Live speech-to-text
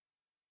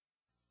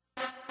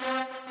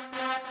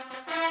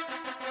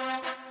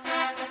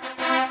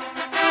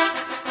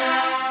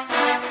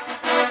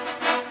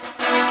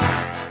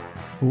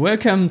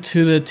Welcome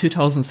to the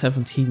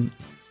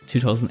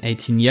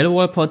 2017-2018 Yellow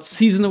Wall Pod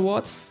Season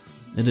Awards.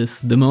 It is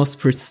the most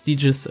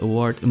prestigious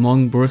award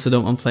among Borussia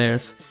Dortmund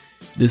players.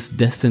 It is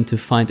destined to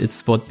find its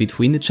spot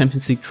between the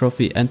Champions League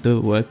trophy and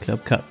the World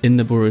Club Cup in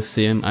the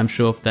Borussia. I'm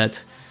sure of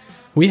that.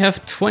 We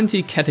have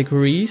 20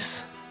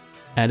 categories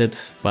added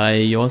by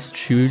yours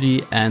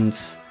truly and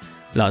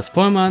Lars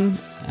Pollmann,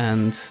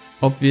 and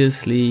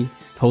obviously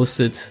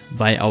posted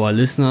by our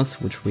listeners,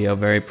 which we are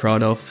very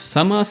proud of.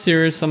 Some are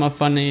serious, some are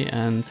funny,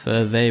 and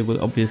they will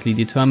obviously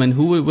determine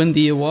who will win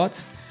the award.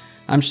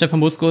 I'm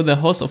Stefan Busko, the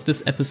host of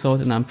this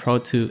episode, and I'm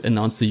proud to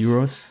announce the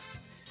Euros.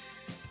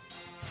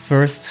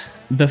 First,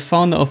 the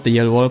founder of the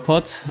Yellow Wall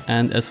Pod,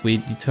 and as we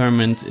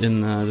determined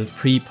in the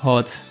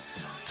pre-pod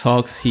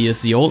talks, he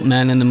is the old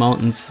man in the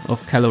mountains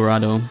of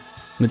Colorado.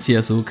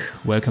 Matthias Zug,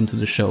 welcome to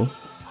the show.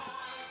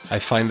 I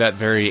find that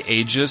very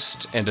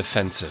ageist and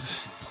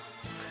offensive.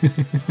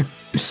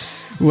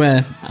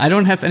 Well, I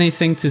don't have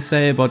anything to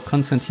say about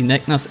Konstantin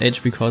Eckner's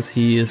age because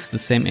he is the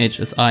same age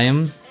as I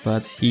am,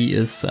 but he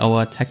is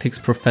our tactics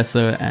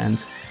professor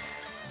and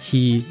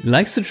he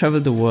likes to travel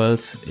the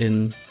world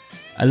in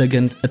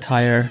elegant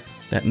attire.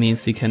 That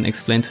means he can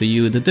explain to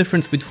you the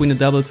difference between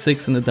a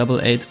 6 and a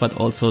 8, but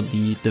also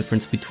the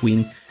difference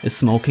between a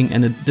smoking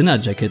and a dinner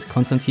jacket.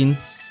 Konstantin,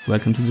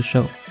 welcome to the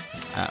show.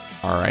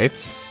 All right.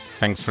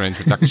 Thanks for the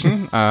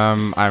introduction.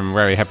 I'm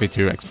very happy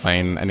to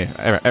explain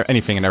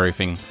anything and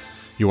everything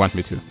you want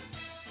me to.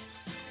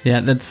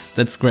 Yeah,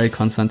 that's great,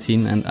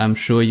 Konstantin, and I'm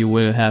sure you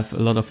will have a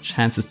lot of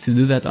chances to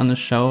do that on the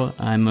show.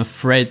 I'm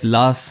afraid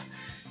Lars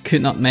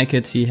could not make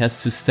it. He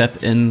has to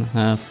step in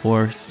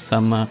for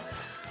someone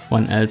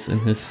else in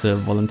his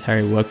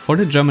voluntary work for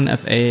the German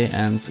FA,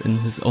 and in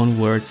his own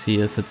words, he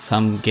is at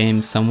some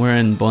game somewhere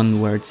in Bonn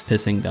where it's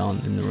pissing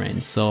down in the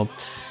rain. So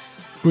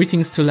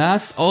greetings to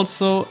Lars.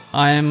 Also,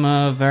 I'm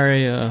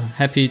very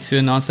happy to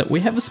announce that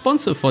we have a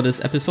sponsor for this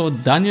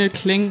episode. Daniel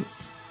Kling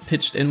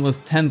pitched in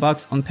with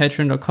 $10 on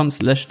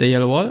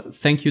patreon.com/theyellowwall.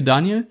 Thank you,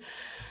 Daniel.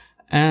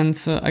 And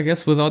I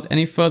guess without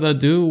any further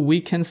ado,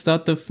 we can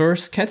start the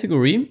first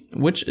category,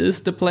 which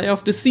is the player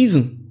of the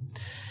season.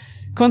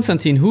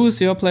 Konstantin, who is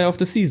your player of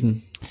the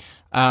season?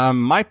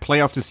 My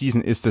player of the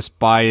season is,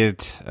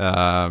 despite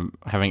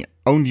having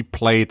only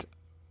played,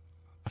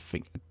 I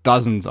think,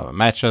 dozens of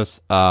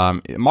matches,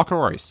 Marco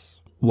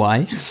Reus.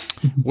 Why?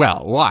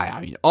 Well, why?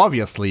 I mean,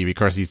 obviously,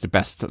 because he's the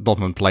best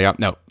Dortmund player.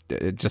 No,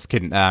 just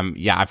kidding.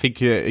 Yeah, I think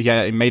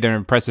he made an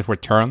impressive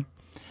return.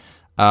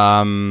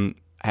 Had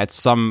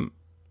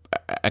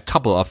a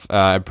couple of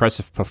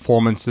impressive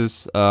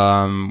performances.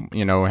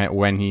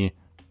 When he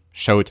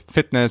showed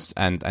fitness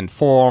and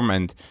form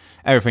and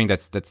everything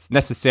that's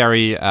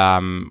necessary.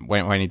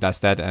 When he does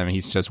that,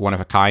 he's just one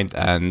of a kind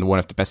and one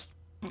of the best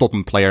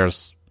Dortmund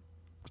players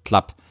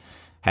club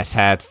has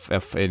had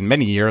in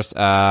many years,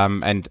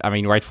 and I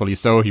mean rightfully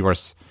so. He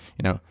was,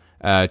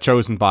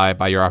 chosen by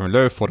Joachim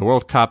Löw for the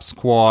World Cup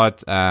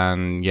squad,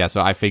 and yeah,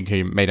 so I think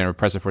he made an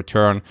impressive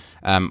return.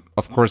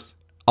 Of course,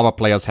 other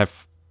players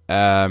have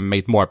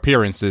made more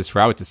appearances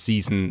throughout the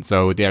season,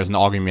 so there's an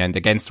argument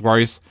against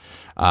Reus.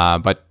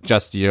 But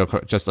just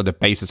on the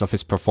basis of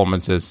his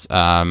performances,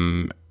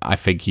 I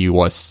think he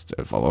was,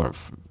 or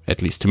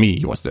at least to me,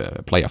 he was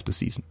the player of the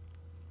season.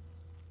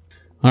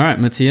 All right,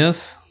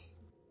 Matthias.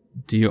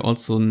 Do you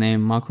also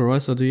name Marco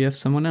Reus, or do you have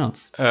someone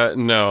else?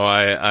 No,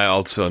 I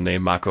also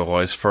name Marco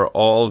Reus for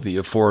all the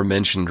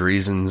aforementioned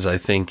reasons. I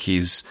think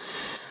he's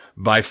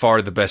by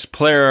far the best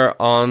player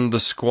on the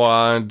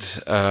squad,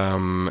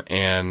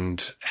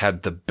 and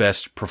had the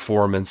best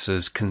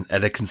performances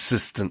at a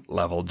consistent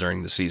level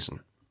during the season.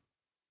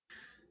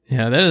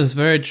 Yeah, that is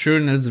very true,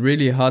 and it's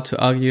really hard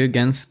to argue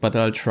against, but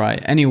I'll try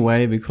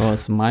anyway,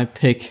 because my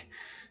pick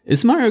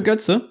is Mario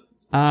Götze.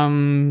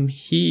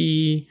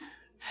 He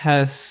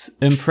has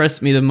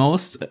impressed me the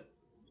most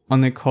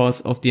on the course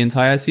of the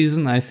entire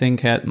season. I think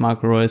had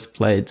Marco Reus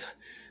played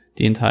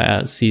the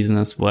entire season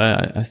as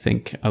well, I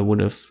think I would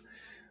have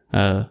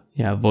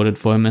voted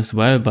for him as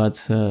well, but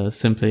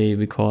simply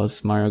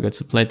because Mario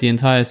Götze played the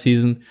entire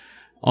season.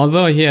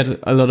 Although he had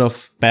a lot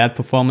of bad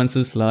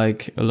performances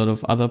like a lot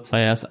of other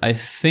players, I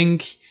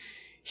think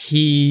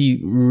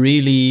he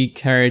really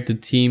carried the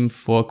team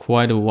for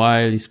quite a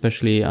while,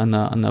 especially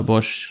under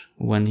Bosch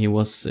when he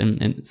was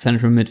in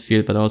central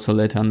midfield, but also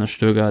later under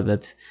Stöger,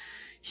 that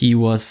he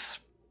was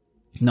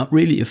not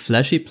really a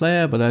flashy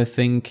player, but I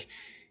think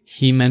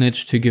he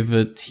managed to give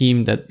a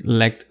team that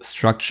lacked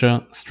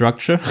structure.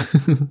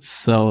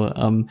 So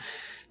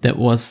that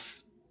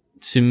was,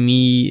 to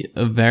me,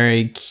 a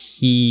very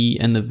key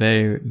and a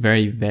very,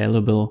 very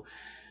valuable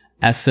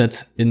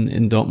asset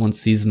in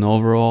Dortmund's season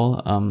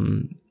overall.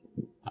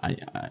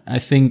 I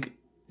think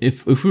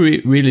if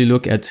we really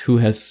look at who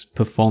has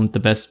performed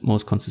the best,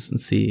 most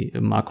consistency,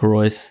 Marco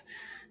Reus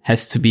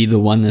has to be the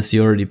one as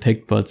you already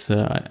picked. But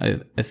I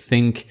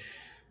think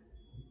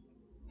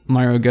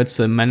Mario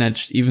Götze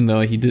managed, even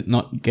though he did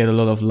not get a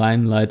lot of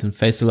limelight and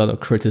face a lot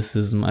of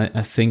criticism,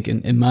 I think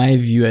in my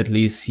view at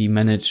least, he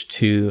managed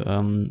to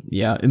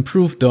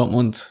improve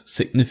Dortmund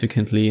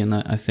significantly. And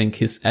I think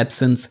his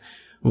absence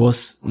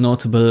was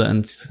notable,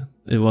 and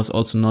it was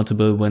also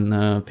notable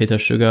when Peter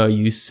Sugar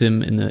used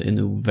him in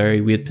a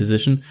very weird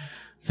position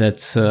that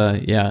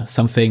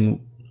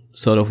something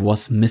sort of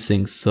was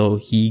missing, so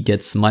he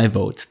gets my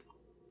vote.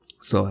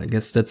 So I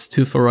guess that's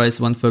 2 for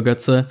Reus, 1 for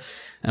Götze,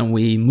 and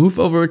we move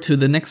over to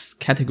the next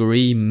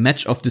category,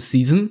 match of the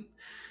season.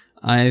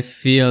 I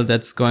feel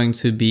that's going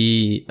to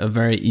be a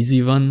very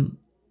easy one.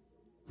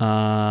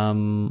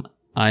 I'm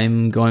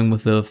going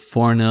with the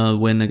 4-0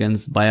 win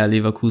against Bayer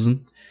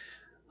Leverkusen.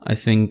 I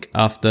think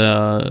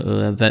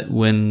after that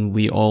win,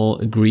 we all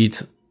agreed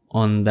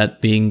on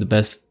that being the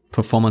best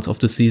performance of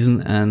the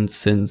season. And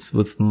since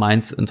with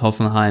Mainz and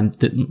Hoffenheim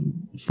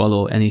didn't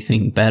follow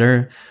anything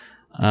better,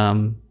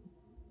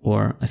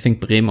 or I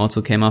think Bremen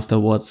also came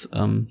afterwards,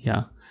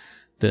 the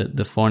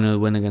 4-0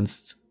 win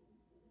against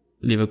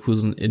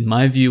Leverkusen, in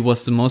my view,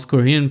 was the most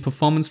coherent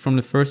performance from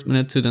the first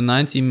minute to the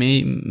 90.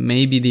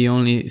 Maybe the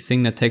only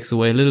thing that takes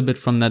away a little bit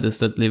from that is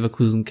that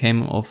Leverkusen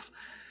came off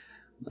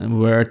and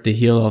were at the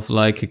heel of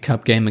like a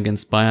cup game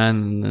against Bayern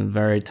and a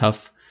very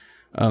tough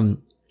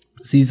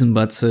season.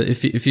 But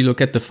if you look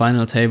at the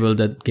final table,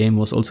 that game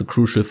was also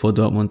crucial for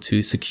Dortmund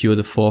to secure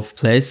the 4th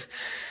place.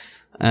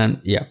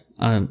 And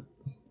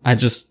I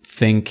just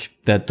think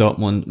that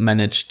Dortmund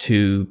managed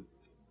to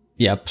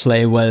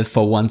play well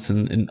for once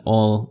on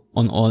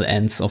all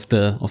ends of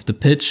the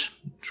pitch,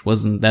 which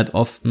wasn't that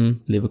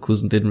often.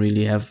 Leverkusen didn't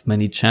really have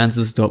many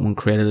chances. Dortmund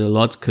created a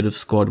lot, could have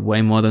scored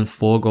way more than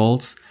 4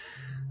 goals.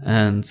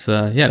 And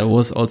it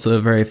was also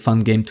a very fun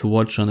game to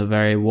watch on a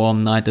very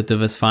warm night at the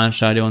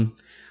Westfalenstadion,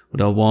 with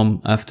a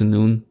warm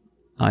afternoon.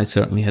 I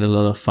certainly had a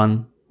lot of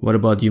fun. What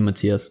about you,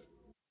 Matthias?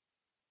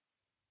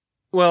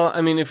 Well,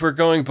 I mean, if we're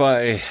going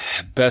by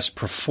best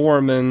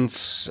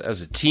performance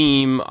as a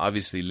team,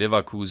 obviously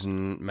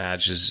Leverkusen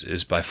match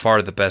is by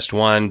far the best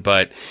one.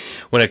 But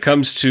when it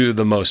comes to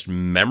the most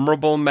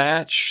memorable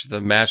match,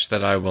 the match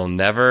that I will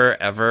never,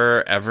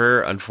 ever,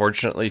 ever,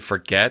 unfortunately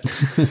forget,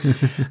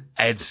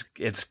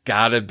 it's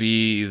gotta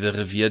be the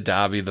Revier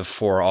Derby, the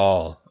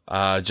 4-all.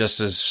 Just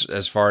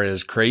as far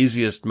as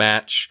craziest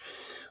match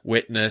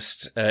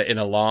witnessed in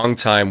a long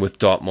time with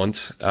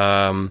Dortmund.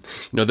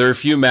 There are a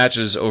few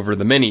matches over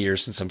the many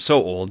years, since I'm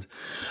so old,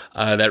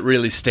 that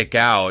really stick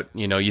out.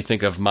 You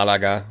think of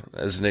Malaga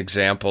as an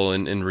example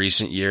in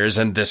recent years,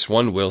 and this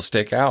one will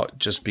stick out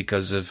just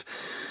because of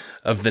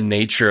the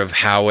nature of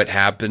how it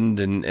happened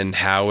and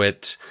how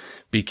it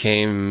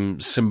became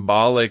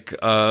symbolic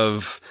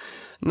of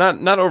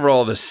not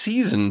overall the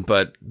season,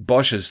 but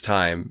Bosch's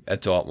time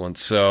at Dortmund.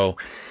 So,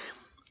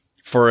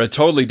 for a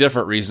totally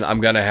different reason,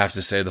 I'm going to have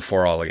to say the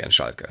 4-all against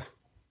Schalke.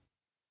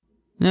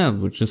 Yeah,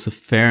 which is a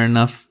fair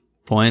enough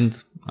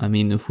point. I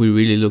mean, if we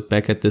really look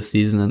back at this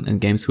season and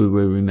games we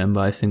will remember,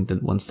 I think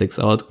that one sticks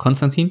out.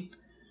 Konstantin?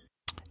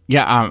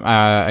 Yeah,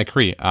 I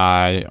agree.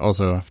 I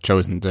also have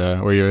chosen the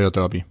Revier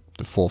Derby,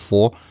 the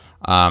 4-4,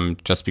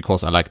 just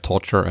because I like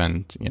torture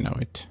and,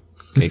 it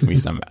gave me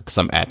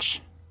some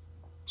edge.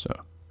 So...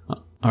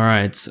 All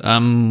right.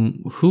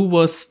 Who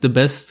was the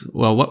best?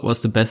 Well, what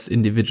was the best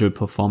individual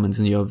performance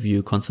in your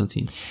view,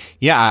 Konstantin?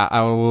 Yeah,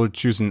 I will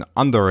choose an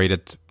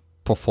underrated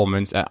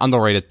performance,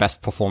 underrated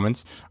best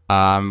performance,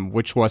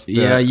 which was the...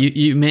 Yeah,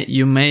 you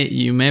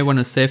may want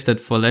to save that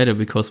for later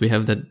because we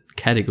have that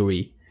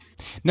category.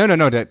 No.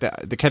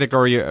 The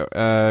category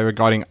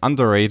regarding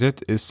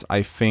underrated is,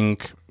 I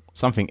think,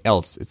 something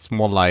else. It's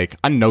more like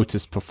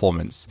unnoticed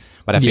performance,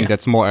 but I think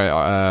that's more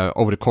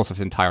over the course of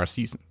the entire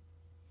season,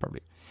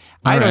 probably.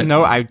 I don't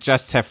know. I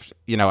just have,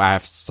 I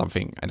have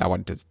something and I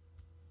wanted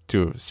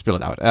to spill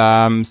it out.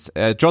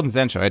 Jadon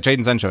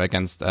Sancho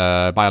against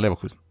Bayer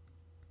Leverkusen.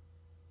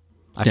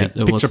 I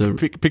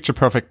think picture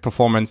perfect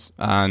performance,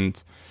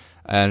 and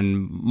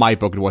my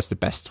book, it was the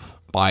best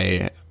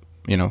by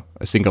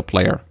a single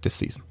player this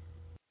season.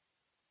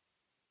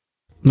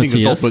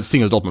 Single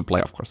Dortmund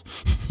player, of course.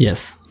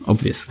 Yes,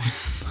 obviously.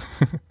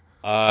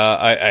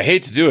 I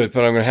hate to do it,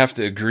 but I'm going to have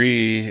to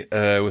agree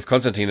with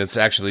Konstantin. It's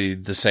actually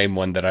the same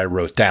one that I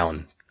wrote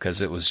down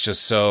because it was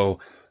just so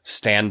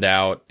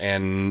standout.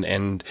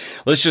 And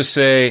let's just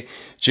say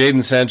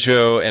Jadon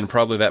Sancho and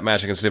probably that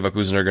match against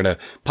Leverkusen are going to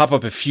pop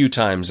up a few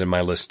times in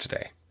my list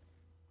today.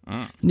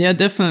 Yeah,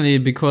 definitely,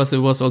 because it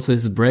was also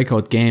his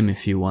breakout game,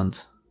 if you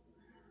want.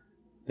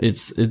 It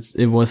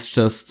was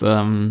just,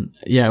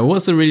 it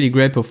was a really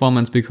great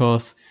performance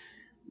because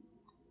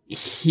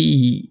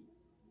he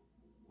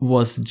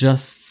was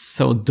just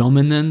so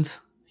dominant.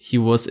 He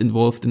was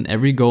involved in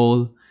every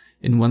goal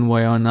in one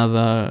way or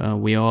another.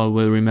 We all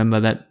will remember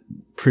that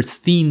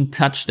pristine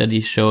touch that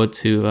he showed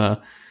to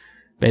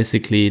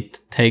basically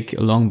take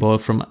a long ball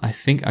from, I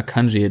think,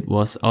 Akanji, it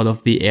was, out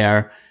of the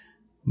air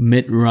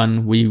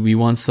mid-run. We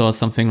once saw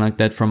something like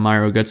that from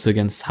Mario Götze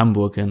against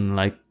Hamburg in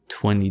like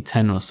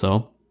 2010 or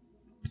so.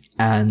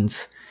 And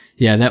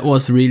yeah, that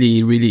was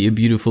really, really a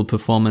beautiful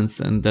performance,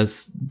 and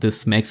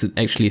this makes it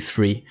actually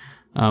 3.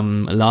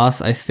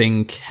 Lars, I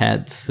think,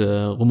 had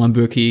Roman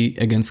Bürki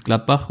against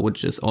Gladbach,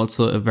 which is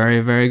also a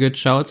very, very good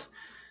shout.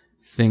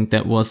 think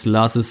that was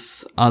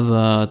Lars's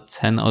other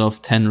 10 out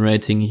of 10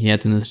 rating he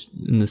had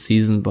in the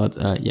season. But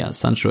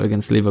Sancho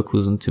against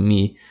Leverkusen to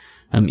me,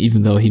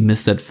 even though he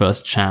missed that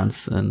first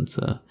chance and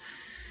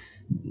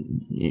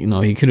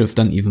he could have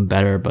done even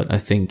better. But I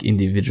think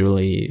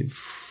individually,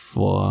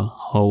 for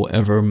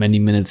however many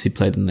minutes he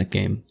played in that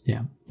game,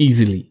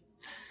 easily.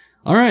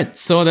 All right,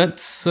 so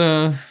that's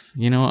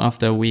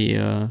after we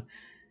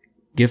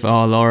give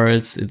our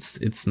laurels,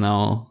 it's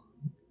now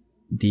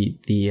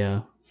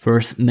the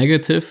first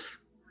negative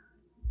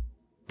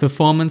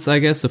performance, I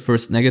guess, the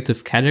first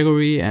negative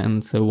category,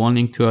 and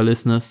warning to our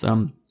listeners,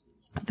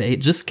 they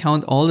just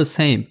count all the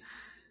same.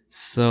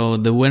 So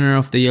the winner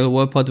of the Yellow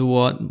Wallpot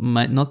Award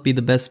might not be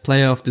the best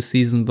player of the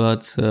season,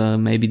 but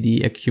maybe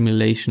the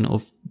accumulation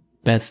of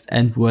best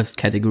and worst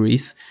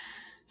categories.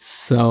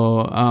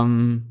 So,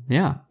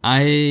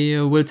 I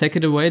will take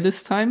it away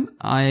this time.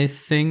 I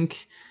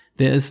think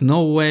there is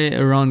no way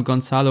around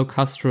Gonzalo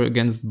Castro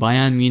against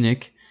Bayern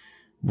Munich,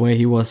 where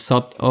he was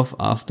subbed off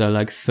after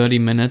like 30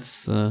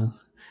 minutes.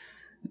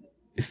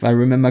 If I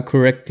remember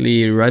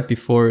correctly, right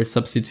before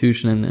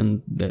substitution,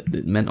 and that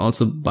it meant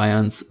also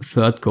Bayern's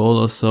third goal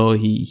or so,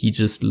 he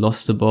just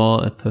lost the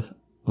ball in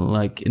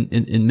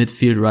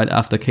midfield right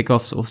after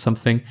kickoffs or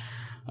something.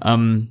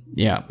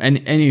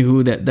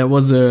 Anywho, that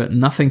was a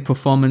nothing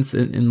performance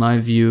in my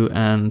view,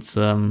 and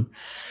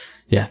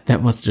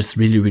that was just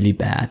really, really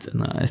bad.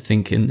 And I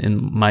think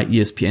in my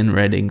ESPN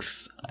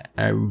ratings,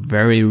 I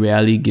very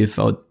rarely give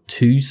out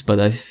 2s, but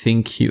I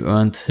think he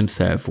earned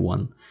himself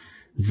one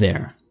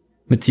there.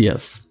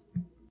 Matthias.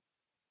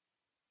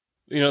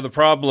 The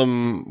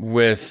problem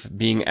with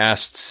being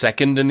asked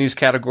second in these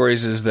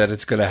categories is that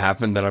it's going to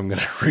happen that I'm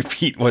going to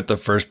repeat what the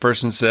first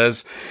person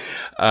says.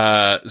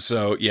 I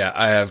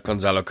have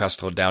Gonzalo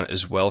Castro down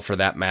as well for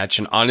that match.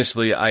 And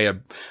honestly, I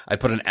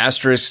put an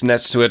asterisk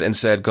next to it and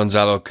said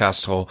Gonzalo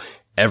Castro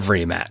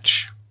every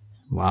match.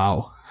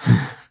 Wow.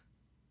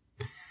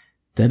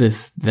 That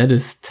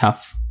is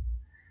tough.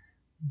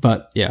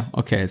 But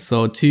okay.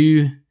 So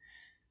 2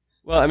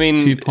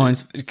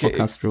 points for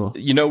Castro.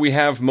 We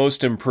have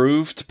most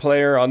improved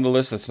player on the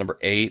list. That's number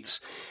 8.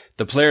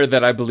 The player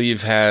that I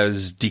believe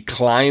has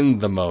declined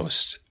the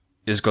most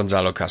is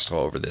Gonzalo Castro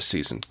over this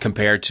season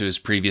compared to his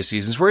previous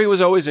seasons, where he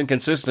was always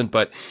inconsistent.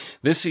 But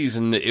this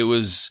season, it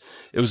was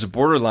a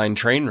borderline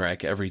train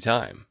wreck every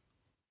time.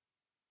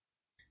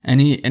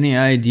 Any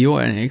idea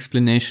or any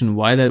explanation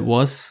why that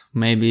was?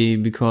 Maybe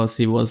because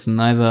he was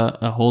neither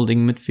a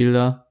holding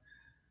midfielder.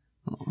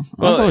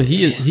 Well, although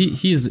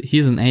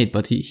he's an 8,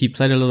 but he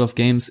played a lot of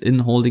games in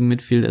holding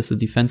midfield as a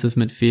defensive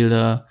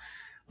midfielder.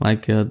 I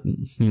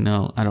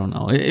don't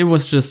know. It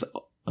was just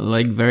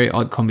like very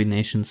odd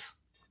combinations.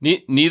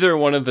 Neither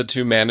one of the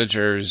two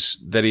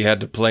managers that he had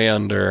to play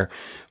under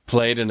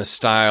played in a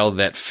style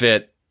that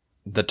fit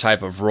the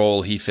type of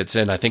role he fits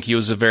in. I think he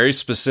was a very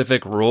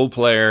specific role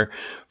player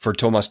for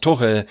Thomas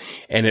Tuchel,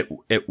 and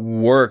it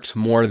worked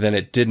more than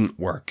it didn't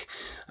work.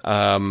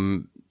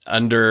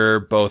 Under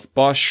both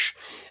Bosch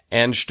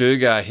and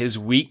Stöger, his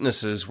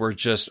weaknesses were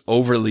just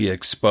overly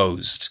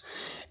exposed.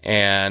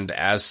 And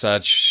as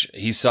such,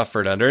 he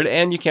suffered under it.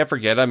 And you can't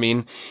forget,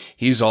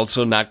 he's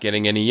also not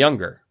getting any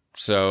younger.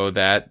 So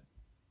that,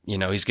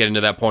 he's getting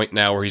to that point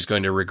now where he's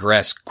going to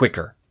regress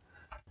quicker.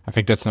 I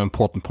think that's an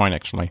important point,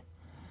 actually.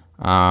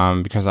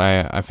 Because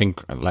I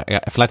think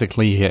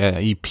athletically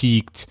he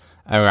peaked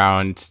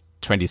around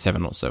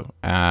 27 or so,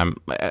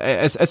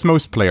 as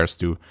most players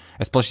do,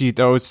 especially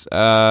those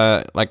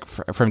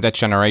from that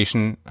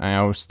generation.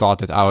 I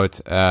started out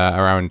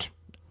around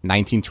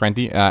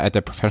 1920 at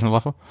the professional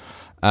level,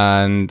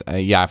 and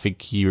I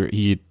think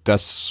he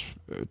does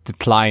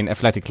decline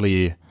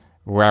athletically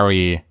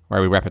very,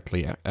 very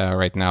rapidly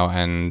right now,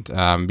 and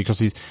because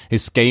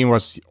his game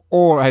has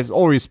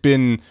always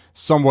been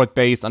somewhat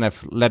based on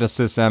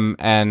athleticism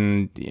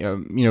and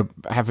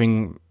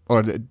having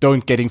or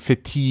don't getting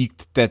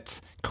fatigued that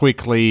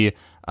quickly,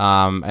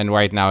 and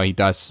right now he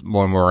does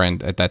more and more, and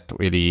that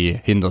really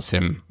hinders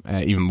him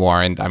even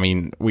more.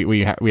 And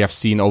we have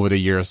seen over the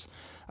years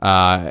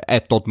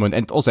at Dortmund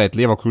and also at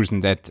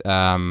Leverkusen that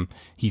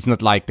he's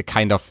not like the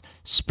kind of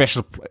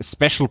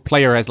special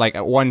player has like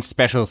one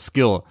special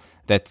skill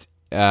that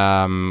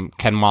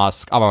can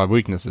mask other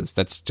weaknesses.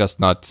 That's just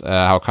not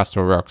how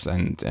Castro works,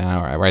 and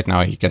right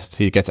now he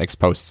gets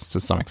exposed to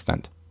some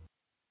extent.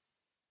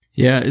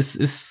 Yeah,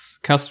 is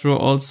Castro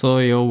also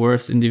your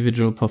worst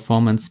individual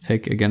performance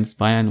pick against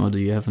Bayern, or do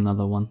you have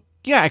another one?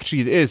 Yeah,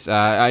 actually it is.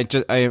 I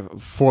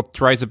thought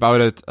twice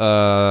about it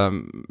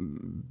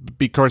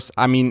because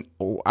I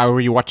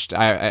rewatched.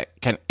 I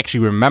can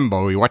actually remember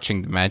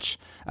rewatching the match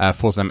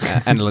for some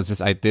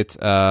analysis I did,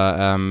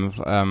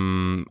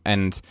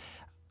 and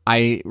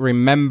I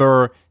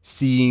remember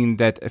seeing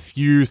that a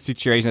few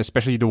situations,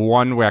 especially the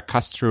one where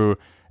Castro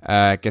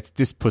gets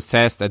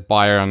dispossessed at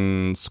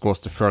Bayern,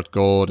 scores the third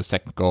goal, the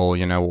second goal,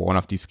 one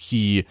of these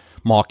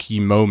marquee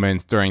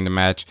moments during the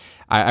match.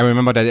 I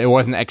remember that it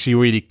wasn't actually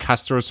really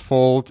Castro's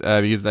fault,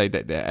 because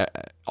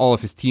all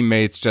of his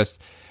teammates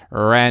just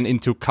ran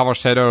into cover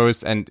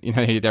shadows, and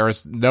there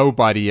was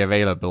nobody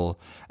available,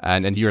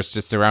 and he was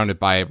just surrounded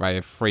by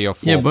 3 or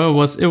 4. Yeah, but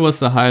it was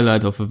the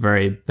highlight of a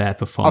very bad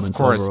performance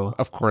overall.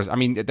 Of course. I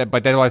mean, that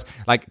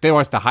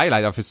was the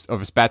highlight of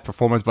his bad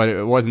performance, but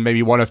it wasn't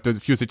maybe one of the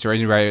few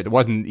situations where it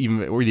wasn't even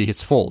really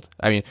his fault.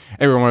 I mean,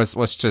 everyone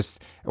was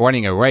just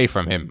running away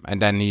from him, and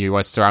then he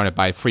was surrounded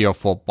by 3 or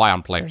 4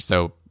 Bayern players.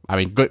 So, I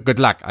mean, good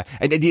luck.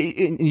 And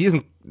he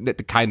isn't the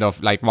kind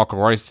of like Marco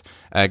Reus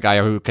guy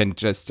who can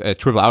just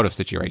dribble out of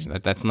situations.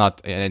 That's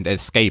not an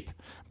escape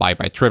by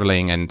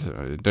dribbling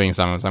and doing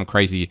some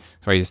crazy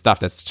stuff.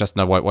 That's just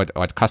not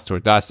what Castro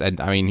does. And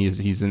I mean,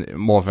 he's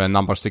more of a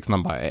number 6,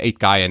 number 8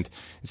 guy, and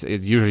it's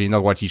usually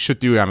not what he should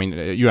do. I mean,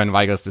 Juan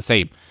Weigel's the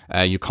same.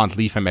 You can't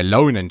leave him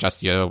alone and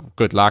just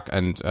good luck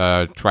and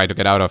try to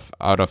get out of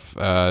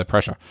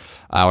pressure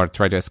or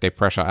try to escape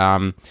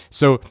pressure.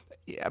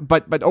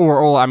 But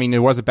overall, I mean, it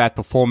was a bad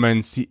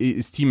performance.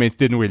 His teammates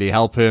didn't really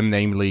help him,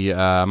 namely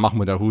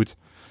Mahmoud Dahoud.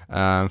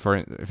 For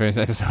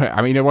instance,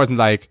 I mean, it wasn't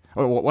like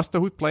was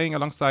Dahoud playing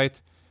alongside?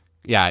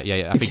 Yeah.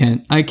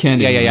 I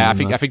can't. Yeah. I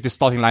think the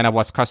starting lineup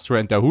was Castro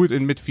and Dahoud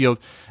in midfield,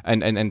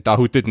 and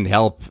Dahoud didn't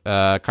help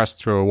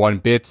Castro one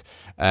bit,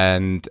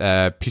 and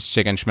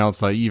Piszczek and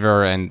Schmelzer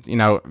either. And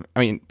I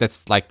mean,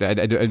 that's like but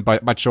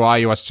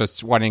Batshuayi was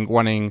just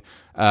running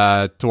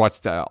towards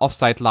the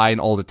offside line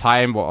all the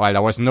time, while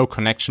there was no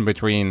connection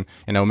between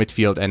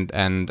midfield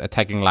and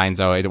attacking line.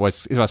 So it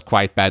was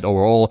quite bad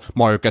overall.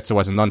 Mario Götze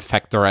was a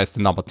non-factor as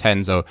the number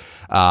 10, so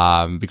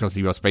because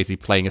he was basically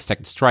playing a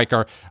second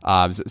striker.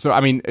 So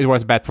I mean, it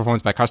was a bad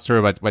performance by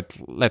Castro, but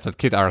let's not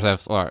kid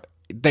ourselves, or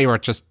they were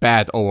just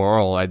bad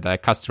overall, and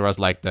Castro was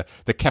like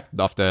the captain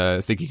of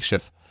the sinking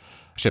ship.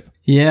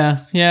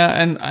 Yeah,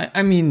 and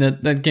I mean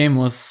that game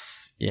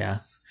was, yeah.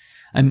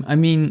 I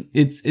mean,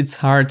 it's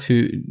hard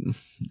to.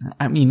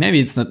 I mean, maybe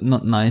it's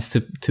not nice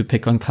to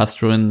pick on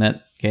Castro in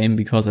that game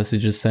because, as you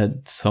just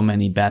said, so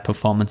many bad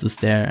performances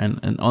there,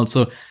 and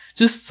also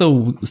just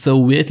so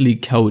weirdly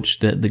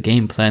coached the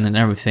game plan and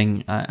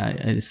everything.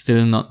 I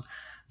still not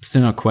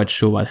quite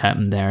sure what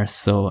happened there.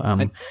 So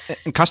and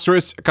Castro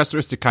is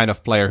the kind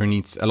of player who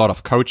needs a lot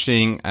of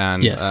coaching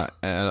and yes.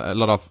 A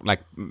lot of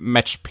like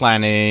match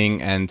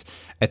planning and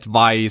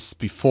advice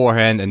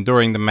beforehand and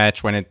during the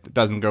match when it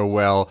doesn't go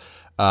well.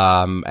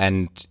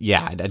 And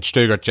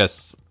Stöger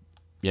just,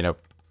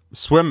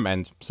 swim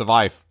and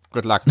survive.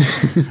 Good luck.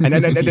 And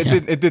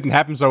it didn't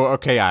happen. So,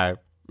 okay, I,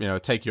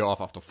 take you off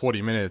after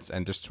 40 minutes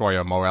and destroy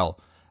your morale.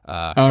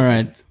 All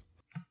right.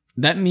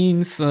 That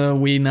means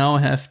we now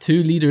have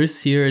 2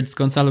 leaders here. It's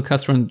Gonzalo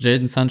Castro and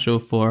Jadon Sancho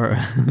for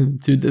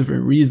 2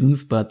 different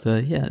reasons. But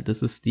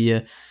this is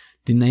the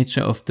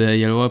nature of the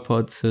Yellow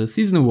Pod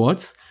Season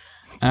Awards.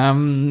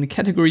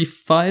 Category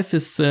 5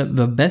 is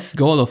the best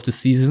goal of the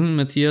season.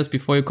 Matthias,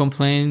 before you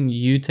complain,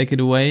 you take it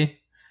away.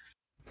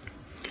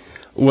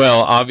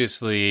 Well,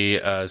 obviously,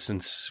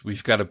 since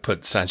we've got to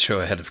put Sancho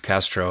ahead of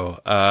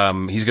Castro,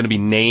 he's going to be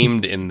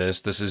named in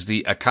this. This is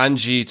the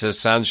Akanji to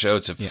Sancho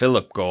to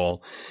Philip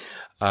goal.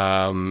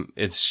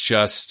 It's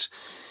just,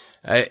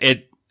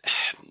 obviously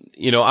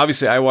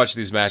I watch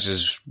these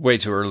matches way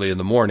too early in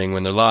the morning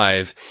when they're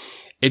live.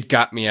 It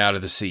got me out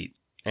of the seat.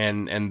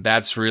 And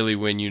that's really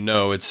when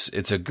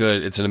it's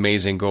an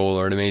amazing goal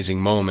or an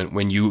amazing moment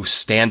when you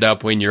stand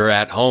up when you're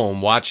at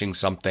home watching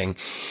something.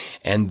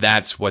 And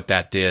that's what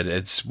that did.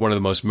 It's one of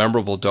the most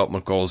memorable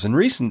Dortmund goals in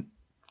recent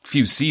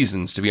few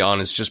seasons, to be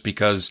honest, just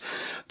because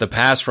the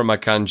pass from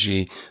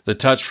Akanji, the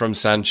touch from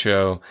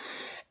Sancho,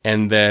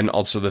 and then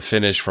also the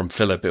finish from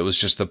Philip. It was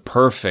just the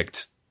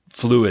perfect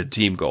fluid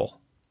team goal.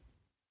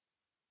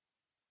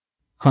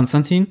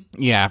 Konstantin?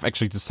 Yeah,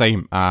 actually the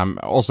same.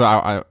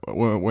 Also,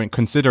 when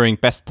considering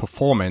best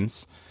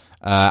performance,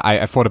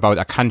 I thought about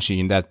Akanji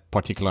in that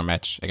particular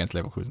match against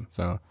Leverkusen.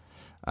 So,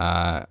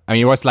 I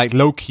mean, it was like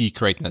low-key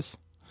greatness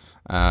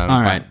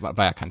by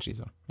Akanji.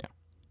 So, yeah.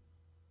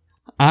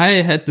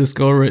 I had this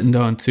goal written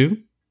down too,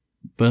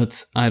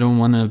 but I don't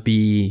want to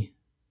be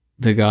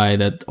the guy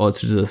that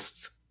also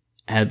just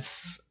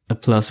adds a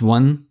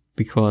 +1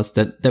 because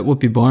that would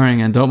be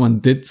boring. And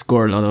Dortmund did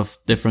score a lot of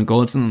different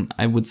goals, and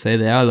I would say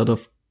there are a lot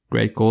of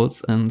great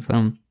goals, and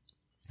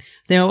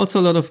there are also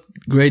a lot of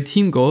great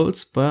team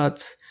goals,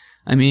 but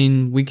I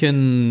mean, we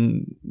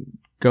can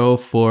go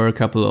for a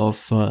couple of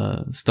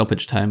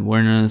stoppage time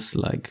winners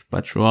like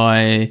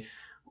Batshuayi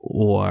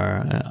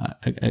or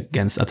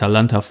against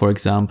Atalanta, for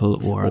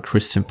example, or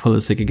Christian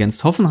Pulisic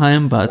against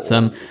Hoffenheim. But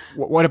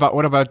what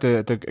about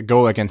the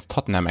goal against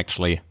Tottenham?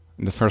 Actually,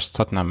 in the first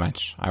Tottenham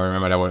match, I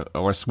remember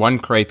there was one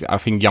great. I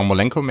think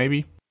Yarmolenko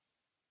maybe.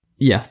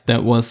 Yeah,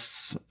 that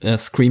was a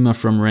screamer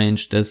from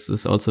range. This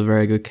is also a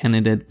very good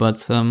candidate.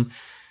 But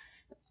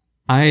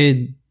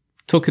I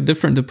took a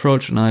different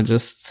approach, and I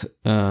just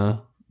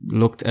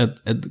looked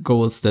at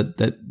goals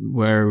that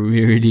were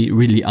really,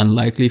 really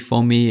unlikely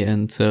for me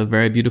and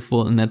very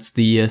beautiful. And that's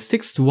the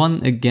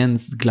 6-1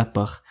 against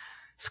Gladbach,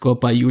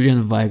 scored by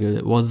Julian Weigl.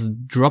 It was a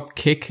drop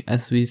kick,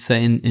 as we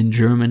say in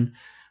German,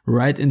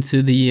 right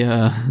into the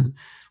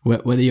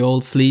where the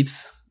old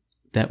sleeps.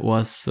 That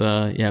was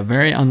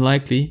very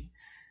unlikely.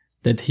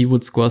 that he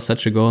would score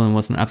such a goal and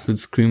was an absolute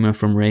screamer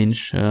from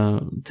range,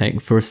 taken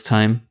first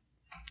time.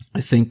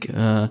 I think,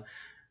 I'm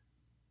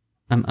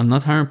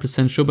not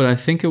 100% sure, but I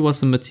think it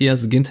was a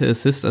Matthias Ginter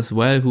assist as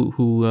well,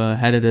 who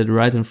headed it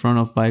right in front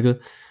of Weigl.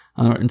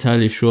 I'm not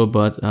entirely sure,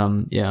 but,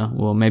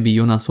 maybe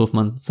Jonas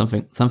Hofmann,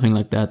 something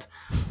like that.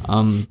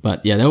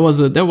 But yeah,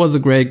 that was a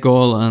great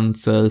goal. And,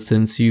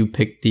 since you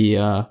picked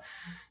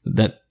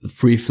that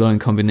free flowing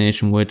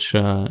combination, which,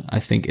 I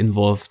think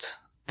involved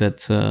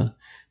that,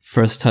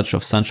 first touch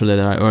of Sancho that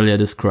I earlier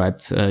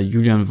described,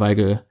 Julian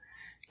Weigl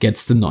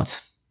gets the nod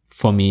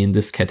for me in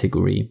this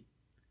category.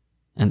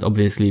 And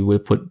obviously we'll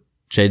put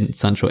Jadon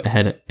Sancho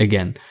ahead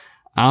again.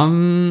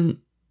 Then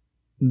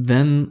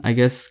I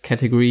guess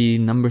category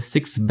number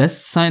 6,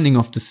 best signing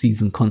of the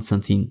season,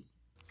 Konstantin.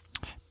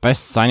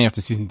 Best signing of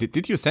the season.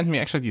 Did you send me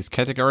actually these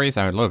categories?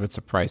 I'm a little bit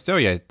surprised. Oh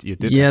yeah, you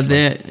did. Yeah,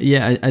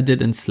 I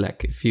did in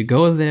Slack. If you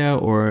go there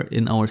or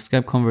in our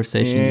Skype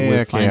conversation, you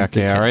will find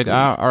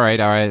the all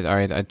right.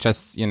 I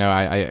just,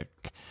 I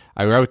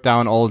wrote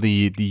down all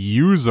the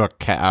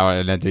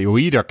the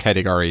reader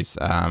categories.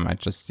 I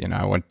just,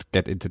 I want to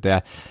get into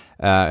that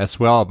as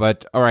well.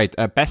 But all right,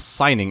 best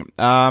signing.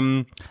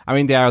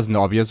 There's an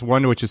obvious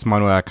one, which is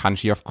Manuel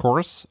Akanji, of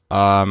course.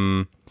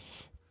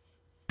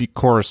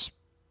 Because,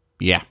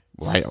 yeah.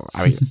 Right.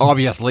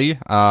 Obviously,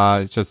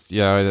 it's just,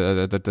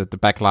 the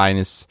back line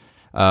is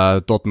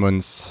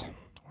Dortmund's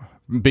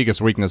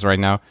biggest weakness right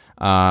now.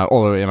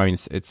 Although,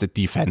 it's the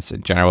defense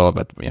in general,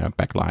 but,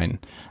 back line.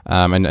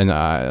 And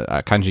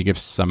Akanji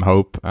gives some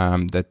hope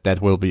that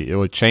it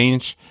will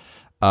change.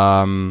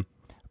 But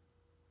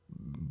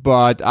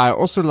I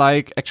also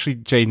like actually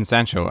Jadon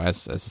Sancho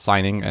as a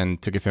signing,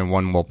 and to give him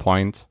one more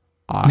point,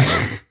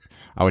 I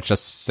would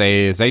just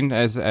say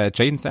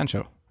Jadon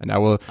Sancho. And I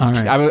will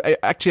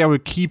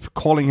keep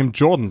calling him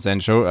Jordan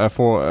Sancho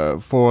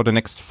for the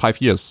next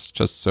 5 years,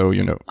 just so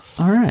you know.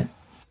 All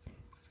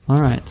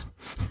right.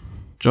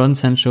 Jordan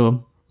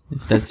Sancho,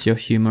 if that's your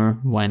humor,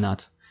 why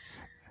not?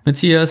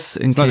 Matthias,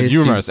 it's not a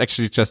humor, it's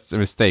actually just a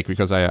mistake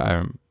because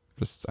I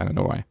don't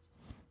know why.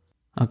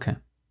 Okay.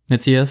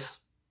 Matthias,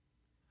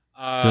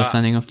 your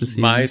signing of the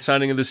season. My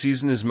signing of the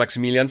season is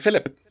Maximilian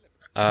Philipp.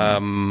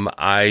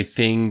 I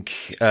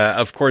think,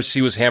 of course,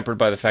 he was hampered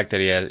by the fact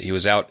that he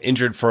was out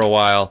injured for a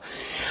while,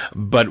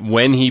 but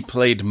when he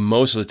played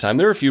most of the time,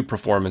 there were a few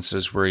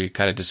performances where he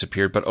kind of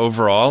disappeared, but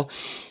overall,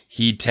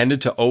 he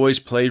tended to always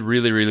play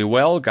really, really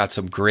well, got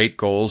some great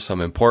goals, some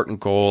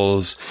important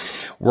goals,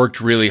 worked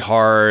really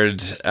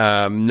hard,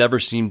 never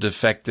seemed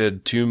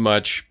affected too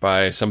much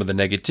by some of the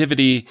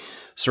negativity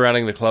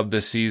surrounding the club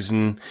this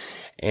season.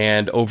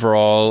 And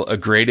overall, a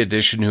great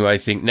addition who I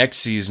think next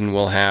season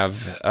will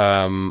have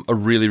a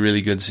really,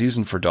 really good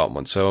season for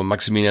Dortmund. So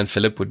Maximilian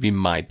Philipp would be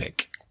my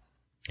pick.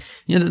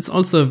 Yeah, that's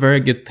also a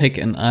very good pick,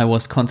 and I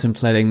was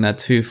contemplating that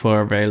too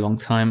for a very long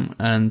time.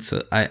 And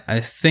I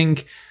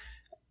think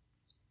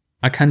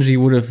Akanji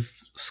would have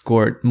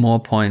scored more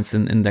points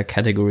in that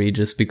category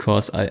just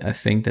because I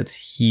think that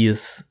he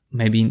is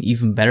maybe an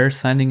even better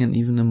signing and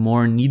even a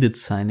more needed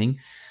signing.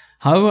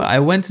 However, I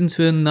went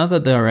into another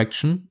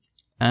direction.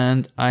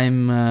 And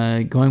I'm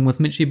going with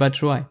Michy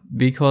Batshuayi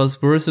because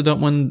Borussia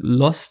Dortmund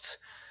lost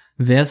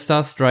their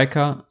star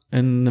striker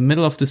in the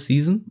middle of the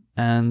season,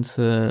 and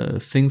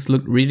things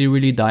looked really,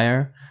 really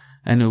dire,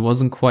 and it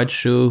wasn't quite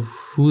sure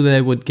who they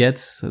would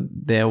get.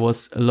 There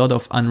was a lot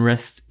of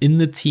unrest in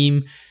the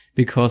team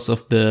because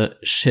of the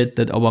shit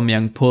that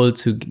Aubameyang pulled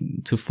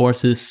to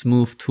force his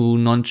move to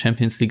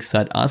non-Champions League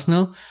side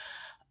Arsenal,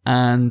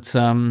 and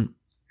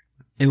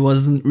it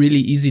wasn't really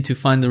easy to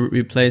find a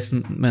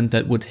replacement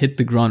that would hit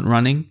the ground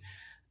running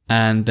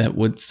and that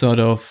would sort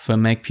of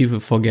make people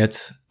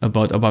forget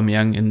about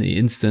Aubameyang in the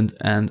instant.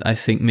 And I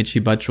think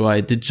Michy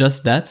Batshuayi did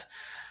just that.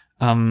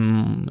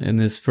 In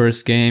his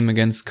first game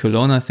against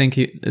Cologne, I think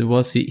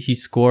he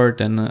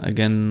scored, and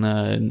again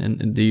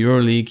in the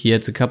EuroLeague he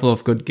had a couple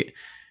of good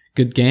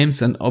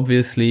games, and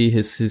obviously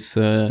his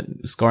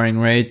scoring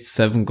rate,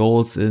 7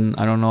 goals in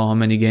I don't know how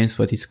many games,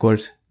 but he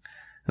scored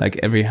like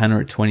every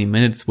 120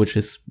 minutes, which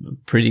is a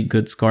pretty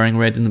good scoring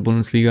rate in the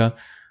Bundesliga.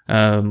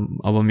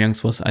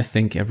 Aubameyang's was, I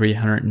think, every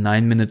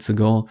 109 minutes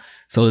ago.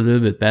 So a little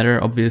bit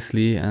better,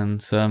 obviously.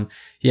 And, for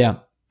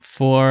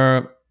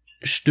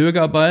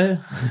Stögerball,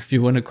 if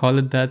you want to call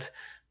it that,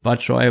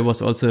 Batshuayi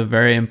was also a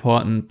very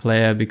important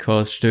player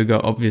because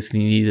Stöger obviously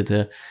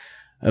needed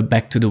a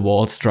back to the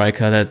wall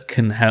striker that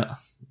can help,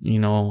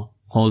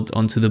 hold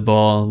onto the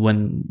ball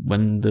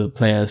when the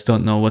players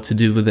don't know what to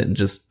do with it and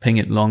just ping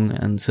it long.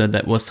 And so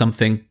that was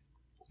something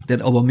that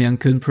Aubameyang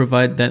couldn't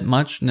provide that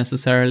much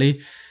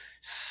necessarily.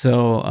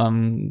 So,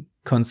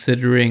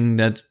 considering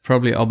that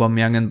probably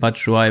Aubameyang and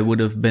Batshuayi would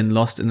have been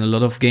lost in a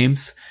lot of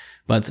games,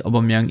 but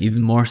Aubameyang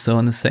even more so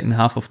in the second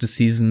half of the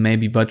season,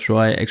 maybe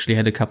Batshuayi actually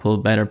had a couple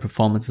better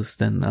performances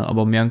than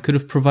Aubameyang could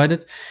have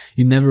provided.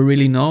 You never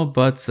really know,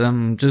 but,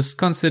 just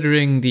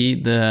considering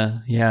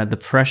the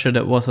pressure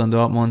that was on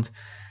Dortmund,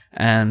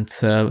 and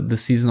the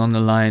season on the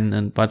line,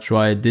 and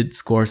Batshuayi did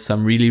score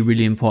some really,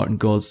 really important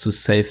goals to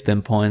save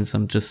them points.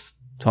 I'm just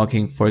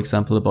talking, for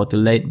example, about the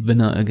late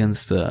winner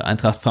against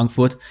Eintracht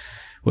Frankfurt,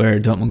 where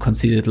Dortmund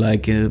conceded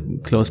like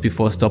close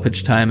before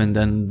stoppage time, and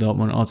then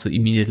Dortmund also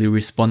immediately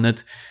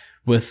responded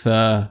with,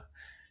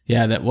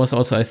 that was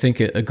also, I think,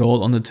 a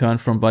goal on the turn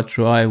from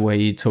Batshuayi, where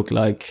he took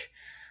like,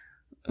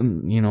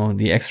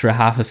 the extra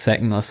half a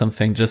second or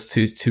something just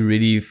to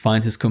really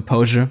find his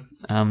composure.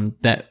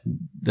 That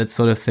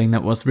sort of thing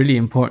that was really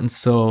important.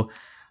 So,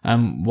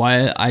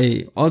 while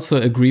I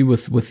also agree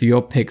with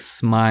your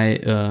picks,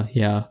 my,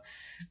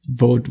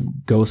 vote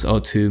goes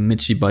out to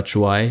Michy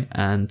Batshuayi,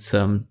 and,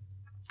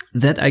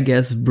 that I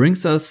guess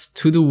brings us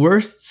to the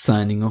worst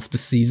signing of the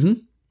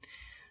season.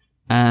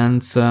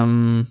 And,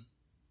 the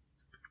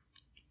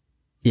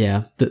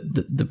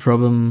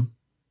problem,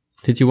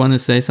 did you want to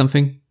say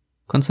something,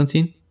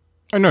 Konstantin?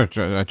 No,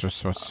 I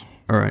just was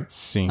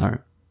seeing. All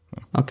right.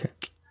 Okay.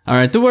 All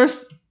right. The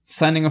worst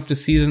signing of the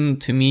season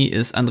to me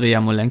is Andrei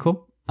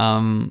Yarmolenko.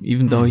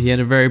 Even though he had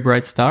a very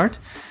bright start,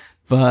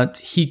 but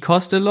he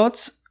cost a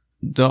lot.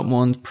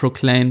 Dortmund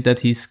proclaimed that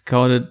he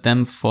scouted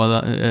him for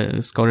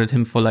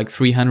like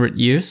 300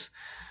 years.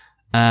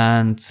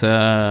 And,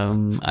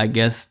 I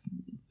guess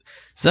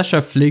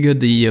Sascha Fliege,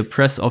 the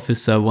press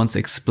officer, once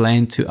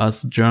explained to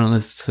us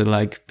journalists,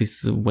 like,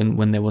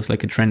 when there was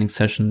like a training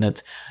session,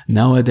 that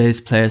nowadays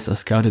players are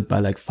scouted by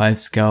like 5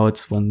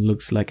 scouts. One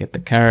looks like at the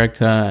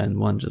character, and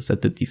one just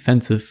at the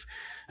defensive,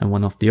 and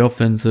one of the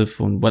offensive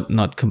and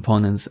whatnot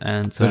components.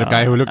 And so the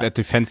guy who looked at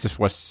defensive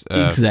was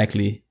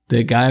exactly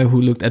the guy who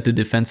looked at the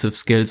defensive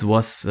skills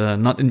was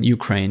not in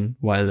Ukraine.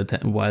 While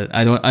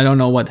I don't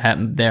know what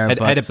happened there.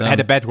 Had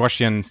a bad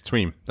Russian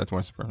stream. That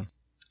was the problem.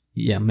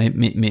 Yeah,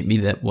 maybe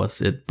that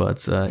was it. But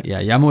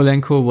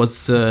Yarmolenko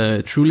was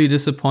truly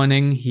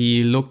disappointing.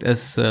 He looked,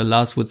 as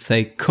Lars would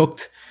say,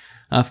 cooked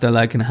after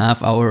like a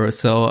half hour or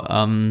so.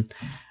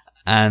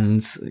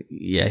 And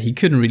he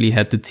couldn't really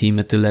help the team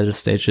at the later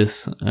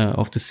stages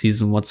of the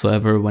season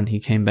whatsoever when he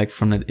came back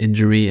from that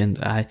injury. And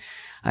I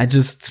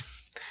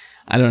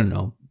don't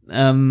know.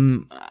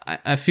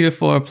 I feel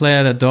for a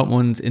player that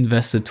Dortmund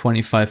invested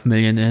 25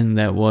 million in,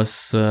 that was,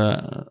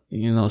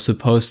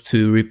 supposed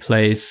to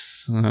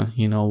replace,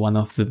 one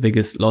of the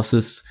biggest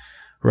losses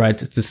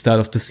right at the start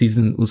of the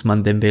season,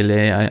 Ousmane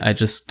Dembele. I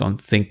just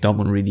don't think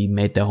Dortmund really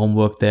made their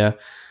homework there.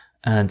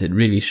 And it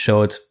really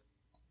showed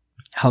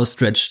how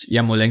stretched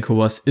Yarmolenko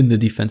was in the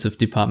defensive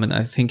department.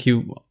 I think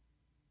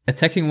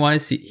attacking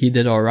wise, he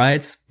did all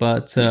right.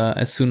 But,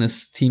 as soon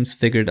as teams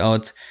figured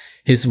out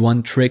his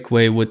one trick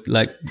where he would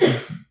like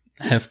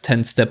have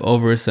 10 step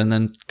overs and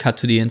then cut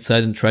to the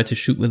inside and try to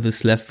shoot with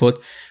his left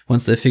foot,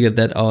 once they figured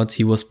that out,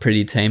 he was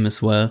pretty tame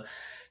as well.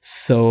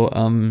 So,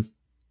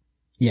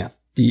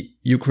 the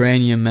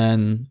Ukrainian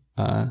man,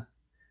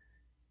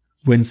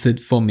 wins it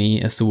for me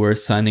as the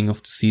worst signing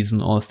of the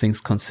season, all things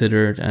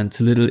considered. And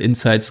a little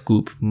inside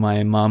scoop,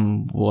 my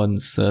mom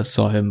once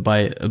saw him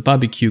buy a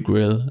barbecue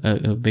grill,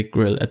 a big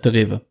grill at the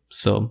Rewe.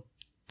 So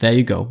there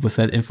you go, with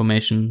that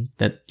information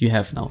that you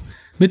have now.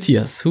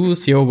 Matthias,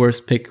 who's your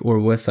worst pick or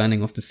worst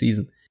signing of the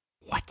season?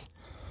 What?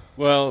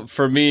 Well,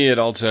 for me, it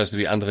also has to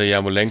be Andrei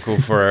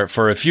Yarmolenko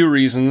for a few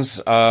reasons.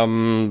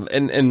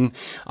 And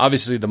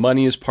obviously the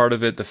money is part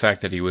of it. The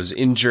fact that he was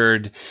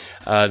injured,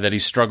 that he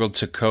struggled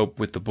to cope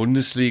with the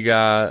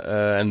Bundesliga,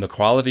 and the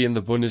quality in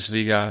the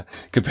Bundesliga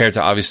compared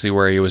to obviously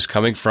where he was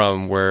coming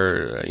from,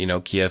 where,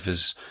 Kiev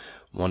is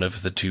one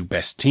of the 2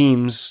 best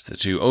teams, the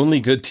 2 only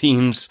good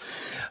teams,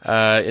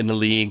 in the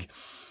league.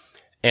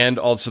 And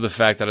also the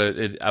fact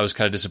that I was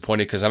kind of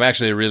disappointed because I'm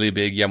actually a really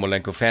big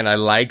Yarmolenko fan. I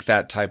like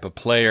that type of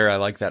player. I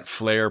like that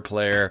flair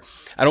player.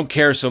 I don't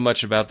care so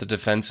much about the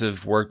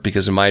defensive work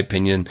because, in my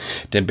opinion,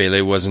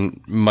 Dembele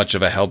wasn't much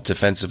of a help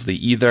defensively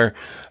either,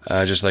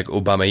 just like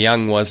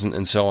Aubameyang wasn't,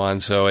 and so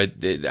on. So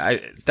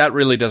that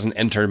really doesn't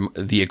enter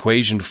the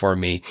equation for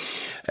me.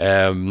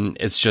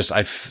 It's just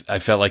I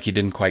felt like he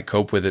didn't quite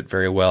cope with it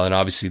very well, and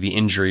obviously the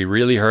injury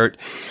really hurt.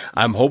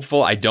 I'm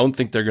hopeful. I don't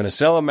think they're going to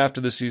sell him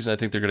after the season. I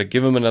think they're going to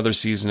give him another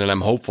season, and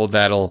I'm hopeful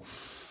that'll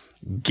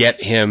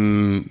get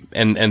him,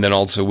 and then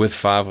also with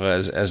Favre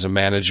as a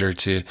manager,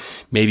 to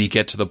maybe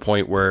get to the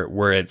point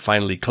where it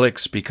finally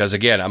clicks. Because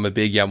again, I'm a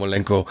big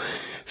Yarmolenko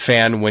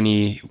fan. When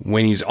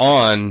he's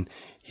on,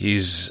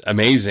 he's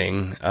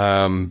amazing.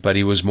 But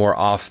he was more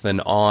off than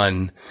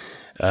on.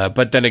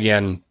 But then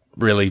again,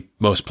 really,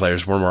 most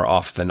players were more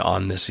off than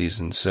on this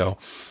season. So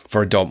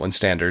for Dortmund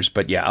standards,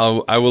 but yeah,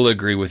 I will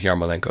agree with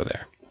Yarmolenko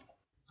there.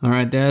 All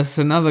right, there's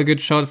another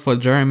good shot for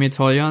Jeremy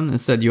Toljan.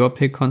 Is that your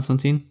pick,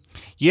 Konstantin?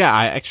 Yeah,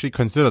 I actually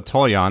considered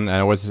Toljan.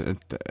 It was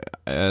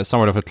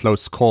somewhat of a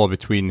close call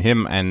between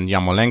him and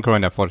Yarmolenko,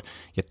 and I thought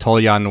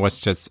Toljan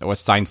was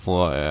signed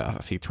for I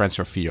think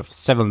transfer fee of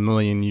 7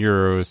 million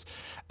euros.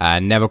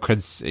 Never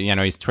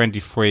he's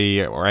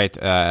 23, right?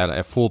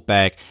 A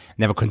fullback.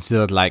 Never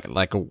considered like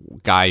a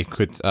guy who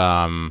could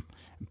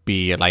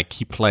be like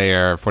key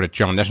player for the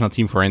German national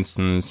team, for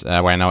instance.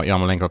 Where now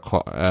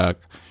Yarmolenko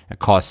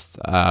cost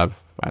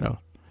I don't know,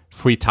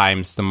 3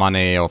 times the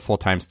money or 4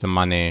 times the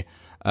money.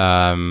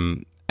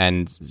 And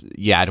And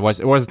yeah, it was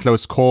a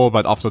close call,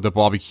 but after the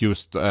barbecue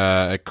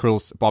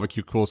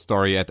Krill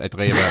story at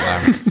Rewe,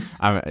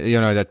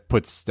 that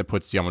puts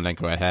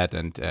Yarmolenko ahead,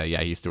 and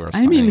he's the worst.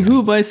 I mean,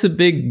 who buys a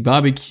big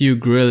barbecue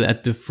grill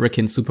at the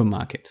frickin'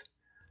 supermarket?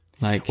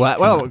 Like,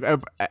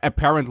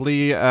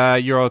 apparently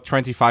you're a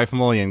 25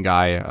 million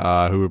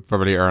guy who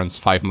probably earns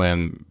 5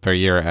 million per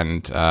year,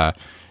 and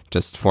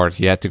just for it,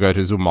 he had to go to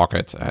the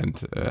supermarket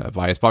and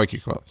buy his barbecue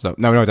grill. So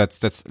no,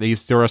 that's at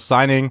least you're a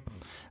signing,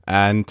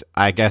 and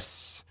I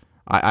guess.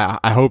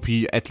 I hope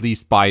he at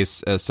least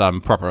buys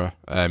some proper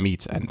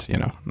meat and,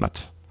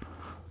 not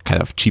kind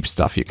of cheap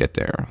stuff you get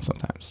there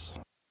sometimes.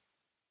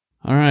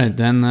 All right,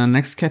 then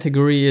next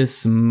category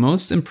is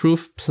most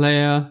improved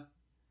player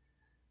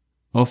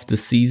of the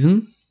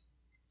season.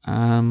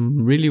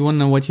 Really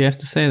wonder what you have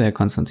to say there,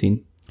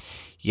 Konstantin.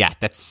 Yeah,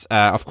 that's,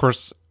 of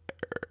course,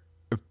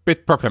 a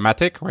bit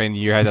problematic when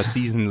you had a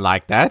season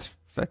like that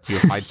you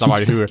find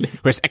somebody who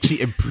has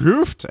actually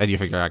improved, and you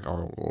figure like,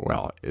 oh,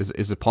 well,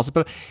 is it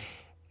possible?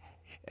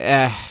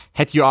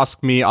 Had you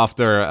asked me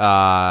after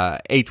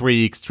 8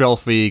 weeks,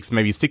 12 weeks,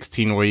 maybe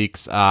 16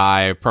 weeks,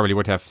 I probably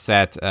would have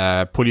said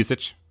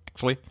Pulisic,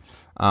 actually,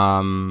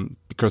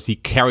 because he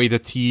carried the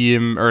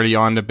team early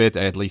on a bit,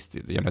 at least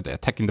the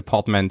attacking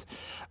department.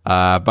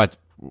 But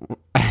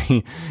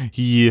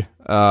he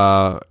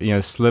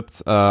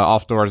slipped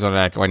afterwards, or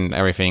like when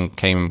everything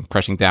came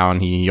crashing down,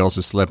 he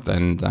also slipped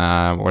and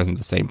wasn't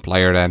the same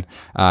player then,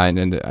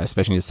 and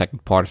especially in the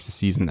second part of the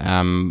season.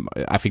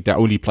 I think the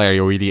only player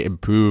who really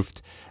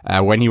improved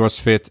when he was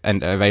fit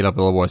and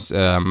available was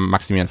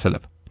Maximilian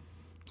Philipp.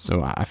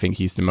 So I think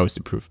he's the most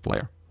improved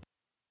player.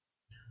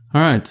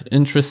 All right,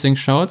 interesting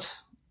shout,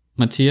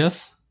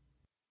 Matthias.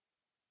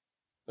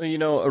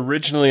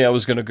 Originally I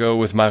was going to go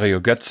with Mario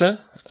Götze,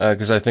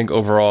 because I think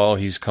overall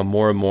he's come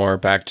more and more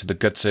back to the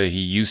Götze he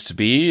used to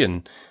be.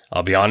 And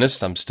I'll be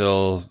honest, I'm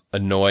still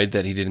annoyed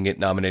that he didn't get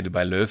nominated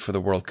by Löw for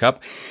the World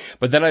Cup.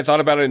 But then I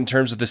thought about it in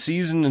terms of the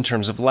season, in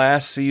terms of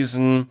last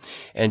season.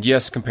 And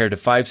yes, compared to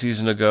 5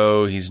 seasons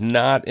ago, he's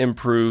not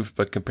improved.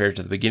 But compared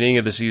to the beginning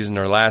of the season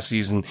or last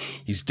season,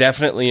 he's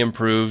definitely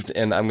improved.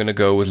 And I'm going to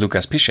go with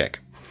Lukas Piszczek.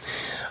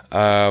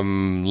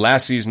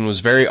 Last season was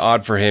very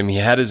odd for him. He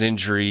had his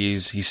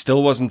injuries. He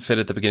still wasn't fit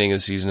at the beginning of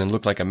the season and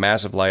looked like a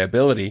massive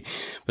liability.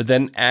 But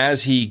then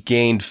as he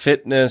gained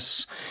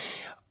fitness,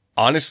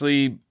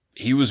 honestly,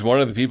 he was one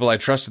of the people I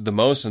trusted the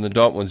most in the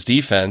Dortmund's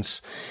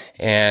defense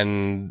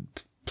and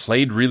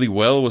played really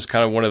well, was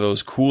kind of one of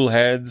those cool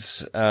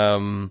heads,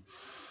 and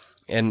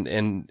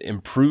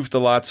improved a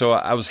lot. So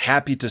I was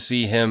happy to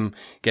see him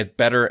get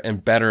better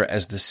and better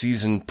as the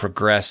season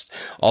progressed,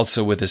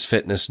 also with his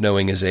fitness,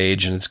 knowing his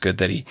age, and it's good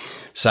that he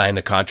signed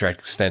a contract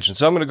extension.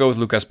 So I'm going to go with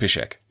Lukas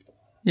Piszczek.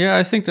 Yeah,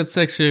 I think that's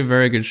actually a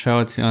very good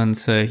shout, and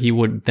he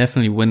would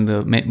definitely win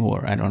the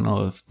Mate-More. I don't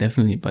know if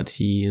definitely, but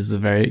he is a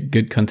very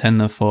good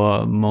contender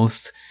for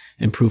most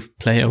improved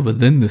player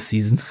within the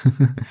season.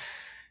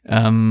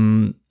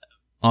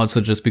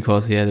 Also just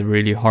because he had a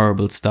really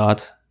horrible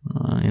start.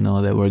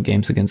 There were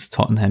games against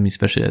Tottenham,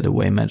 especially at the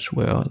away match,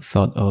 where I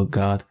thought, oh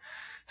God,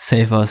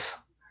 save us.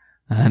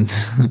 And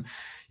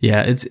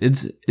yeah,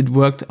 it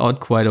worked out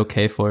quite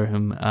okay for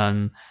him.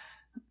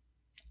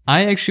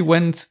 I actually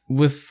went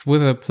with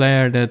a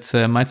player that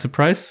might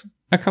surprise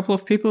a couple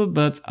of people,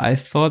 but I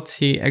thought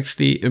he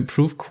actually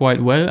improved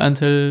quite well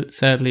until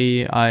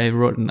sadly I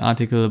wrote an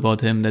article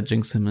about him that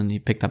jinxed him and he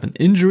picked up an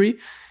injury.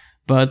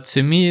 But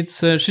to me, it's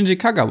Shinji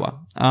Kagawa.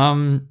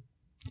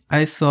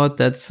 I thought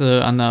that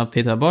under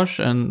Peter Bosz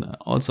and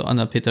also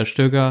under Peter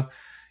Stöger,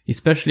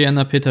 especially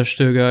under Peter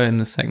Stöger in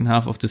the second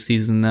half of the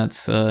season,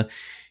 that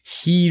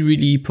he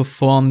really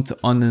performed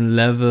on a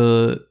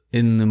level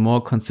in a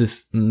more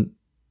consistent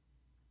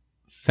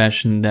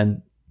fashion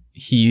than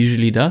he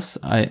usually does.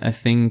 I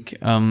think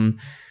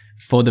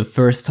for the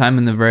first time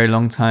in a very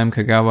long time,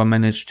 Kagawa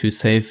managed to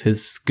save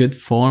his good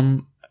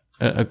form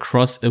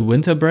across a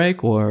winter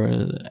break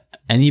or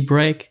any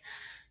break.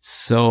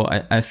 So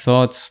I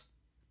thought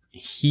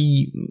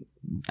he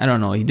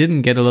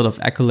didn't get a lot of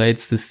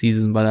accolades this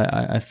season, but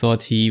I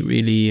thought he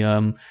really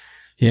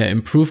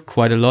improved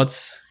quite a lot.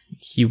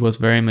 He was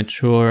very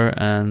mature,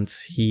 and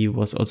he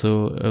was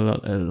also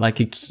like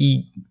a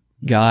key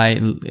guy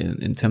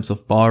in terms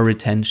of ball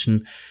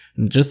retention,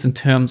 and just in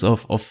terms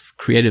of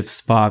creative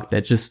spark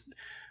that just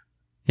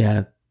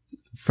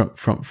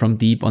from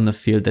deep on the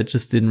field that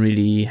just didn't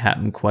really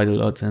happen quite a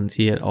lot. And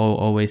he had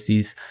always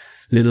these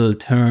little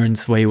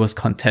turns where he was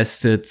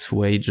contested,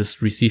 where he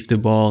just received the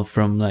ball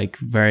from like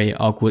very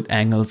awkward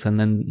angles and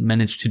then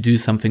managed to do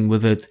something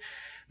with it,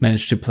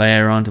 managed to play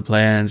around the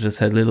player and just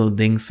had little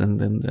dinks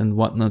and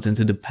whatnot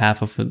into the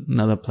path of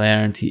another player,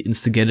 and he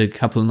instigated a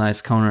couple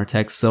nice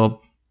counterattacks.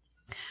 So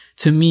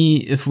to me,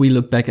 if we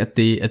look back at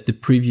the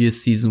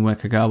previous season where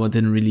Kagawa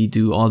didn't really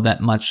do all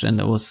that much,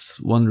 and I was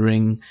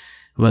wondering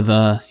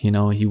whether,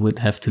 he would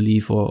have to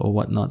leave or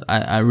whatnot,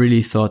 I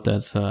really thought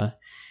that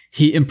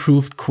he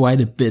improved quite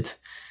a bit.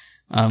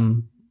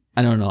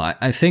 I don't know.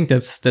 I think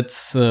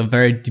that's a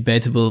very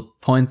debatable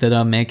point that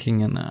I'm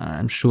making, and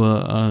I'm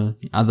sure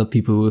other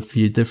people will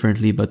feel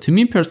differently. But to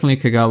me personally,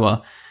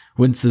 Kagawa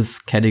wins this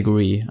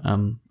category,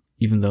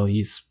 even though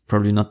he's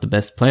probably not the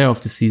best player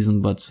of the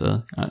season, but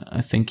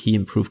I think he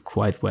improved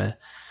quite well.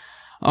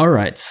 All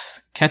right,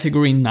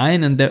 category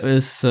 9, and that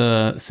is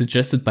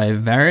suggested by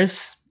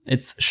Varys.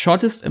 It's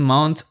shortest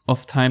amount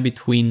of time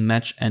between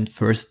match and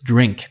first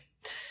drink.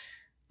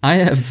 I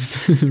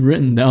have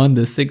written down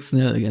the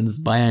 6-0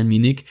 against Bayern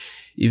Munich,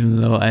 even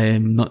though I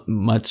am not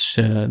much,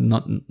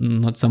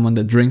 not someone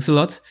that drinks a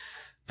lot.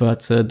 But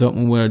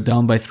Dortmund were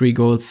down by 3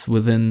 goals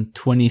within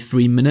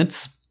 23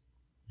 minutes.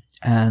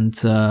 And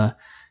that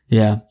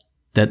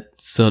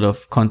sort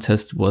of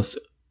contest was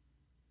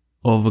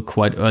over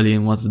quite early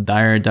and was a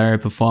dire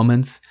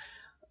performance.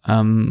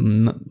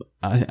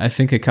 I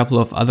think a couple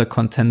of other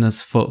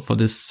contenders for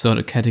this sort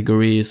of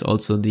category is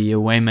also the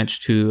away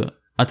match to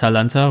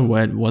Atalanta,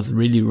 where it was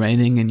really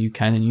raining and you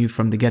kind of knew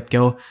from the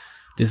get-go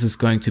this is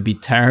going to be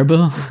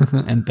terrible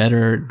and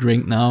better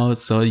drink now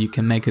so you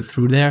can make it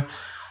through there.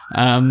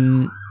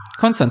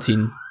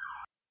 Konstantin.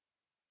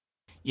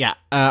 Yeah,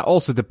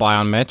 also the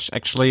Bayern match.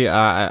 Actually,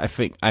 I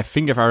think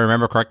if I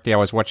remember correctly, I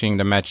was watching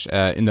the match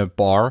in a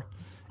bar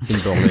in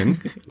Berlin.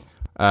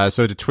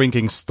 So the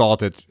drinking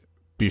started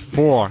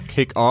before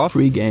kickoff,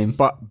 pre-game,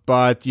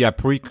 but yeah,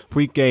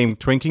 pre-game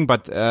drinking.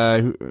 But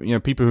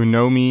people who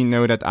know me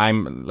know that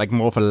I'm like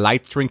more of a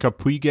light drinker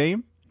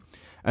pre-game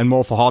and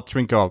more of a hard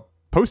drinker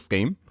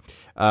post-game.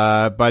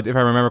 But if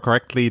I remember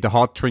correctly, the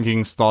hard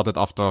drinking started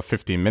after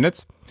 15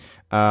 minutes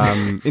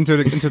into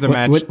the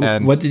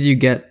match. What did you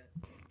get?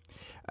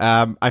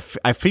 I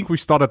think we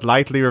started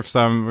lightly with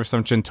some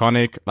gin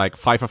tonic, like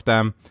 5 of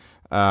them,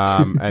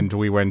 and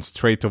we went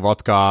straight to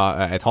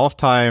vodka at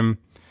halftime,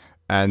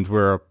 and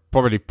we're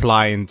probably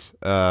blind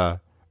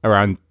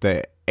around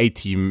the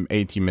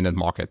 80-minute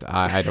market.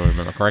 I don't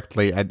remember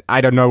correctly. I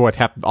don't know what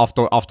happened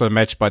after the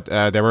match, but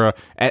there were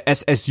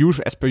as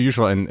per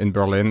usual in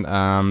Berlin.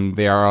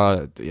 There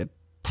are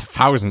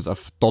thousands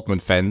of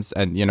Dortmund fans,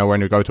 and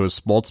when you go to a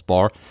sports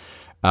bar,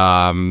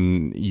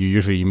 you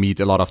usually meet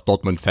a lot of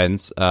Dortmund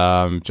fans.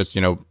 Just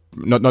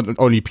not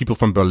only people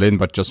from Berlin,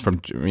 but just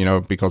from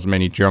because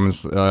many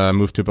Germans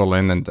moved to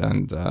Berlin,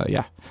 and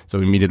so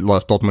we meet a lot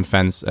of Dortmund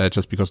fans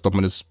just because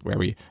Dortmund is where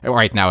we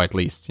right now, at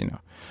least,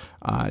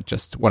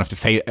 just one of the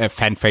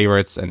fan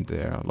favorites, and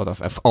a lot of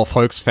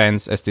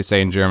Volksfans, as they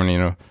say in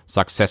Germany,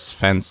 success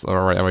fans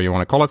or whatever you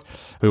want to call it,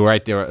 who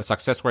ride their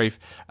success wave.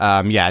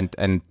 I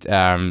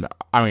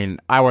mean,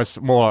 I was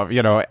more,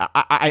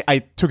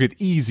 I took it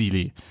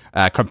easily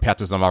compared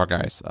to some other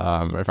guys,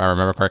 if I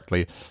remember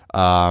correctly.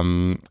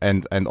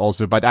 And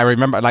also, but I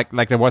remember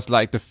like there was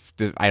like the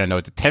I don't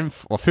know, the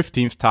 10th or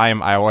 15th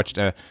time I watched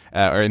or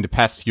in the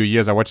past few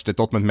years I watched the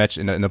Dortmund match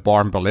in a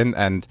bar in Berlin,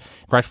 and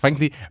quite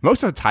frankly,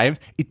 most of the time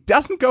it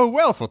doesn't go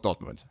well for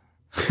Dortmund.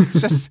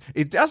 It's just,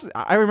 it doesn't.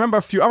 I remember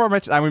a few other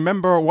matches. I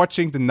remember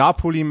watching the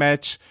Napoli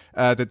match,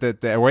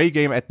 the away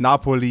game at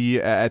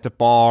Napoli at the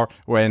bar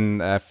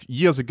when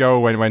years ago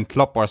when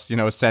Klopp was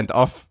sent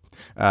off.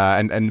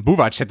 And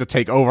Buvac had to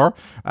take over.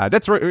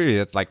 That's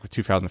like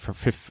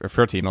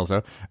 2013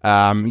 also.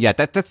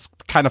 That's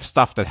kind of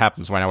stuff that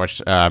happens when I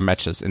watch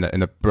matches in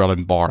a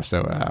Berlin bar.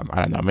 So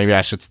I don't know. Maybe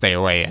I should stay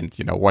away and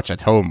watch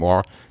at home,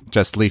 or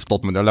just leave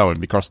Dortmund alone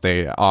because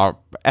they are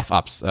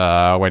f-ups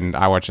when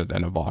I watch it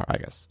in a bar. I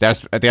guess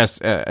there's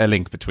a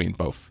link between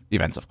both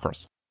events, of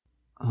course.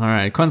 All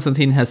right,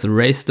 Konstantin has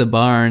raised the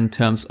bar in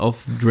terms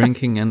of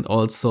drinking and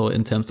also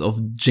in terms of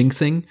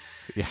jinxing.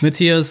 Yeah.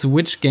 Matthias,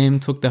 which game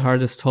took the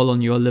hardest toll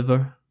on your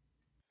liver?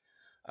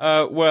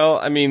 Well,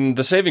 I mean,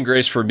 the saving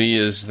grace for me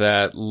is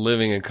that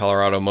living in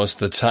Colorado,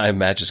 most of the time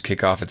matches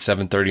kick off at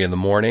 7:30 in the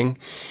morning.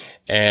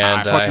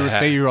 And I thought you would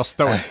say you were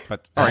stoned,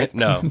 but all right.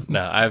 No.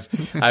 I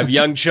have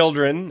young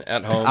children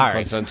at home,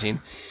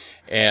 Konstantin.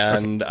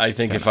 And I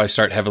think if I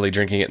start heavily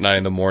drinking at 9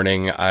 in the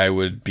morning, I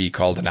would be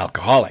called an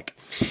alcoholic.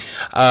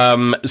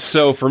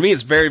 So for me,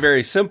 it's very,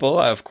 very simple.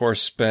 I, of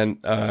course,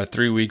 spent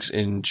 3 weeks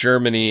in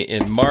Germany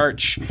in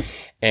March,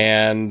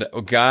 and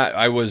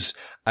I was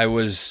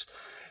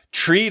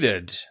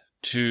treated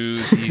to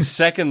the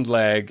second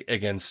leg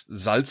against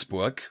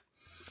Salzburg.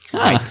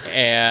 Nice.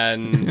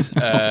 And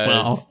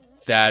wow.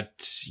 I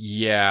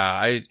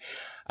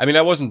mean,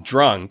 I wasn't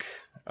drunk.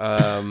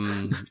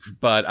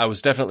 But I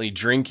was definitely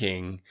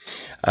drinking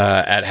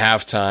at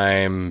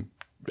halftime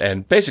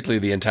and basically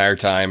the entire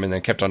time, and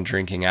then kept on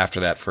drinking after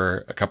that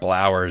for a couple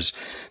hours.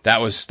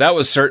 That was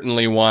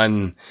certainly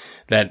one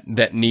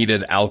that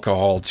needed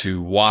alcohol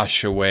to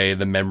wash away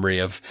the memory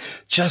of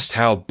just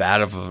how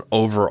bad of an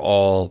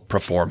overall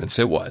performance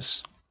it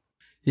was.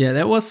 Yeah,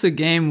 that was the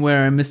game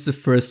where I missed the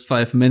first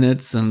 5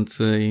 minutes, and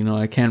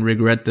I can't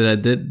regret that I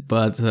did.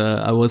 But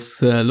I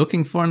was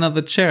looking for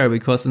another chair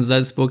because in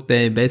Salzburg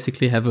they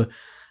basically have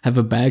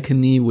a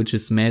balcony which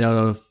is made out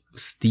of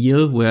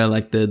steel, where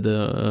like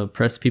the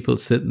press people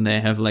sit, and they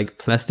have like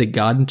plastic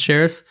garden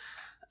chairs.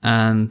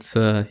 and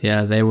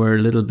they were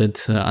a little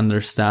bit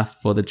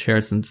understaffed for the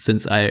chairs. And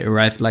since I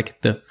arrived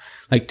like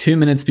 2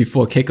 minutes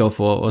before kickoff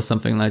or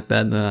something like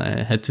that,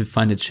 I had to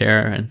find a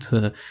chair. And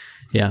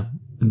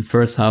in the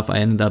first half,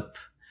 I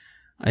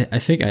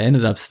think I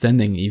ended up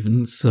standing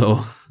even.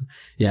 So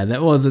yeah,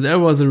 that was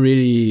a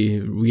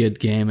really weird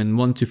game and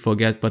one to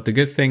forget. But the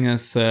good thing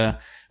is, it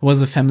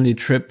was a family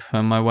trip.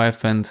 My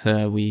wife and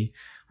we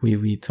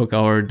took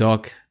our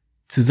dog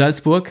to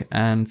Salzburg,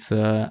 and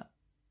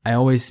I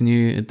always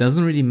knew it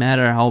doesn't really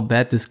matter how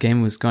bad this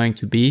game was going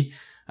to be.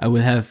 I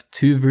will have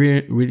 2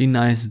 really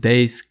nice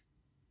days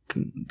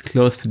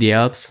close to the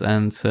Alps,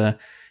 and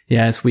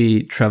as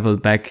we travel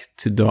back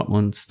to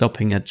Dortmund,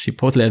 stopping at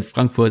Chipotle at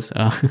Frankfurt,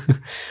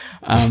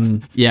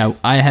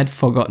 I had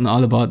forgotten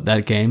all about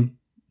that game,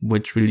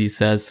 which really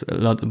says a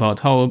lot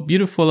about how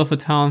beautiful of a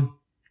town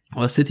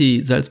or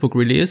city Salzburg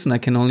really is, and I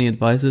can only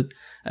advise it.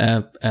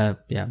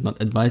 Not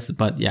advise it,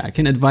 but I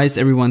can advise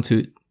everyone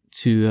to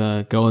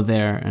go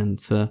there and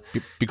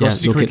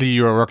because secretly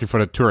you are working for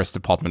the tourist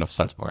department of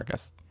Salzburg, I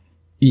guess.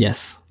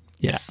 Yes.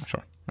 Yeah,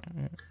 sure.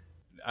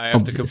 I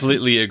have to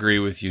completely agree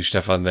with you,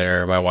 Stefan.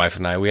 There, my wife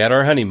and I, we had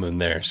our honeymoon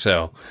there,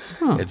 so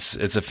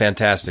it's a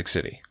fantastic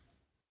city.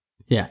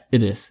 Yeah,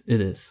 it is.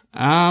 It is.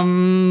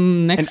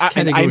 Next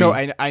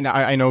category. And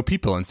I know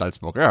people in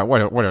Salzburg. Yeah,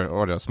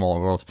 what a small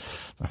world.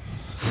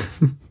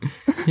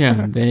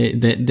 Yeah,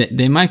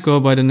 they might go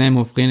by the name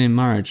of René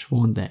Maric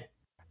one day.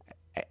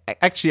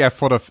 Actually, I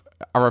thought of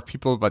other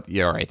people, but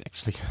yeah, right.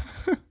 Actually.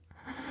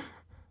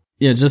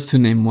 Yeah, just to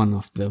name one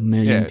of the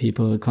million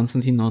people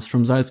Konstantin knows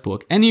from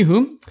Salzburg.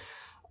 Anywho.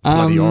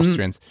 Bloody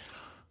Austrians.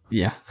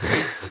 Yeah.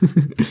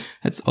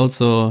 That's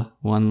also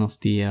one of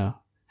the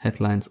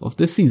headlines of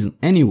the season.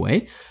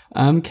 Anyway,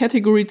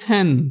 category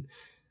 10,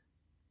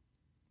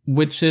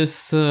 which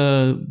is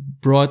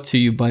brought to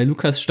you by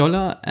Lukas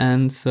Stoller,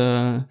 and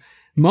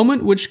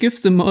moment which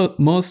gives the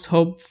most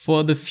hope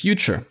for the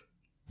future.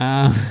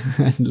 And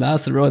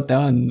Lars wrote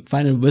down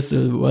final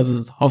whistle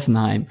was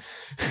Hoffenheim,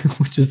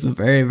 which is a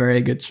very,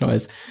 very good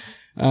choice.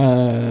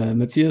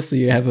 Matthias, do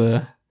you have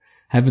a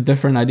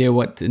different idea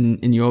what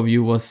in your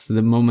view was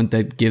the moment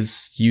that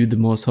gives you the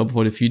most hope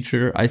for the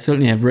future? I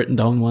certainly have written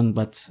down one,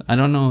 but I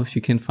don't know if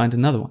you can find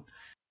another one.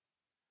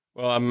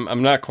 Well,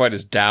 I'm not quite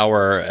as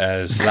dour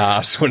as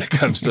Lars when it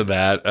comes to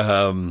that.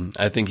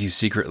 I think he's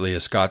secretly a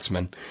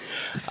Scotsman.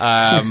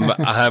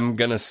 I'm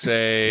gonna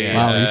say,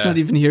 wow, he's not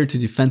even here to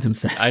defend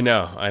himself. I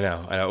know.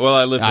 Well,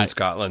 I lived in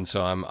Scotland,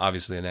 so I'm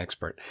obviously an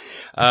expert.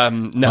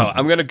 I'm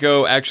gonna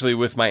go actually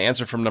with my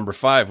answer from number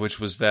 5, which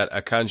was that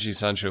Akanji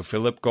Sancho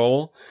Philip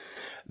goal.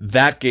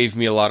 That gave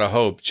me a lot of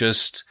hope.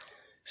 Just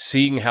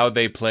seeing how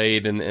they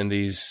played and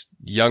these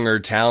younger,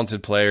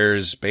 talented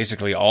players,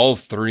 basically all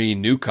 3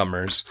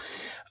 newcomers,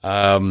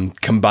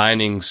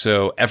 combining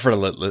so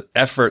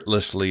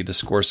effortlessly to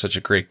score such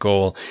a great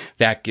goal,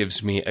 that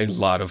gives me a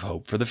lot of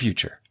hope for the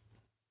future.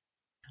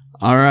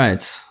 All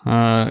right.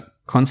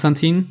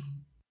 Konstantin?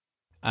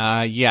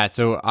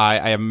 So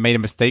I made a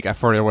mistake. I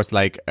thought it was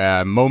like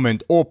a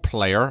moment or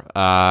player,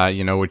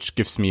 which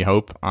gives me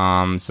hope.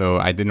 So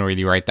I didn't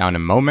really write down a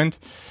moment.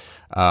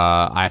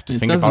 I have to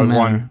think about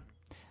one.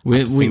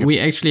 We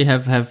actually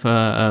have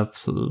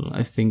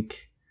I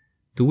think,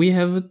 do we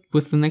have it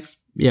with the next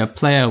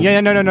player?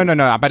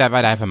 No. But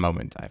I have a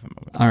moment.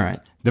 All right.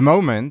 The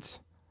moment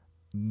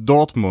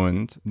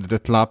Dortmund, the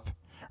club,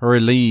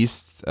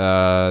 released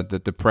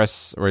the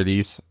press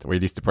release,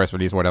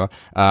 whatever,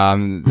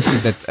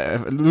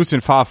 that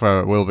Lucien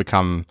Favre will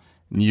become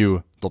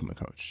new Dortmund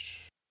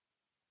coach.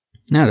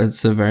 Yeah,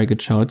 that's a very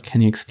good shout. Can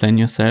you explain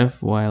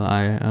yourself while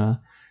I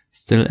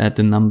still add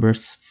the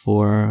numbers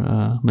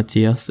for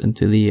Matthias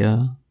into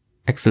the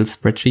Excel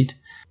spreadsheet?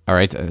 All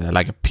right,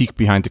 like a peek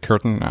behind the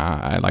curtain.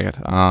 I like it.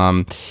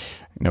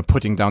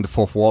 Putting down the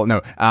fourth wall.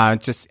 No, I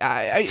think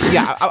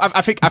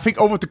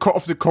over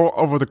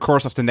the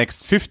course of the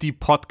next 50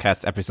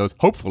 podcast episodes,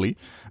 hopefully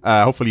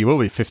it will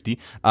be 50.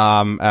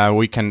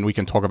 We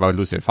can talk about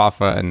Lucien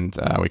Favre, and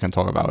we can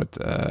talk about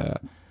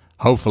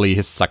hopefully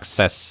his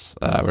success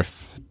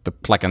with the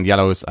black and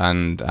yellows.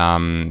 And I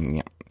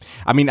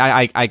mean,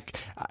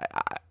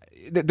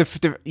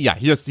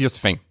 here's the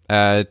thing.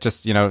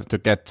 Just to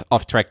get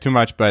off track too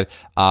much, but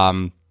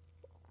I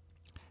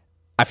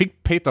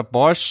think Peter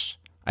Bosz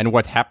and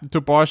what happened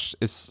to Bosz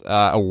is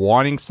a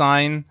warning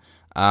sign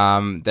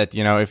that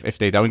if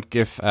they don't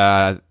give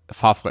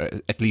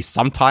Favre at least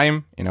some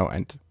time,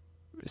 and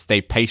stay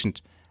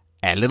patient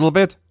a little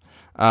bit,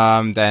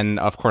 then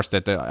of course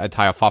that the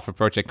entire Favre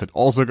project could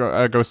also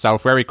go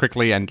south very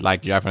quickly, and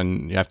like you have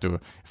to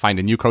find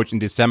a new coach in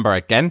December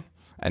again,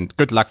 and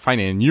good luck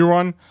finding a new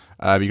one.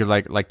 Because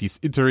like these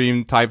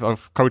interim type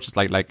of coaches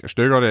like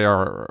Stöger, they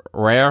are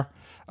rare.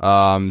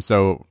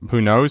 So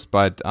who knows?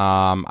 But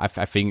I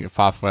think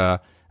Favre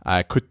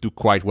could do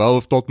quite well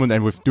with Dortmund,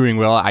 and with doing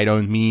well, I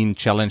don't mean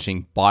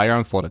challenging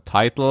Bayern for the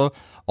title,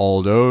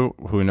 Although,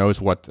 who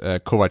knows what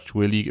Kovac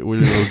will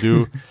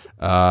do,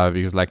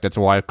 because like that's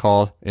a wild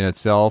call in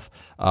itself.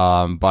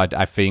 But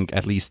I think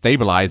at least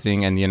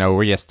stabilizing and,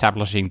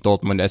 re-establishing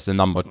Dortmund as the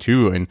number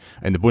 2 in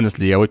the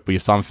Bundesliga would be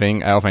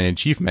something of an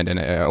achievement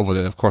over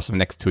the course of the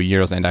next 2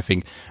 years. And I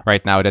think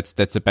right now that's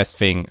the best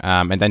thing.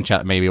 And then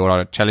maybe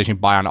challenging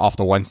Bayern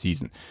after one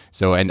season.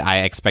 So, and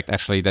I expect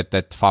actually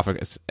that Favre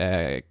is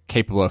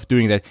capable of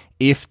doing that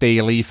if they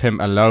leave him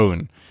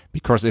alone.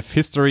 Because if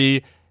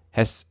history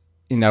has,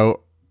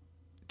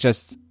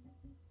 just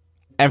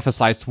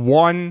emphasized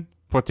one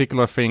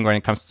particular thing when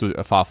it comes to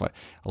Favre,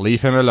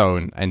 leave him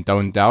alone and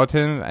don't doubt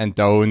him and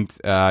don't,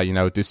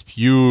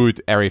 dispute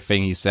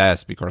everything he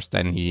says, because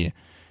then he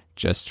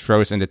just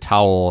throws in the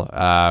towel,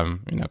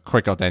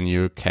 quicker than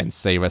you can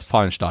say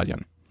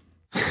Westfalenstadion.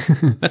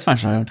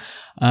 Westfalenstadion.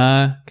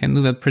 Can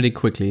do that pretty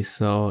quickly.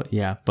 So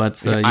yeah,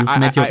 but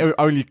I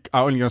only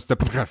gonna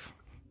step.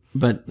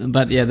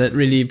 But yeah, that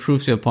really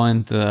proves your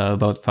point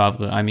about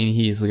Favre. I mean,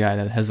 he is a guy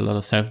that has a lot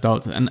of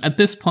self-doubt. And at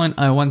this point,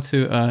 I want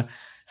to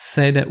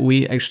say that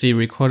we actually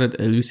recorded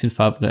a Lucien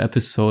Favre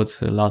episode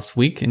last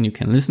week, and you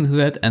can listen to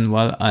that. And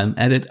while I'm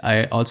at it,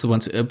 I also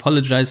want to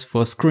apologize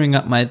for screwing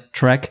up my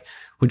track,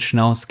 which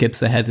now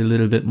skips ahead a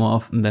little bit more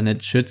often than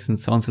it should and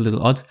sounds a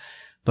little odd.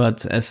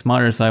 But as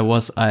smart as I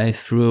was, I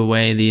threw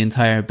away the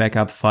entire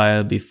backup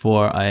file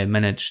before I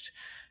managed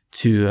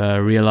to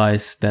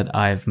realize that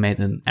I've made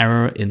an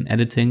error in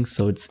editing,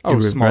 so it's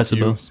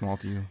irreversible.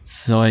 Smart you.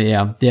 So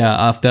yeah,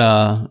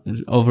 after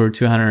over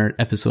 200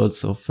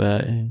 episodes of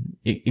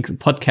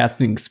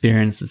podcasting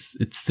experiences,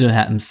 it still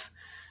happens.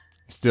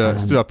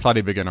 Still a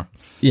bloody beginner.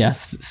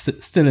 Yes,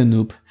 still a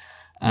noob.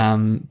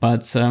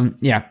 But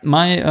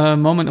my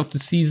moment of the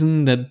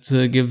season that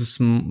gives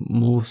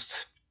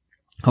most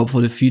hope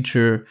for the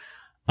future.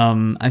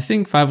 I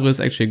think Favre is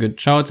actually a good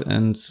shout,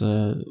 and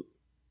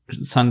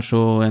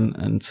Sancho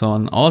and so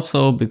on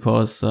also,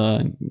 because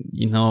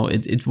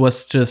it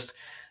was just,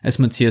 as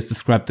Matthias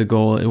described the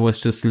goal, it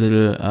was just a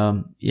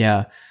little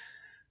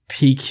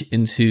peek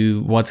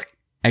into what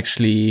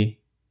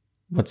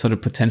sort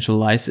of potential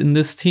lies in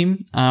this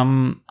team.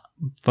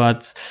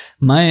 But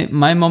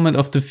my moment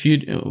of the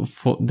future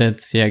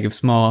that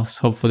gives more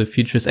hope for the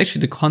future is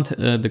actually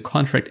the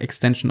contract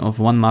extension of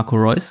one Marco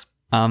Reus.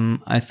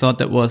 I thought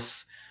that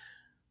was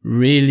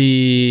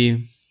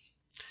really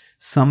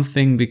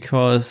something,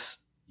 because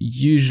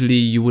usually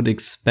you would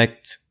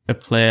expect a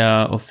player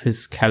of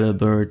his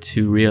caliber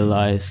to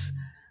realize,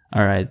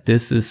 all right,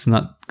 this is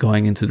not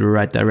going into the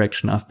right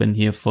direction. I've been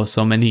here for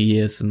so many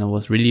years, and I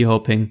was really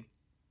hoping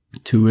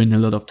to win a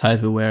lot of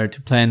titleware,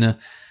 to play in a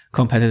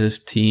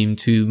competitive team,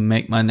 to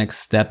make my next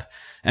step,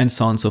 and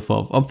so on and so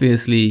forth.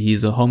 Obviously,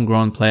 he's a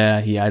homegrown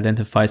player. He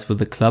identifies with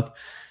the club.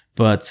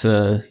 But,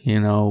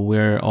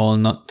 we're all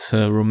not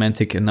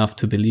romantic enough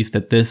to believe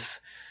that this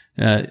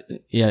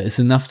is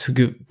enough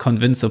to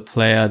convince a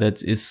player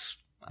that is,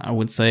 I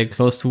would say,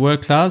 close to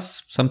world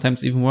class,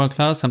 sometimes even world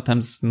class,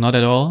 sometimes not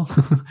at all.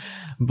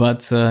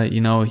 But,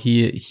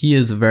 he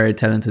is a very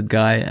talented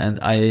guy, and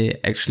I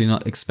actually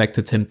not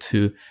expected him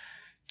to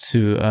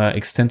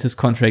extend his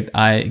contract.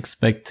 I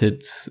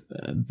expected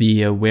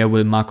the where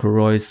will Marco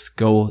Reus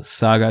go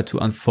saga to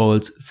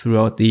unfold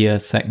throughout the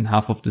second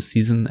half of the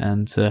season.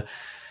 And,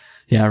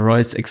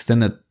 Reus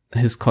extended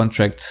his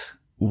contract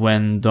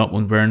when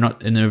Dortmund were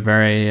not in a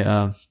very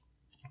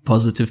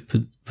positive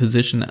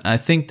position. I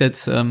think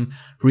that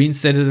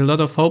reinstated a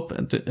lot of hope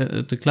at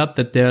the club,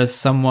 that there's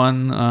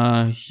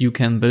someone you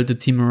can build a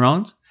team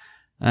around,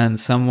 and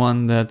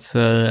someone that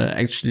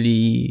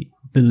actually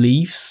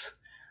believes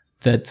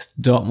that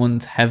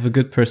Dortmund have a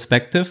good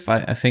perspective.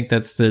 I think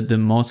that's the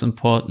most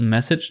important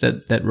message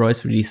that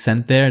Reus really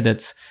sent there.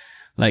 That's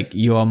like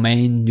your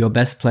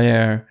best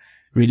player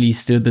really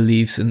still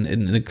believes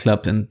in the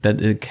club, and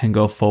that it can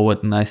go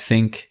forward. And I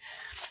think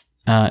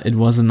it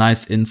was a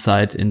nice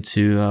insight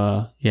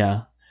into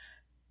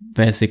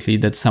basically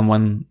that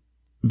someone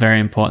very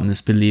important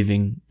is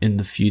believing in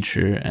the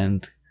future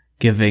and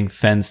giving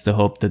fans the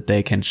hope that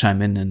they can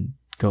chime in and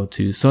go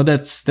to. So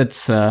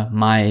that's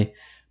my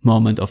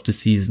moment of the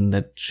season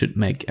that should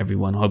make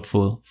everyone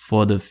hopeful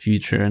for the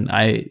future. And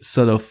I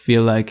sort of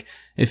feel like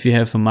if you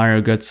have a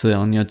Mario Götze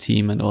on your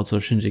team and also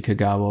Shinji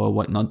Kagawa or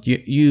whatnot,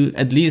 you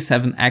at least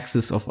have an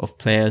axis of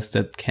players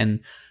that can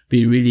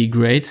be really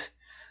great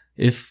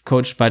if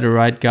coached by the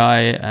right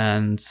guy,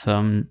 and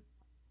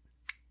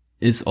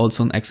is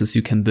also an axis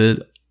you can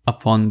build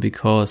upon,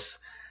 because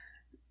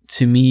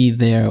to me,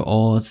 they're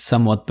all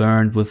somewhat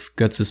burned with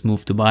Götze's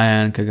move to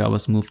Bayern,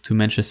 Kagawa's move to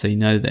Manchester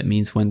United. That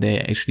means when they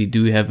actually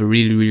do have a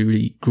really, really,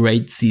 really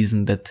great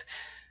season, that,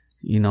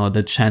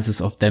 the chances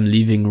of them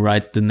leaving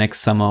right the next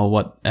summer or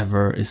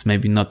whatever is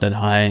maybe not that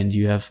high, and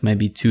you have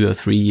maybe 2 or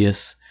 3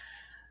 years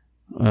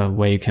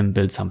where you can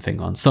build something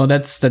on. So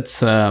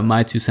that's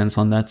my 2 cents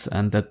on that.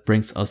 And that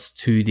brings us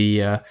to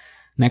the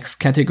next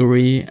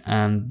category,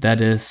 and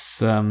that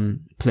is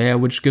player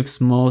which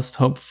gives most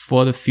hope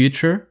for the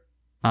future.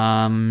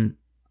 And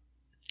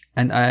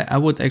I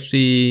would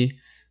actually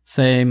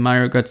say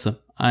Mario Götze.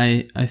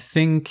 I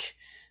think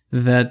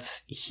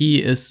that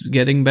he is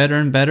getting better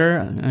and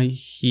better.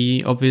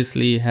 He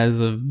obviously has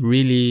a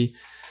really,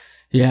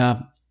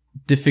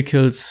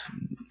 difficult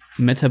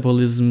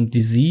metabolism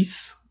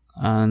disease.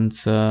 And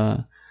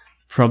the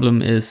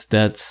problem is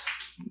that,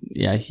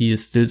 he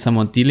is still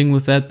somewhat dealing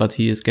with that, but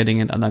he is getting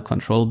it under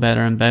control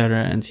better and better.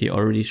 And he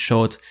already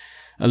showed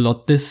a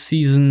lot this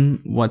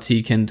season what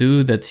he can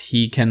do, that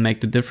he can make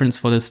the difference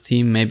for this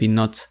team. Maybe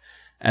not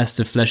as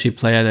the flashy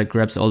player that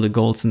grabs all the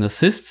goals and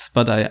assists,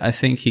 but I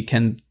think he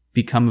can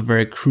become a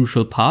very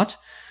crucial part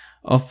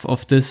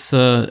of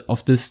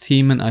this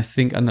team. And I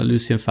think under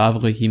Lucien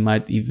Favre, he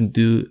might even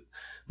do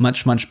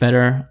much, much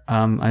better.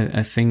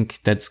 I think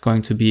that's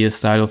going to be a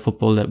style of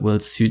football that will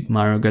suit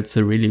Mario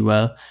Götze really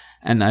well.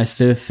 And I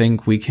still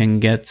think we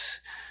can get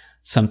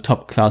some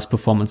top class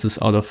performances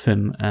out of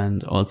him.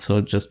 And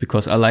also just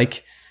because I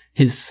like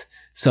his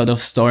sort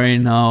of story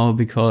now,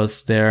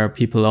 because there are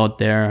people out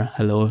there,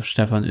 hello,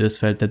 Stefan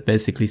Oersfeld, that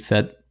basically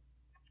said,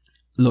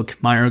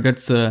 look, Mario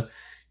Götze,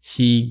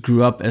 he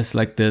grew up as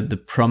like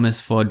the promise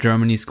for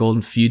Germany's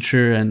golden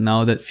future, and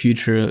now that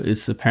future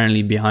is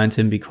apparently behind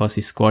him because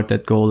he scored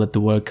that goal at the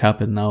World Cup,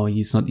 and now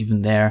he's not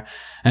even there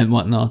and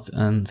whatnot.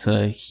 And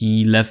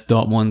he left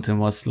Dortmund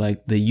and was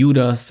like the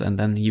Judas, and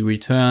then he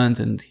returned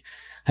and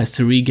has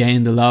to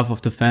regain the love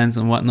of the fans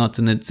and whatnot.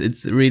 And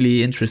it's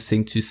really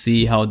interesting to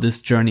see how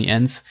this journey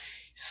ends.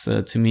 He's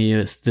to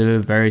me still a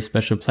very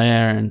special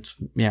player, and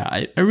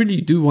I really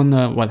do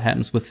wonder what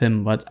happens with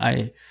him, but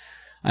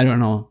I don't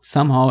know.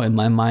 Somehow in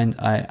my mind,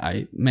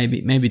 I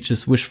maybe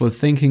just wishful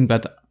thinking,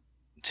 but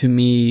to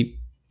me,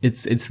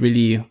 it's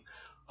really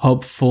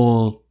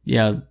hopeful,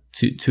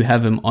 to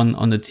have him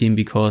on the team,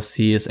 because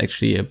he is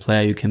actually a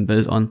player you can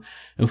build on.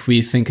 If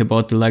we think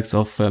about the likes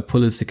of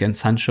Pulisic and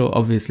Sancho,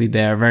 obviously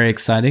they are very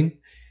exciting,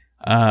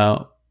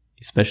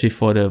 especially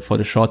for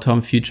the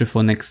short-term future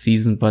for next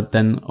season. But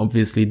then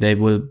obviously they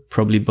will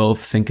probably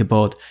both think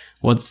about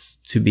what's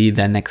to be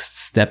their next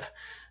step.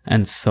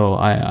 And so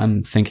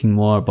I'm thinking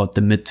more about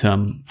the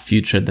midterm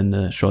future than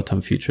the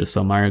short-term future.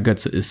 So Mario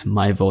Götze is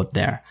my vote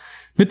there.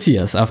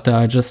 Matthias, after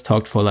I just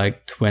talked for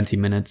like 20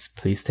 minutes,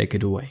 please take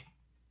it away.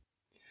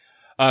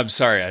 I'm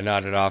sorry, I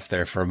nodded off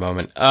there for a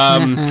moment.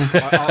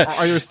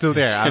 Are you still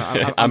there?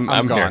 I'm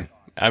gone. Here.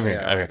 I'm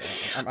here.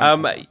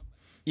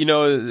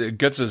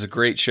 Götze is a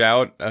great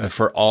shout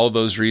for all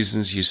those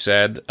reasons you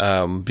said,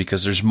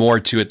 because there's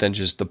more to it than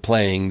just the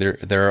playing.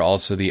 There are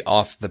also the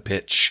off the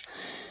pitch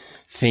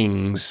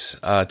things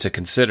to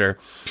consider.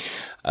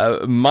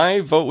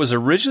 My vote was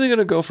originally going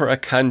to go for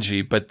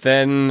Akanji, but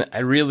then I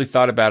really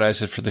thought about it. I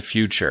said for the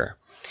future,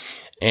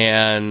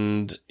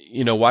 and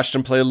watched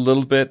him play a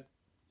little bit,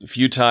 a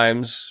few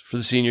times for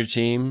the senior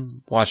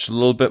team. Watched a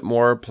little bit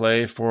more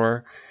play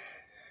for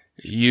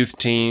youth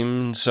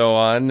team, and so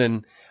on.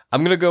 And I'm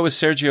going to go with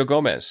Sergio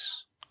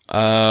Gomez,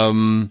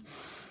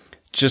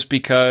 just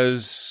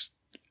because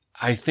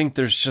I think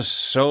there's just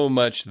so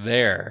much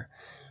there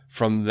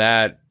from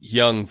that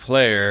young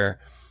player,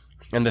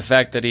 and the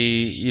fact that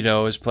he,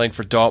 is playing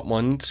for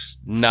Dortmund,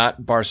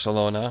 not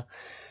Barcelona.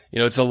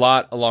 It's a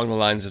lot along the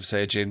lines of,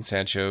 say, Jadon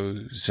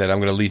Sancho said, I'm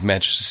going to leave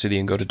Manchester City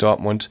and go to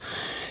Dortmund.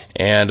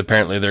 And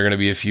apparently there are going to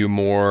be a few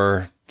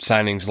more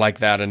signings like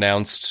that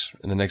announced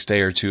in the next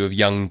day or two of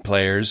young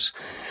players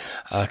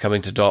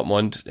coming to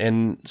Dortmund.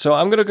 And so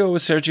I'm going to go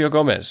with Sergio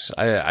Gomez.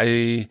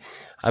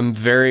 I'm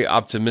very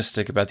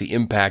optimistic about the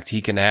impact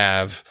he can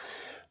have,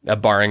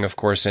 barring, of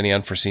course, any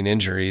unforeseen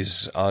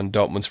injuries, on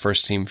Dortmund's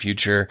first team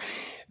future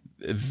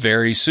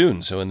very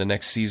soon. So in the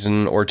next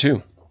season or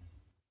two.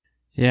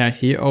 Yeah,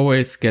 he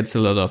always gets a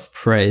lot of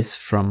praise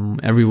from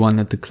everyone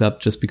at the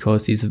club just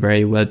because he's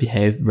very well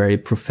behaved, very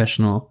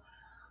professional.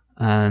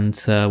 And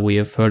we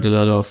have heard a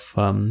lot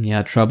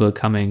of trouble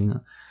coming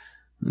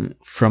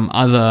from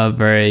other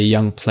very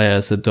young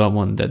players at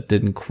Dortmund that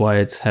didn't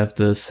quite have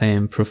the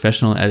same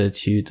professional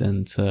attitude.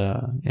 And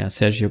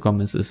Sergio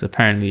Gomez is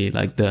apparently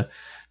like the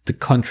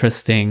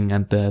contrasting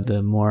and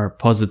the more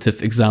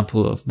positive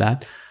example of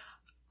that.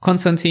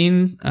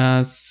 Konstantin,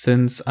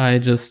 since I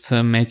just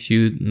made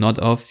you nod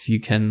off, you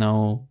can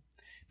now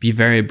be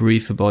very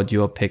brief about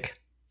your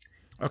pick.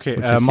 Okay,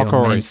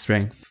 Marco Reus.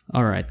 Strength.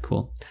 All right,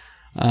 cool.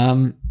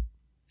 Do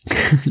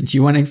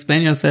you want to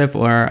explain yourself,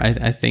 or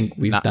I think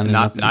we've done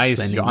enough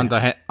explaining?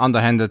 Nice, you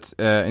underhanded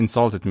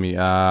insulted me.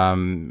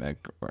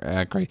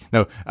 Great.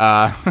 No,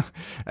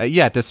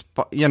 this,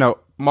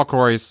 Marco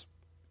Reus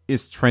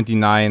is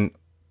 29.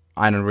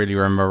 I don't really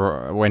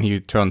remember when he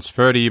turns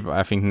 30, but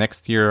I think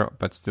next year,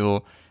 but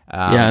still.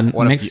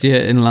 Next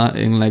year in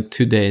like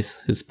 2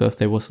 days. His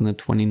birthday was on the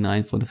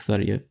 29th or the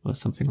 30th or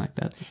something like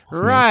that.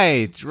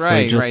 Right.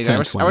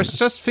 I was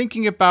just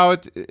thinking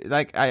about,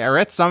 like, I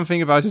read something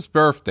about his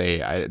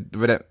birthday.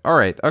 All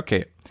right,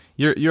 okay.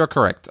 You're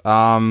correct.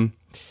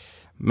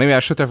 Maybe I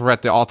should have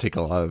read the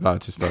article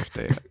about his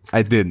birthday.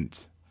 I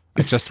didn't.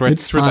 I just read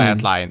through the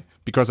headline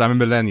because I'm a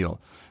millennial.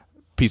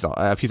 Peace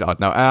out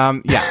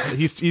now.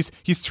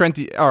 He's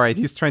 20. All right,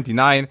 he's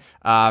 29.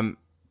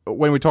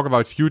 when we talk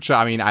about future,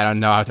 I mean, I don't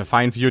know how to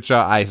find future.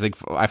 I think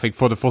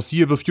for the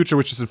foreseeable future,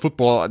 which is in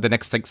football, the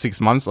next 6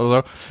 months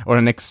or so, or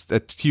the next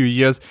 2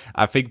 years,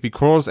 I think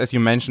because, as you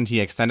mentioned, he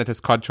extended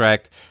his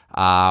contract,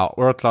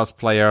 world-class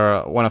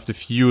player, one of the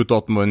few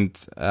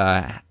Dortmund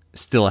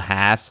still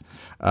has.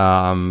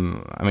 I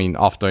mean,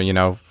 after,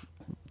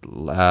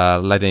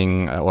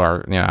 letting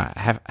or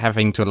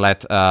having to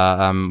let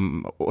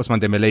Ousmane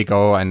Dembélé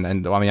go and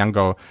Aubameyang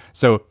go.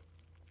 So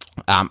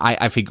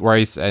I think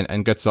Reus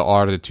and Götze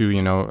are the two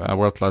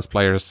world class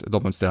players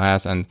Dortmund still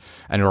has, and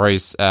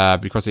Reus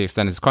because he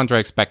extended his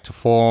contracts, back to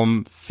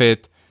form,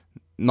 fit,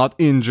 not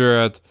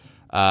injured.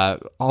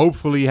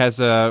 Hopefully has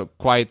a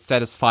quite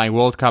satisfying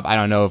World Cup. I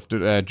don't know if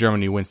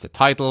Germany wins the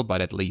title, but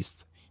at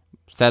least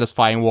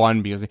satisfying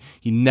one, because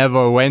he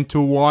never went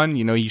to one.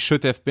 He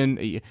should have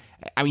been.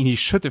 He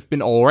should have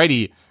been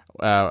already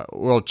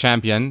world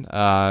champion.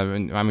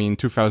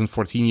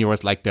 2014 he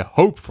was like the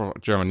hope for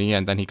Germany,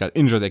 and then he got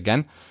injured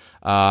again.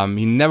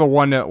 He never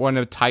won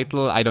a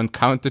title. I don't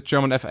count the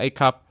German FA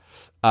Cup.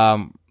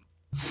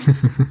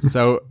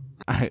 So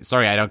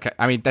sorry, I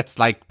don't. That's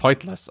like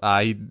pointless.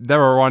 He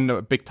never won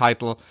a big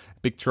title,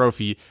 big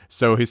trophy.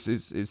 So his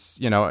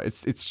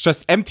it's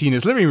just empty in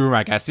his living room,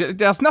 I guess.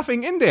 There's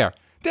nothing in there.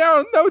 There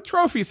are no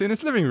trophies in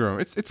his living room.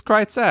 It's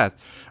quite sad.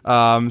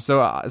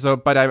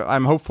 But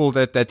I'm hopeful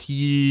that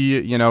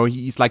he,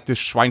 he's like the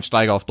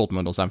Schweinsteiger of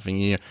Dortmund or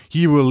something.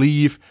 He will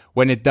leave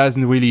when it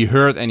doesn't really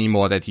hurt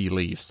anymore that he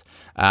leaves.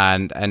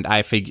 And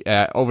I think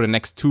over the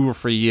next 2 or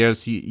 3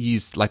 years,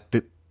 he's like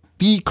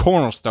the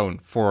cornerstone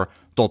for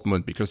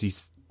Dortmund, because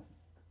he's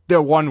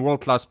the one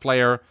world-class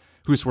player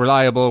who's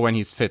reliable when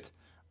he's fit.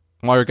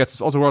 Mario Götze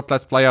is also a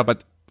world-class player,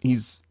 but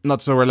he's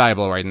not so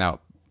reliable right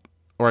now.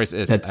 Or is.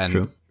 That's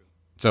true.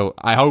 So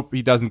I hope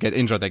he doesn't get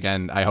injured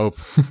again. I hope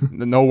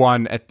no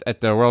one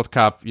at the World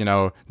Cup,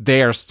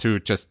 dares to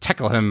just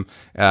tackle him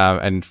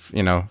and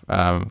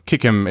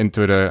kick him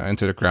into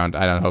the ground.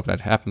 I don't hope that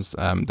happens.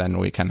 Then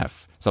we can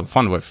have some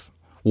fun with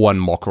one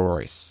Marco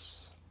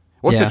Reus.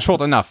 Was it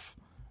short enough?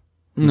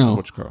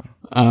 No.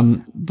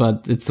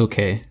 But it's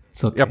okay.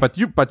 It's okay.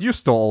 Yeah, but you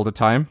stole all the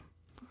time.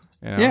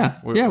 Yeah.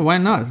 Why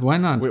not? Why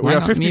not? We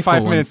are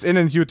 55 minutes in,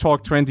 and you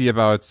talk 20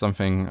 about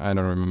something I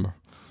don't remember.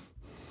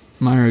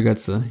 Mario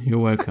Götze, you're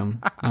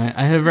welcome. I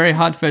had a very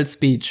heartfelt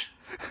speech.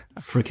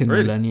 Freaking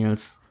really?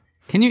 Millennials.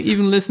 Can you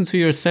even listen to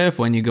yourself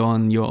when you go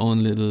on your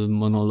own little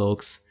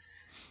monologues?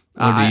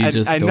 Or do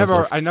you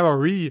I never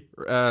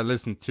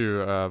re-listened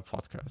to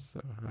podcasts.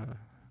 So,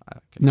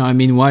 no, I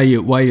mean, why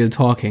you're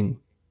talking.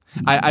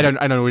 I don't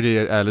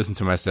really listen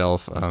to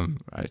myself.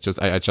 I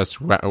just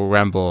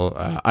ramble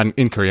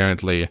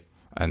incoherently,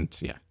 and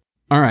yeah.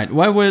 All right.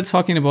 While we're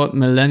talking about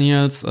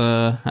millennials,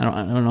 I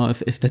don't know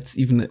if that's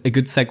even a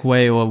good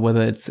segue, or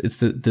whether it's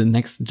the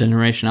next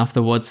generation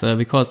afterwards,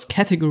 because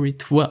category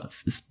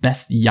 12 is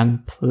best young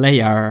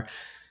player.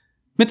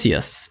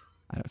 Matthias.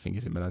 I don't think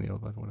he's a millennial,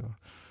 but whatever.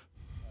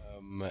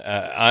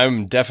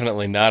 I'm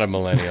definitely not a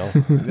millennial.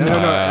 No.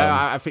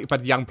 I think,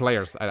 but young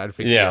players, I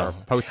think they're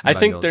post-millennial. I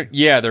think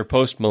they're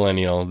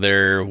post-millennial.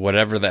 They're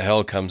whatever the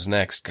hell comes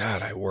next.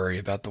 God, I worry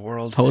about the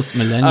world.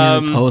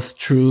 Post-millennial,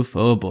 post-truth.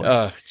 Oh boy.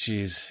 Oh,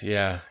 jeez.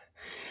 Yeah.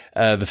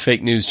 The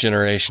fake news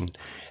generation.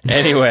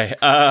 Anyway,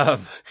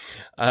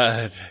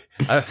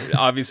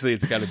 obviously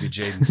it's got to be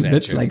Jadon Sancho.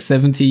 That's like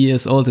 70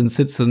 years old and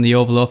sits in the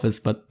Oval Office,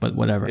 but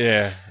whatever.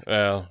 Yeah.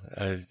 Well,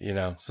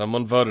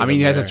 someone voted.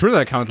 He has a Twitter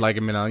account like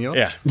a millennial.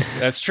 Yeah,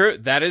 that's true.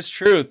 That is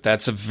true.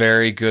 That's a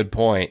very good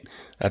point.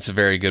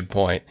 Anyway,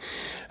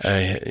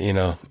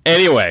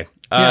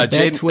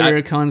 Jadon, Twitter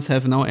accounts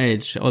have no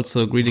age.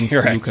 Also, greetings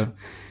to Luca.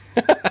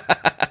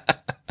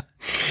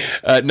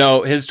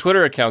 No, his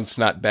Twitter account's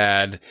not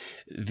bad.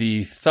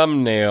 The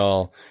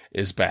thumbnail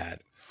is bad.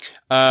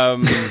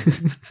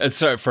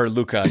 Sorry for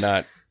Luca,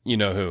 not you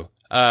know who.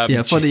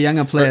 For the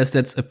younger players,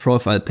 that's a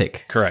profile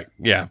pic. Correct.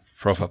 Yeah.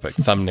 Profile pic,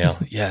 thumbnail.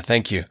 Yeah,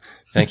 thank you.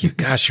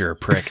 Gosh, you're a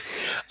prick.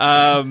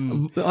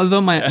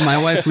 Although my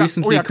wife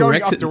recently corrected. We are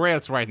going off the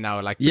rails right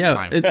now, like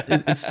yeah,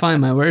 it's fine.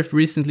 My wife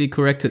recently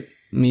corrected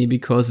me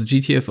because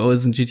GTFO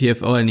isn't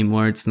GTFO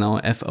anymore. It's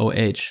now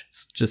FOH.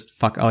 It's just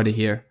fuck out of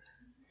here.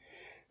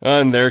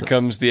 And there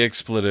comes the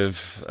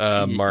expletive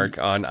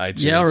mark on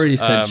iTunes. Yeah, I already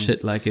said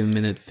shit like in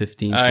minute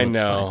 15. So I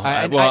know.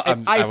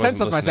 I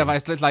censored myself. I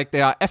said like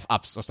they are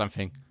F-ups or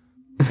something.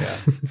 Yeah.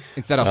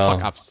 Instead of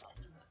fuck-ups.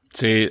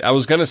 See, I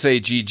was going to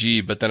say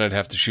GG, but then I'd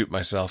have to shoot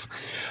myself.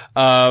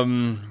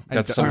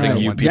 That's something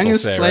you people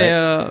youngest say,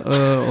 player, right?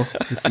 of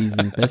the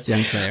season. Best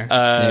young player.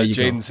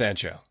 Jadon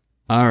Sancho.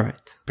 All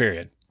right.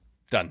 Period.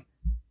 Done.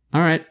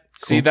 All right. Cool.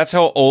 See, that's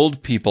how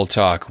old people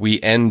talk.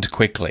 We end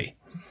quickly.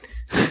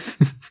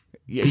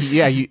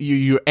 Yeah,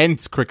 you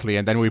end quickly,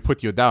 and then we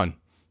put you down.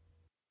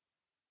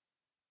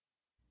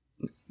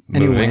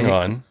 Moving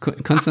on.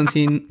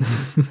 Konstantin,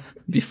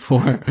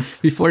 before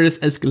this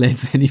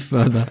escalates any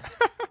further.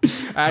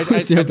 I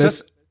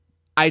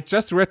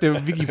just read the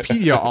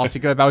Wikipedia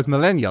article about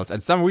millennials,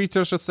 and some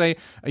researchers say,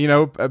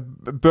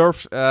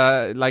 birth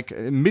like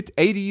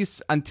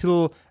mid-80s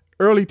until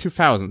early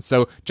 2000s.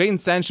 So Jadon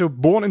Sancho,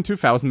 born in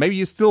 2000. Maybe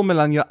he's still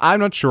millennial.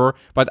 I'm not sure.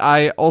 But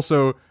I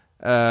also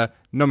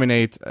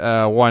nominate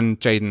one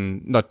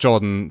Jadon, not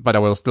Jordan, but I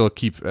will still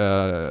keep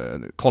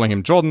calling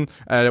him Jordan.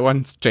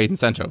 One Jadon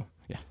Sancho.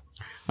 Yeah.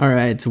 All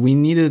right. We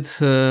needed,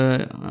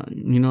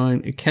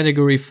 in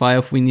category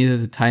 5, we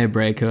needed a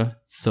tiebreaker.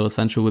 So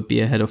Sancho would be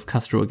ahead of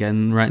Castro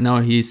again. Right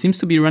now, he seems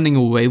to be running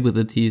away with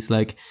it. He's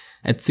like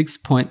at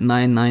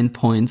 6.99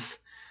 points,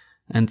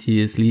 and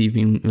he is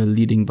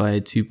leading by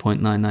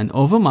 2.99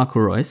 over Marco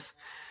Reus.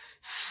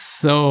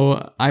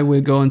 So I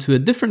will go into a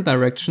different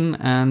direction.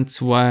 And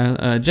while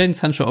Jadon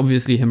Sancho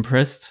obviously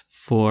impressed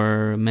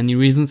for many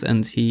reasons,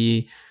 and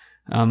he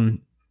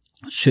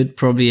should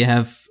probably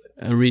have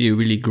a really,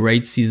 really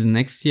great season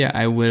next year,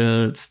 I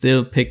will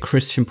still pick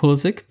Christian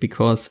Pulisic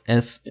because,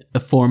 as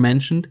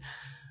aforementioned,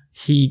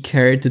 he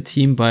carried the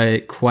team by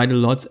quite a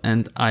lot,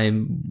 and I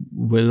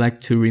will like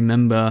to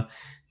remember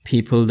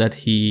people that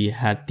he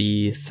had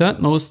the third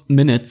most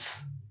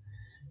minutes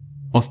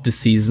of the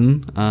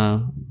season,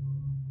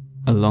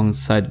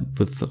 alongside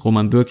with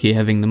Roman Bürki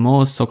having the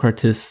most,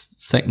 Sokratis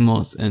second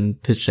most, and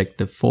Piszczek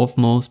the fourth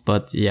most.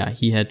 But yeah,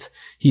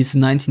 he's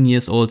 19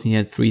 years old. He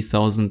had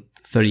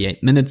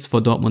 3,038 minutes for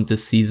Dortmund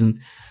this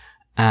season.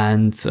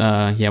 And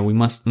we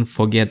mustn't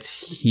forget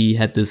he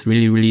had this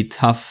really, really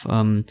tough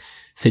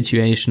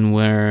situation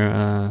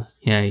where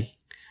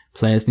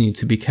players need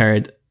to be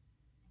carried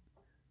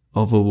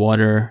over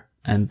water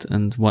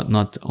and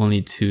whatnot,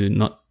 only to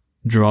not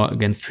draw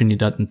against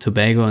Trinidad and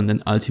Tobago and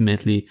then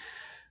ultimately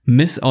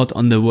miss out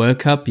on the World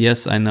Cup.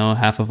 Yes, I know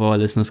half of our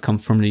listeners come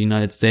from the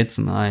United States,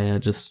 and I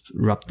just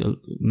rubbed a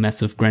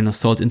massive grain of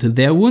salt into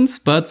their wounds,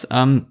 but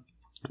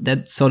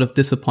that sort of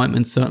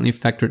disappointment certainly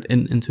factored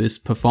into his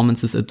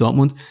performances at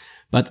Dortmund.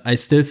 But I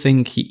still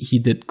think he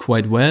did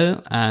quite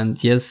well.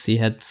 And yes, he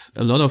had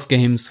a lot of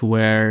games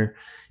where,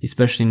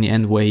 especially in the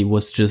end, where he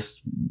was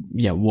just,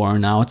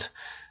 worn out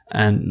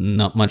and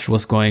not much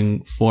was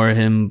going for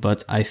him.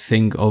 But I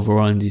think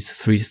overall in these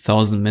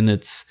 3,000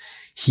 minutes,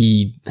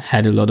 he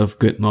had a lot of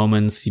good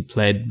moments. He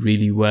played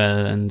really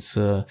well and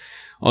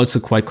also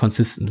quite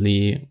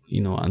consistently,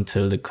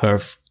 until the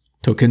curve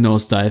took a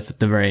nosedive at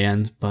the very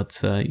end.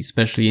 But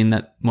especially in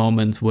that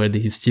moment where the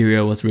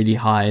hysteria was really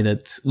high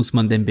that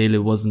Ousmane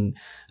Dembele wasn't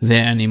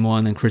there anymore,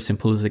 and then Christian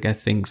Pulisic, I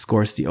think,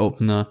 scores the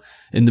opener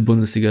in the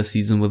Bundesliga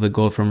season with a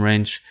goal from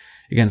range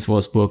against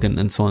Wolfsburg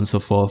and so on and so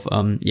forth.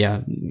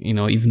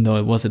 Even though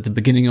it was at the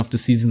beginning of the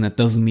season, that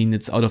doesn't mean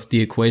it's out of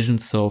the equation.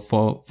 So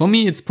for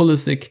me, it's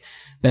Pulisic,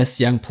 best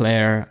young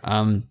player.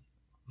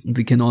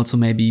 We can also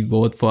maybe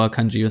vote for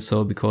Akanji or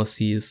so because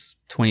he is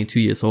 22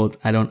 years old.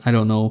 I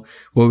don't know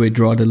where we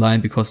draw the line,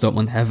 because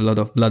Dortmund have a lot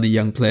of bloody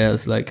young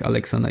players like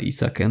Alexander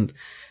Isak and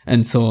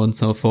so on and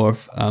so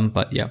forth.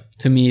 But yeah,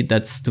 to me,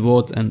 that's the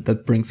vote. And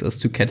that brings us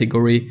to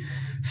category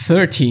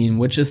 13,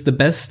 which is the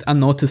best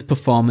unnoticed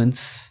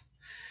performance.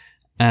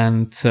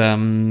 And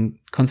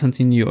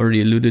Konstantin, you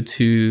already alluded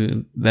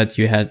to that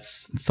you had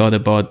thought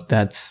about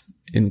that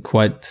in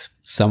quite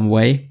some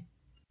way.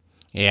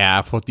 Yeah,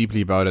 I thought deeply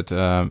about it.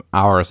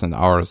 Hours and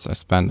hours I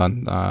spent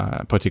on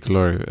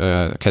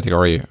particular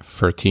category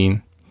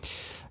 13.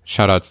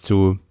 Shoutouts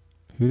to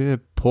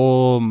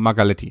Paul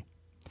Magaletti.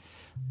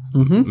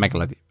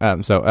 Magaletti.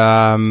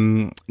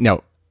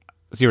 No,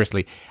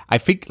 seriously. I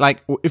think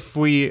if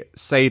we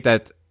say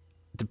that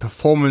the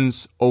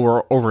performance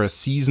over a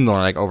season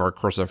or over a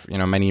course of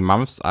many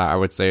months, I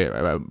would say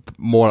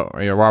more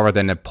rather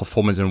than a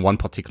performance in one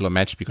particular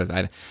match, because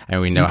I don't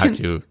really know how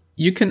to.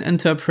 You can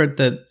interpret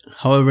that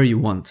however you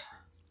want.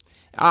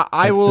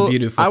 I will. The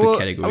beauty of the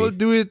category. I will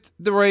do it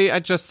the way I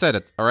just said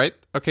it. All right.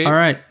 Okay. All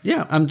right.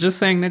 Yeah, I'm just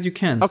saying that you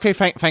can. Okay.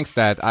 Thanks,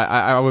 Dad.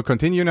 I will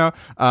continue now.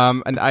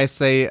 And I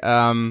say,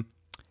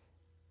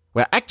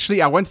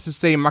 actually, I wanted to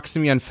say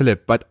Maximilian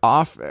Philipp, but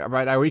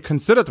I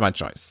reconsidered my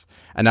choice,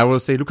 and I will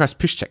say Lukas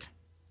Piszczek.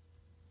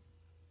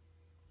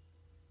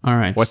 All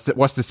right. What's the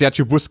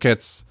Sergio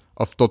Busquets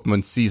of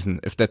Dortmund's season,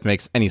 if that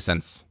makes any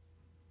sense?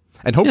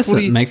 And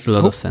hopefully, yes, it makes a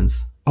lot of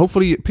sense.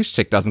 Hopefully,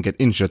 Piszczek doesn't get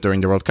injured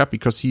during the World Cup,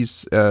 because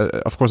he's,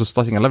 of course, a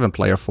starting 11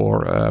 player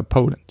for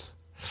Poland.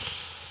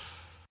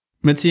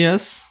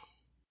 Matthias,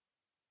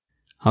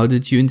 how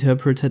did you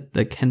interpret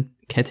the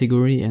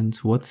category, and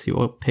what's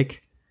your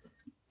pick?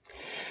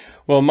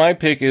 Well, my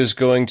pick is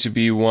going to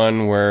be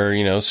one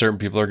where, certain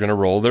people are going to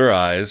roll their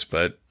eyes,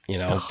 but,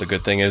 the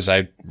good thing is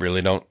I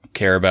really don't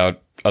care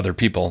about other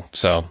people,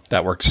 so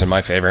that works in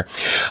my favor.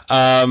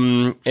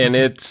 And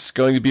it's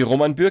going to be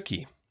Roman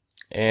Bürki.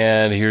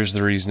 And here's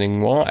the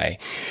reasoning why.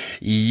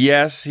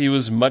 Yes, he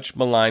was much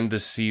maligned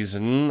this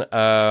season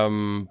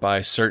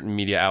by certain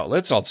media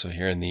outlets, also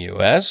here in the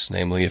U.S.,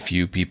 namely a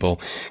few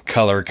people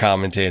color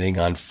commentating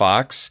on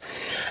Fox.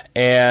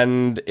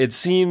 And it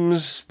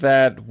seems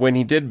that when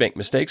he did make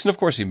mistakes, and of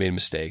course he made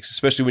mistakes,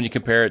 especially when you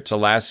compare it to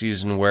last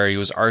season where he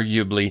was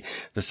arguably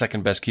the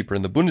second best keeper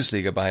in the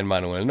Bundesliga behind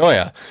Manuel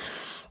Neuer.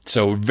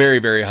 So very,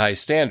 very high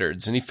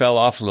standards. And he fell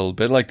off a little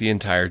bit like the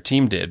entire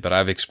team did. But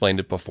I've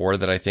explained it before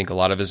that I think a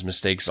lot of his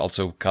mistakes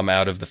also come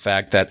out of the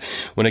fact that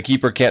when a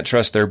keeper can't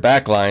trust their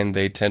back line,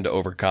 they tend to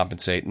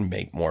overcompensate and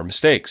make more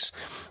mistakes.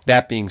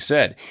 That being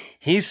said,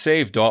 he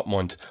saved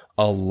Dortmund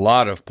a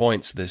lot of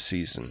points this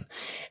season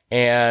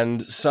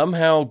and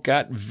somehow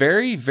got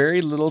very, very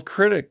little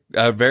credit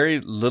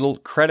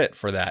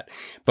for that.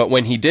 But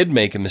when he did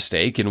make a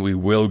mistake, and we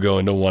will go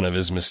into one of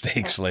his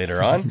mistakes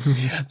later on,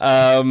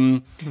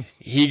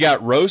 he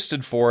got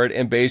roasted for it.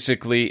 And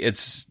basically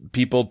it's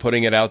people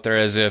putting it out there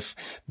as if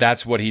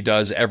that's what he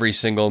does every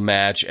single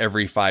match,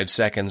 every 5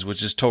 seconds,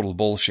 which is total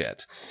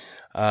bullshit.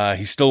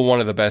 He's still one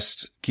of the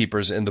best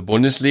keepers in the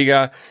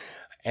Bundesliga.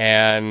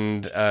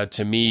 And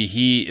to me,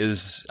 he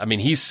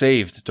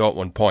saved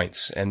Dortmund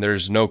points, and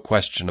there's no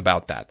question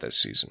about that this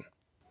season.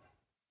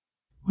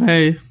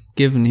 Well,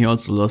 given he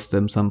also lost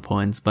them some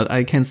points, but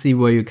I can see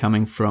where you're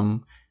coming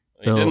from.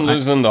 He didn't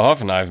lose them the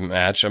Hoffenheim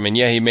match. I mean,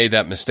 yeah, he made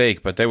that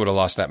mistake, but they would have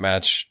lost that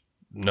match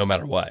no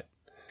matter what.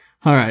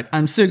 All right,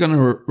 I'm still going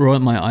to roll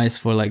my eyes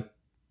for like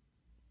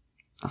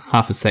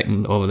half a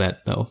second over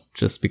that, though,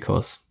 just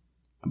because.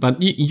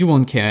 But you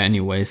won't care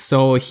anyway.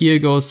 So here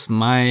goes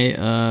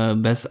my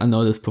best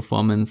unnoticed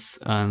performance.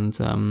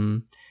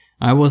 And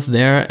I was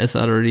there, as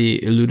I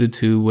already alluded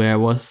to, where I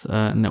was,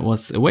 and it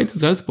was away to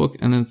Salzburg,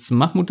 and it's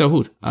Mahmoud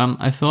Dahoud.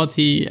 I thought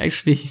he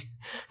actually,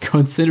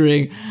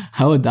 considering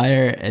how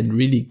dire and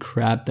really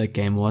crap that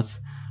game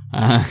was,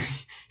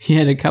 he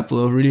had a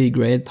couple of really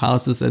great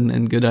passes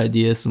and good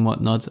ideas and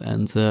whatnot.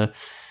 And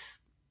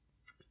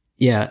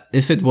yeah,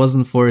 if it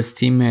wasn't for his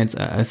teammates,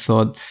 I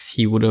thought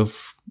he would have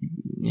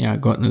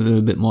gotten a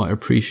little bit more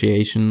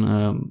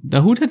appreciation.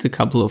 Dahoud had a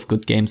couple of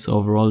good games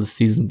overall this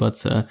season,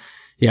 but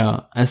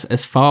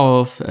as far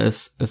off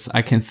as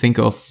I can think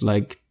of,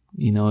 like,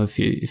 you know, if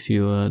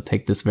you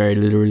take this very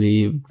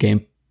literally,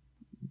 game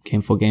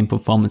for game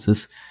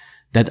performances,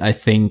 that I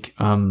think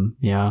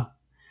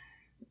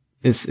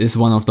is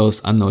one of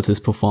those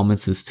unnoticed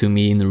performances to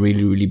me in a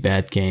really, really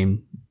bad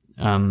game.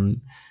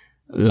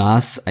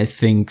 Lars, I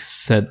think,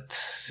 said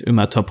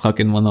Ömer Toprak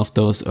in one of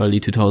those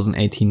early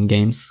 2018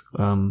 games,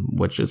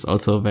 which is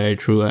also very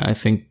true. I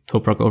think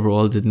Toprak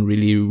overall didn't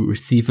really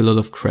receive a lot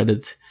of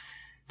credit,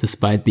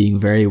 despite being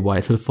very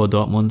vital for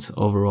Dortmund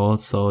overall.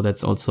 So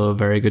that's also a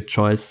very good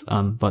choice.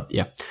 But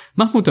yeah,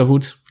 Mahmoud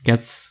Dahoud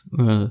gets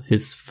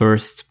his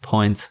first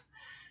point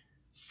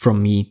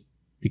from me,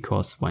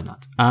 because why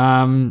not?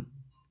 All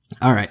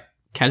right.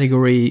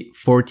 Category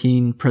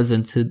 14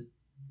 presented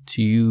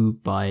to you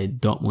by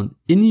Dortmund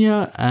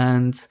Inya,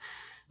 and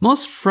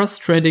most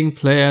frustrating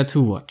player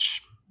to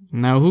watch.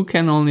 Now, who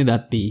can only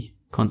that be,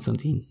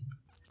 Konstantin?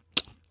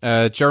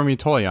 Jeremy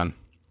Toljan.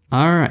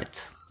 All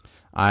right.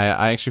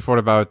 I actually thought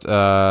about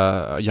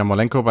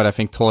Yarmolenko, but I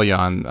think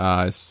Toljan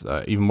is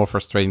even more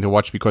frustrating to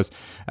watch, because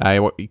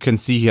you can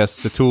see he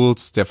has the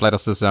tools, the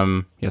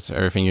athleticism, he has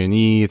everything you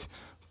need,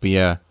 be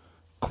a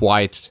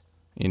quite,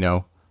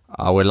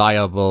 a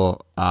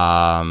reliable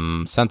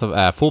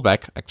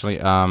fullback, actually.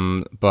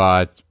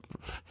 But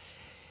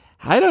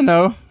I don't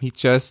know. He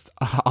just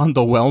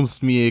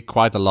underwhelms me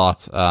quite a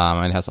lot,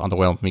 and has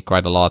underwhelmed me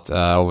quite a lot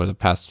over the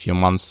past few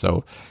months.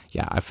 So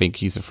yeah, I think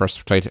he's a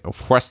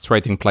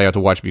frustrating player to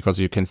watch, because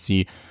you can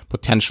see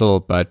potential,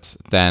 but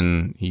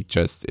then he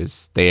just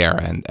is there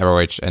and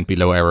average and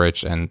below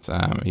average, and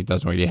he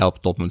doesn't really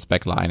help Dortmund's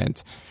backline.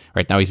 And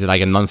right now he's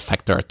like a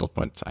non-factor at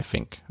Dortmund, I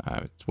think.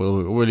 It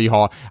will really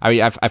hard. I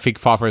mean, I think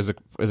Favre is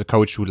a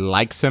coach who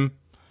likes him,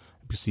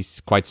 because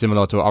he's quite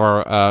similar to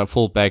our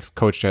fullbacks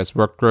coach has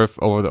worked with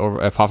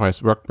Favre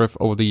has worked with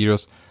over the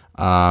years.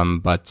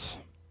 But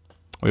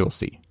we will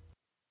see.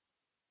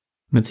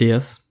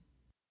 Matthias?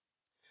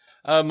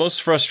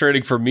 Most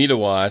frustrating for me to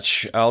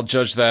watch. I'll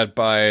judge that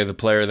by the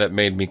player that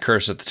made me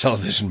curse at the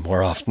television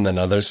more often than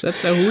others.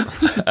 Is that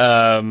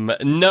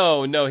Dahoud?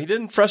 No, he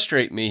didn't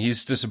frustrate me.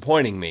 He's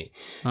disappointing me,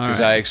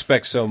 because I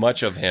expect so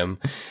much of him.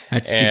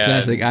 That's the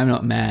classic. I'm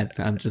not mad.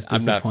 I'm just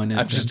disappointed.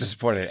 I'm just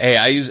disappointed.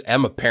 Hey,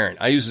 I'm a parent.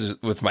 I use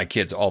it with my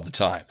kids all the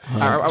time.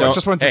 I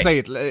just wanted to say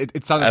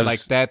it sounded like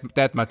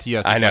that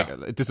Matthias. I know.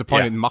 Like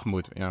disappointed in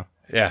Mahmoud.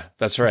 Yeah,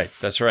 that's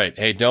right.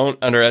 Hey, don't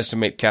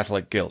underestimate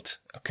Catholic guilt.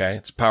 Okay,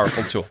 it's a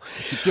powerful tool.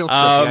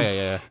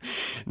 Yeah.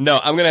 No,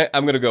 I'm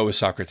gonna go with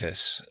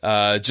Socrates,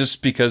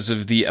 just because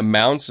of the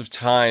amounts of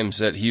times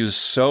that he was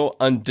so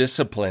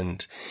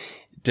undisciplined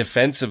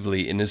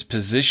defensively in his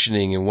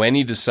positioning, and when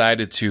he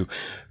decided to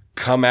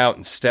come out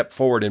and step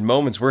forward in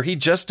moments where he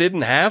just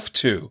didn't have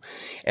to,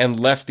 and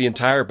left the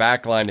entire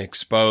backline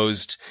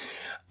exposed.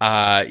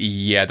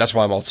 That's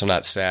why I'm also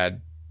not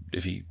sad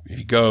if he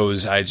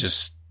goes.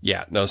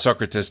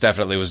 Socrates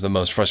definitely was the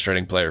most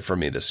frustrating player for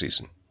me this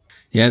season.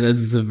 Yeah, that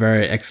is a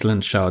very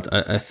excellent shout.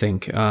 I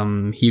think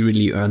he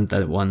really earned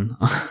that one.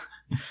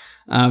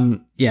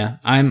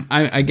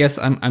 I guess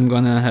I'm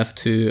gonna have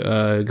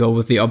to go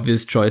with the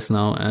obvious choice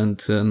now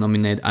and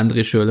nominate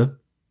André Schürrle,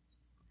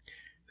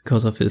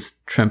 because of his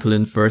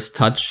trampoline first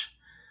touch,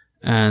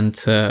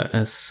 and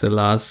as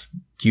Lars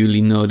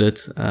duly noted,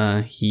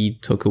 he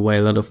took away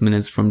a lot of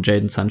minutes from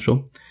Jadon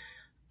Sancho.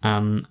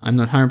 I'm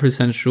not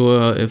 100%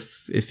 sure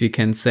if you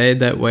can say it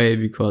that way,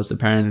 because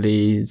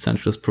apparently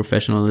Sancho's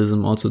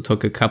professionalism also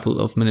took a couple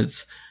of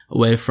minutes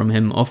away from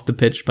him off the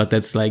pitch, but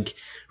that's like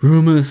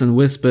rumors and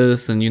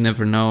whispers, and you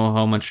never know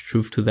how much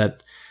truth to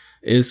that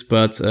is.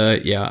 But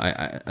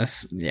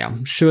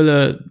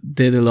Schürrle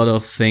did a lot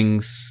of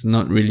things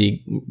not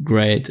really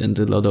great, and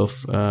a lot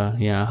of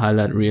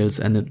highlight reels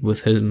ended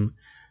with him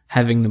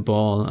having the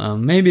ball.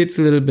 Maybe it's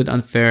a little bit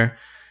unfair,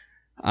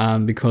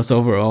 because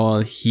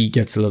overall he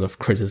gets a lot of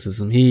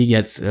criticism. He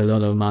gets a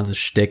lot of amount of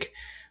shtick,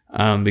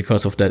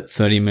 because of that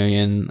 30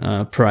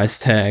 million price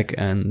tag,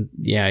 and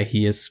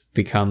he has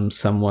become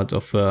somewhat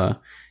of a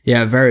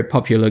very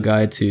popular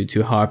guy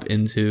to harp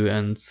into.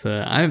 And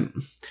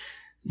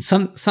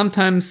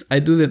sometimes I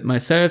do that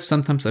myself.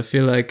 Sometimes I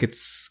feel like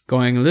it's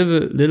going a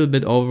little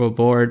bit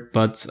overboard.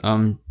 But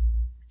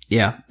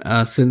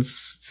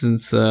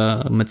since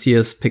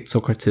Matthias picked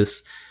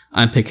Sokratis,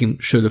 I'm picking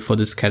Schürrle for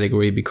this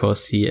category,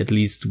 because he at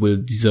least will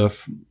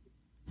deserve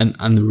an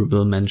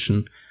honorable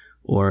mention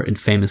or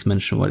infamous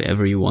mention,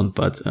 whatever you want.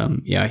 But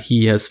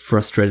he has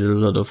frustrated a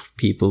lot of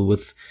people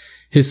with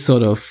his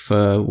sort of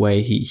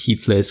way he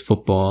plays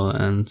football.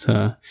 And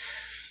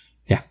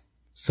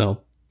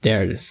so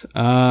there it is.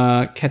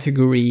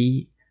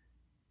 Category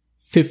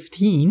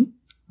 15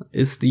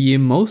 is the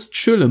most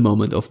Schürrle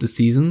moment of the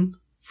season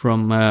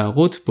from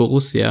Rot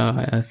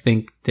Borussia. I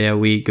think there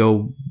we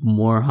go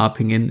more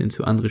hopping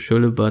into André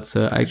Schürrle, but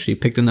I actually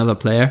picked another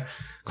player.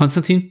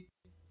 Konstantin?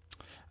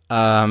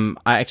 I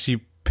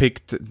actually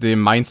picked the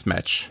Mainz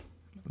match,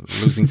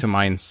 losing to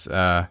Mainz,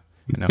 Wow.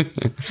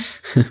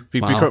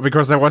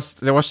 because there was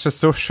just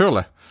so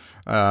Schürrle.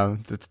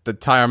 The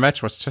entire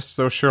match was just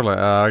so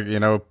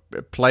Schürrle.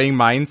 Playing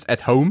Mainz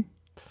at home,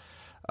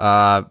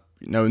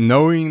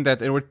 knowing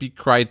that it would be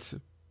quite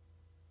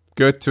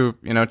good to,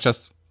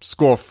 just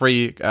score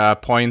 3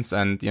 points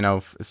and,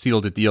 seal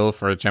the deal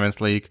for the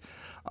Champions League,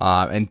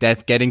 and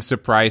that getting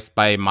surprised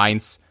by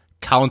Mainz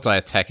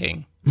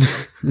counter-attacking.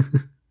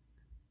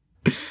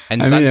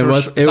 And Sandro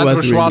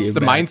Schwarz, really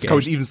the Mainz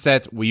coach, even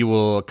said, we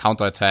will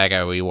counter-attack,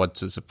 and we want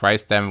to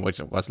surprise them, which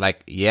was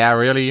like, yeah,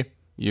 really?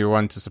 You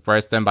want to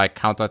surprise them by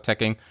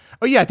counter-attacking?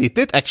 Oh yeah, they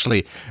did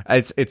actually.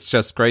 It's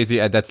just crazy,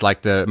 and that's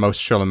like the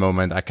most Schürrle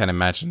moment I can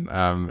imagine.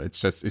 It's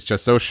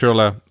just so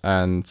Schürrle,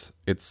 and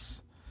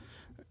it's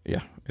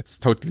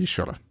totally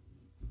Schürrle.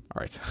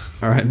 All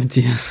right,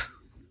 Matthias.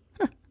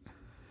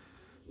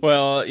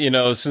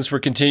 Well, since we're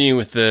continuing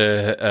with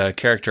the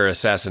character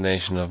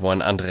assassination of one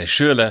André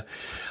Schürrle,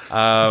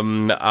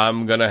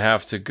 I'm going to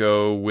have to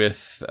go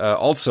with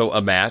also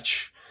a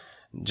match,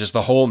 just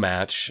the whole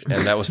match,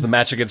 and that was the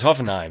match against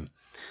Hoffenheim.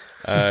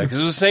 Because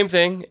it was the same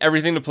thing,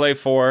 everything to play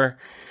for.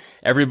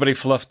 Everybody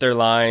fluffed their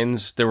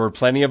lines. There were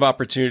plenty of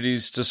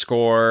opportunities to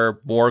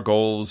score more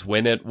goals,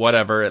 win it,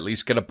 whatever, at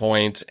least get a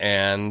point,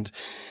 and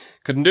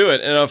couldn't do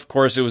it. And of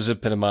course, it was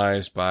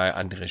epitomized by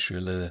André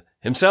Schürrle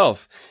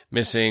himself,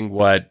 missing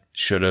what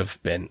should have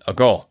been a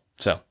goal.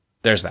 So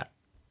there's that.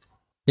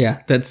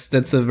 Yeah,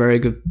 that's a very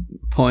good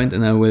point,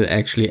 and I will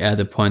actually add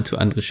a point to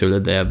André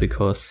Schürrle there,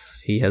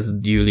 because he has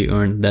duly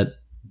earned that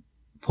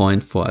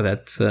point for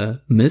that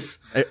miss.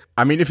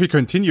 I mean, if we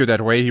continue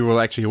that way, he will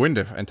actually win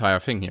the entire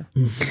thing here.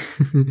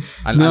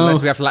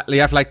 Unless we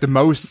have like the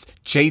most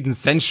Jadon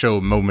Sancho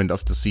moment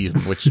of the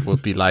season, which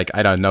would be like,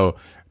 I don't know,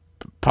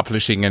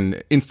 publishing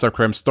an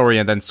Instagram story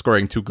and then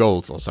scoring 2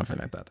 goals or something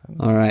like that.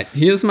 All right,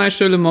 here's my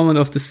Schürrle moment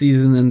of the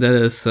season, and that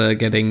is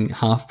getting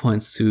half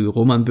points to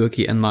Roman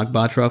Bürki and Marc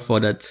Bartra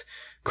for that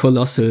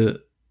colossal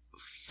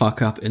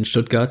fuck up in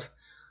Stuttgart.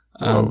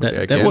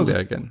 That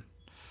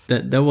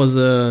was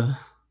a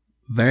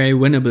very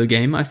winnable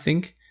game, I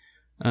think.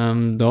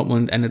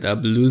 Dortmund ended up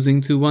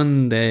losing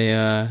 2-1. They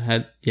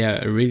had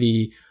a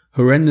really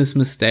horrendous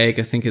mistake.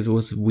 I think it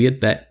was a weird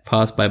back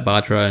pass by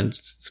Bartra and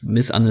just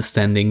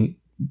misunderstanding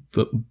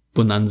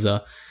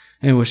bonanza.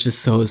 And it was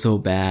just so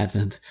bad.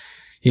 And,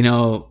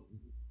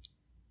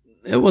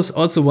 it was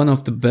also one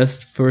of the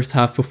best first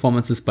half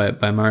performances by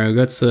Mario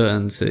Götze.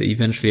 And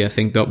eventually I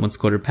think Dortmund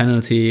scored a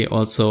penalty.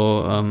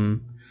 Also,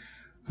 on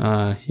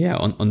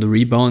the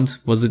rebound.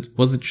 Was it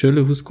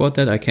Schürrle who scored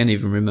that? I can't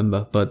even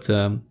remember. But,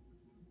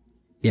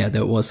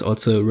 that was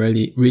also a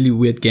really, really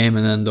weird game.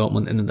 And then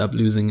Dortmund ended up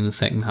losing in the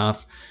second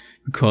half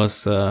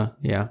because,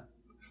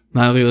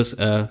 Marius,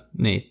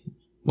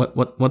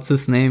 what's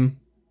his name?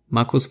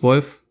 Markus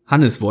Wolf?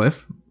 Hannes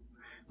Wolf.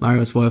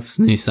 Marius Wolf's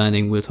new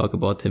signing. We'll talk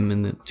about him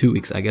in 2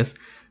 weeks, I guess.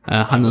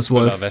 Hannes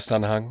Wolf.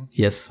 Westernhagen.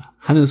 Yes.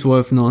 Hannes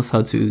Wolf knows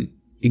how to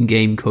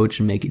in-game coach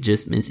and make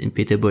adjustments, and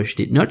Peter Bosz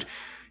did not.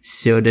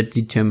 So that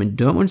determined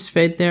Dortmund's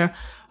fate there.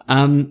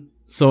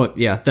 That's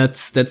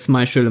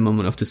my Schürrle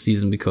moment of the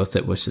season, because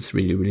that was just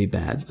really, really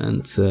bad.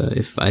 And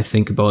if I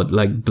think about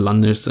like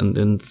blunders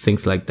and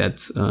things like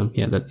that,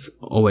 that's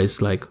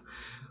always like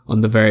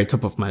on the very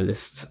top of my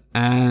list.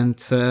 And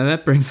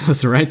that brings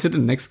us right to the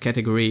next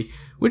category,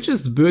 which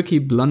is Bürki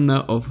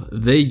blunder of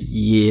the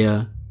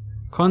year.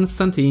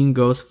 Konstantin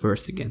goes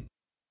first again.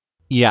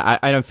 Yeah,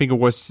 I don't think it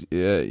was,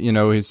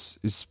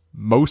 his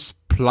most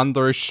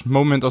plunderish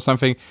moment or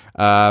something.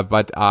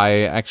 But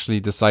I actually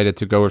decided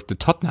to go with the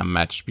Tottenham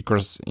match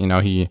because,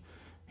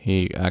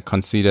 he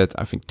conceded,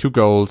 I think, 2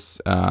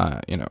 goals,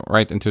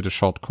 right into the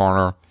short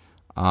corner.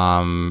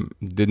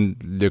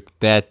 Didn't look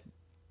that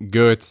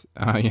good,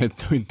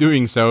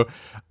 doing so.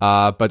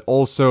 But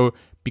also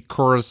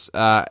because,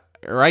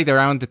 right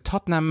around the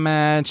Tottenham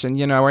match and,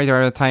 right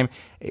around the time,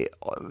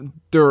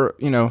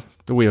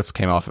 the wheels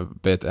came off a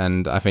bit,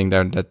 and I think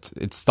that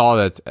it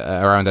started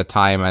around that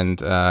time, and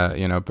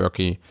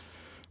Berkey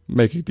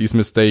making these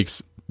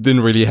mistakes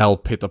didn't really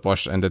help Peter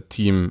Bosz and the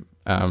team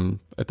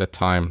at that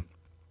time.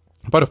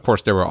 But of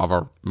course, there were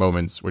other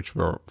moments which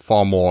were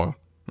far more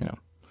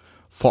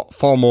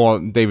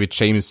David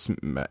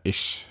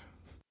James-ish.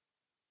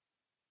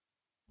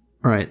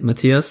 All right,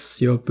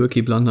 Matthias, your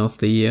Berkey blunder of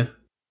the year.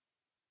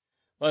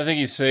 Well, I think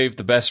he saved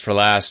the best for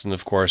last, and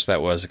of course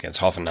that was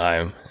against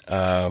Hoffenheim.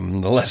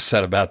 The less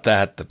said about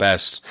that, the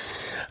best.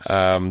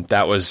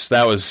 That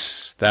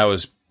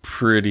was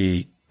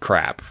pretty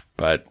crap,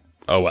 but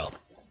oh well.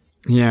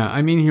 Yeah,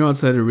 I mean, he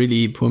also had a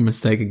really poor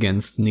mistake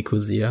against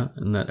Nicosia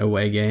in that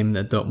away game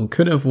that Dortmund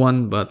could have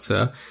won, but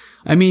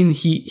I mean,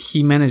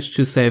 he managed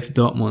to save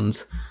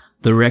Dortmund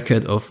the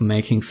record of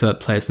making third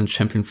place in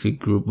Champions League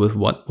group with,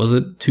 what was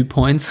it, 2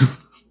 points?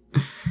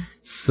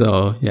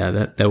 So yeah,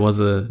 that was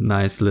a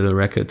nice little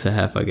record to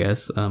have, I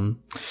guess.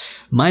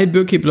 My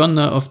Berkey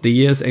blunder of the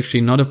year is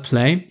actually not a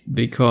play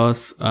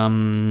because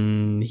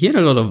he had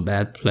a lot of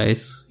bad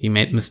plays. He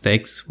made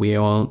mistakes. We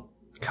all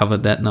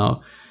covered that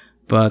now.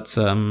 But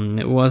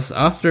it was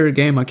after a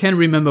game, I can't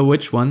remember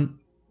which one.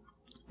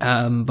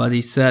 But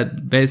he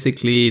said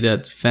basically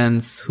that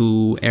fans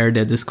who air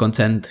their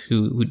discontent,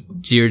 who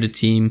jeer the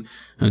team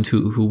and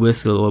who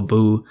whistle or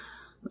boo,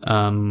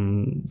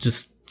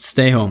 just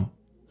stay home.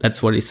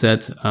 That's what he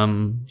said.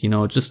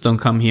 Just don't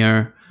come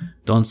here.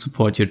 Don't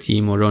support your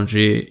team or don't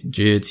jeer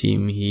your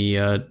team.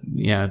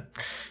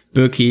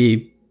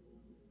 Berkey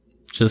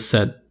just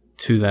said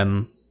to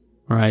them,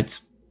 right,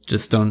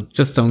 just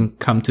don't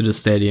come to the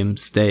stadium.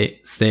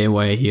 Stay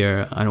away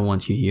here. I don't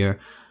want you here.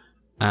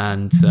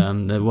 And,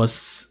 that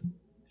was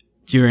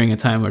during a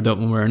time where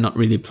Dortmund were not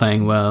really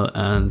playing well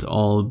and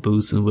all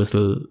boos and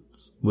whistles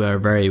were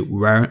very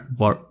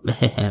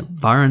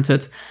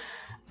warranted.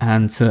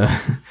 And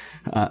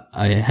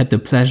I had the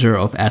pleasure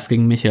of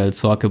asking Michael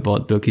Zorc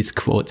about Berkey's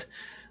quote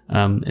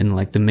in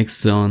like the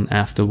mixed zone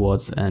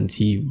afterwards, and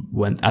he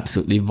went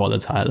absolutely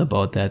volatile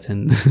about that.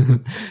 And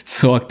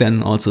Zorc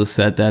then also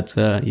said that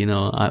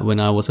when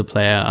I was a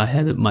player, I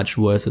had it much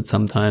worse at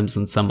some times,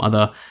 and some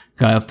other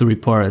guy of the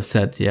reporter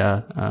said,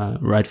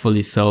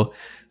 rightfully so.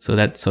 So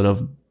that sort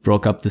of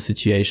broke up the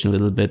situation a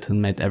little bit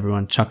and made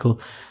everyone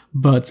chuckle.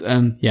 But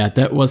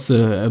that was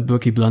a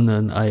Berkey blunder,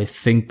 and I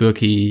think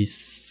Berkey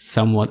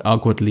somewhat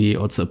awkwardly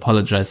also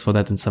apologized for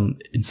that in some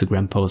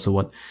Instagram post or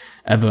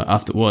whatever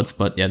afterwards.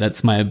 But yeah,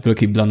 that's my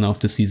Berkey blunder of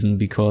the season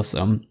because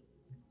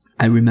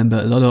I remember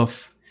a lot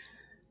of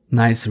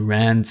nice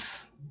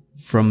rants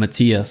from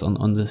Matthias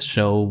on this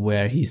show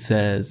where he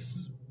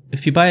says,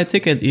 if you buy a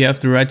ticket, you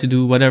have the right to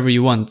do whatever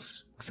you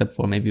want, except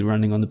for maybe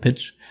running on the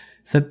pitch.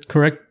 Is that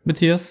correct,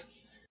 Matthias?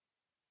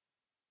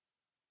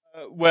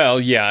 Well,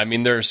 yeah, I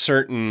mean, there are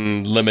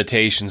certain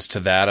limitations to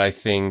that. I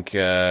think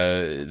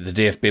the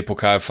DFB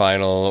Pokal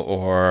final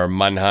or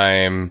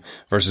Mannheim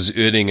versus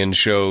Uerdingen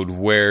showed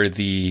where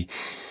the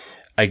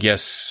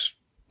edge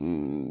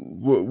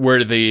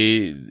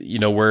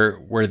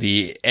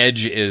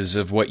is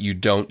of what you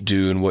don't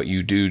do and what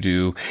you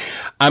do.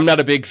 I'm not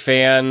a big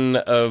fan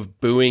of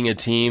booing a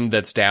team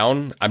that's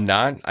down. I'm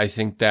not. I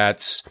think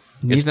it's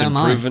been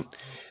proven.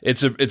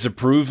 It's a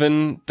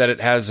proven that it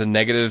has a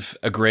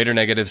greater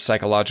negative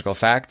psychological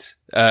factor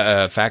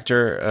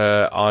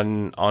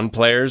on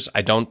players.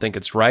 I don't think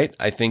it's right.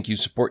 I think you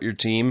support your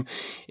team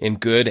in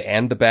good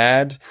and the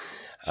bad.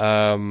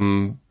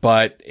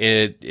 But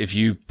if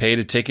you paid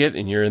a ticket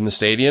and you're in the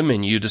stadium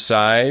and you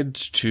decide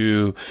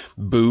to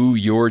boo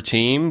your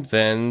team,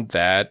 then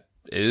that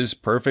is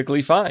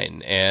perfectly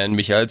fine. And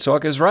Michael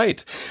Zorc is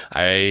right.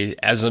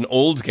 As an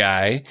old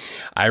guy,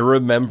 I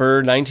remember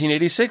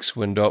 1986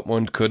 when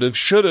Dortmund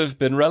should have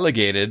been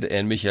relegated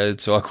and Michael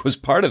Zorc was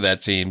part of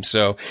that team.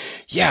 So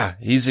yeah,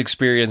 he's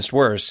experienced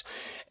worse.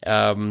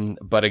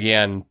 But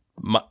again,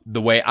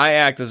 the way I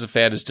act as a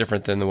fan is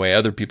different than the way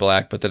other people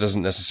act, but that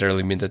doesn't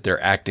necessarily mean that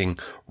they're acting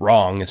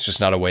wrong. It's just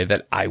not a way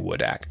that I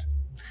would act.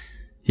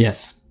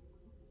 Yes.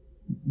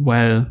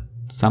 Well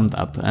summed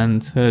up.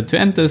 And to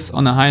end this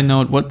on a high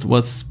note, what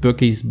was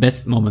Berkey's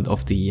best moment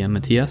of the year,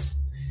 Matthias?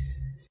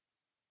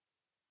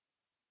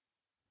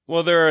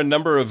 Well, there are a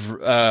number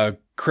of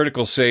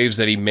critical saves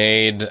that he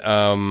made,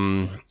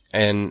 and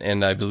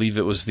I believe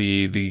it was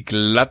the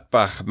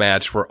Gladbach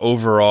match where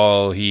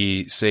overall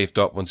he saved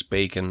Dortmund's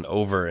bacon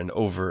over and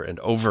over and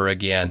over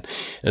again.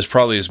 It was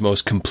probably his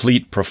most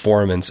complete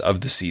performance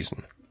of the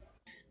season.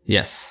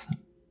 Yes.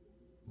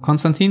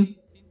 Konstantin?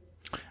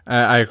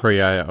 I agree.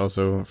 I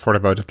also thought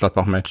about the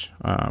Gladbach match,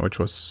 which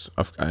was,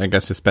 I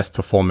guess, his best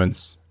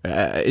performance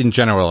in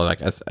general. Like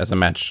as a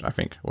match, I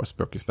think was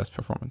Berkey's best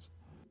performance.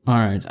 All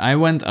right. I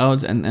went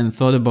out and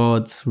thought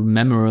about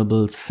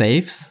memorable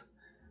saves,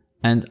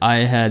 and I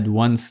had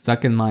one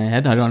stuck in my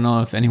head. I don't know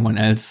if anyone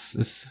else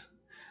is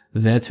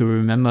there to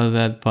remember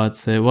that,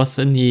 but it was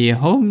in the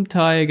home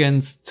tie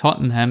against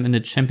Tottenham in the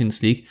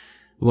Champions League.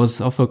 It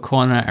was off a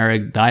corner.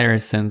 Eric Dyer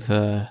sent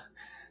a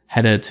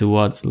header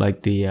towards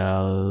like the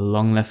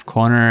long left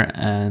corner,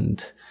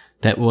 and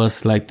that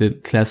was like the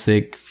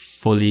classic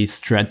fully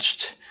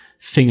stretched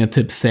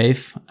fingertip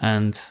save.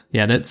 And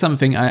yeah, that's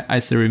something I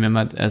still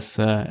remembered as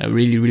a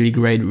really, really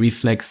great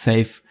reflex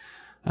save.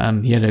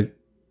 He had a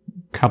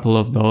couple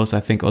of those, I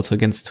think also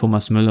against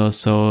Thomas Müller.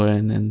 So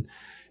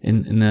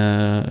in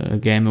a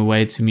game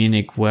away to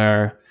Munich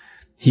where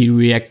he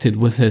reacted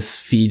with his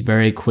feet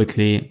very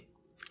quickly,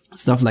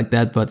 stuff like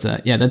that. But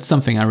yeah, that's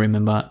something I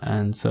remember.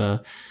 And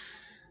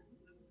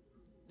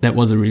that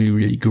was a really,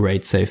 really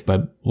great save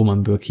by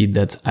Roman Bürki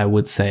that I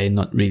would say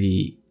not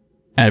really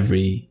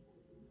every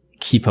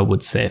keeper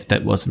would save.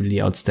 That was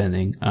really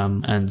outstanding.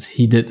 And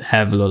he did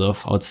have a lot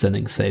of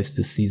outstanding saves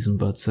this season,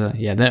 but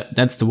yeah,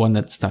 that's the one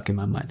that stuck in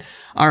my mind.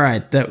 All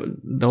right.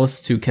 Those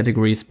two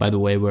categories, by the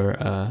way,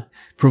 were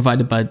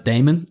provided by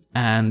Damon.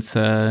 And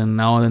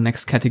now the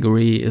next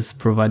category is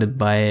provided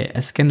by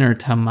Eskander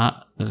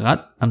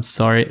Tamarat. I'm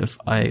sorry if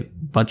I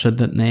butchered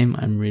that name.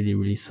 I'm really,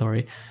 really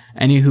sorry.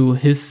 Anywho,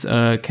 his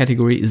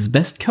category is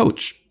best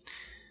coach.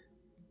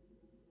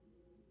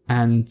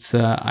 And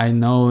I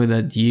know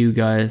that you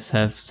guys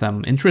have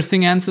some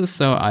interesting answers,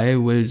 so I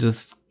will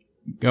just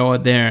go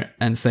out there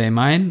and say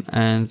mine.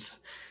 And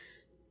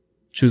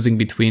choosing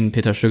between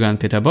Peter Stöger and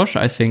Peter Bosz,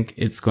 I think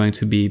it's going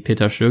to be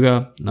Peter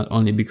Stöger, not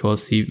only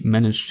because he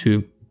managed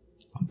to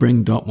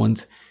bring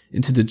Dortmund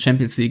into the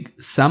Champions League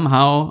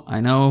somehow.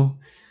 I know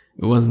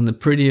it wasn't the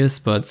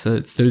prettiest, but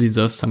it still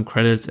deserves some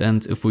credit.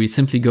 And if we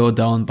simply go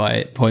down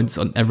by points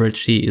on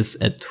average, he is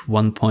at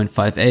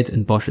 1.58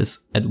 and Bosz is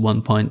at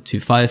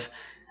 1.25.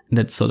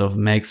 That sort of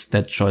makes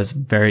that choice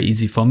very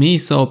easy for me.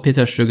 So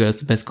Peter Stöger is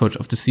the best coach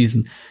of the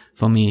season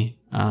for me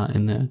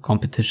in the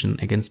competition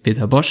against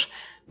Peter Bosz.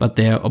 But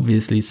there are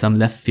obviously some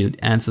left field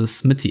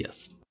answers.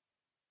 Matthias.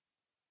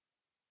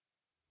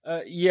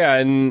 Yeah,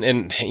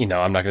 and you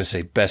know, I'm not going to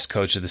say best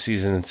coach of the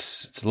season.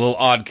 It's a little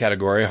odd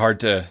category, hard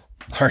to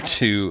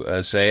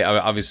say.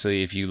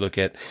 Obviously, if you look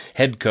at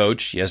head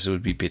coach, yes, it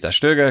would be Peter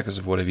Stöger because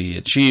of what he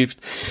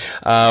achieved.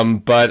 But I'm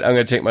going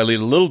to take my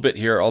lead a little bit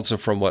here also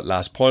from what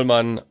Lars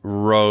Pollmann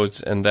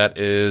wrote, and that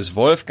is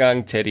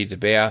Wolfgang Teddy de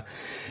Beer,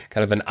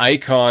 kind of an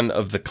icon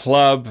of the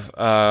club,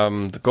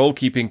 the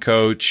goalkeeping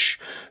coach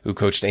who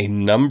coached a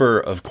number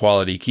of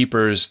quality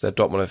keepers that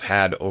Dortmund have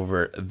had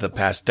over the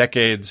past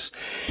decades,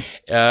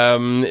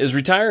 is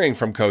retiring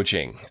from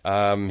coaching.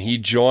 He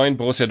joined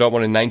Borussia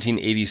Dortmund in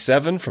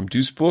 1987 from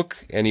Duisburg,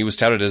 and he was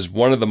touted as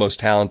one of the most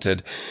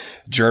talented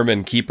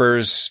German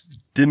keepers.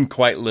 Didn't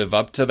quite live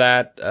up to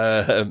that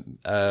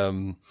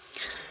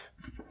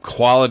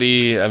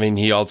quality. I mean,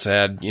 he also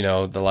had, you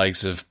know, the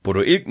likes of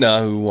Bodo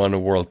Illgner, who won a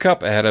World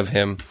Cup ahead of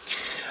him.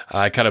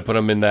 I kind of put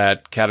him in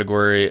that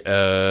category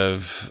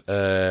of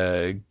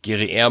Geri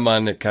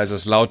Ehrmann at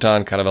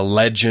Kaiserslautern, kind of a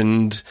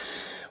legend.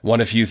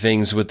 Won a few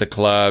things with the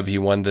club. He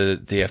won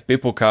the DFB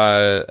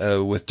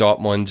Pokal with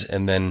Dortmund,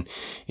 and then,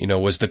 you know,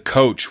 was the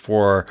coach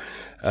for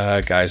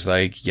guys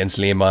like Jens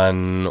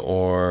Lehmann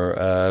or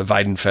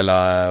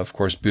Weidenfeller, of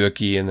course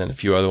Bürki, and then a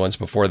few other ones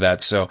before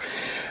that. So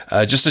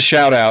just a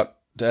shout out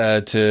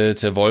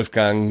to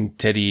Wolfgang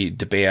Teddy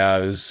de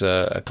Beer, who's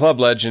a club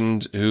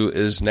legend who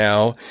is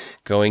now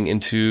going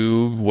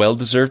into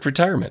well-deserved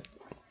retirement.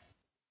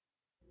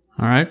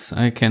 All right,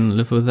 I can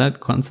live with that.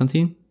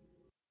 Konstantin?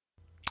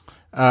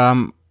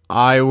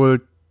 I will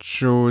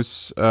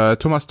choose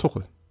Thomas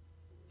Tuchel.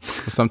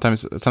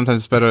 Sometimes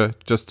it's better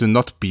just to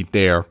not be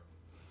there.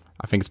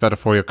 I think it's better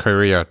for your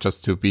career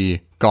just to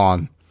be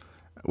gone,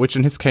 which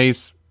in his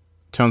case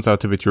turns out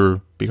to be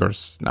true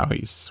because now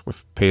he's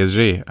with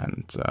PSG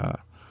and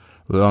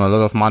will earn a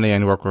lot of money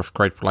and work with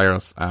great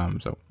players.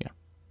 So yeah.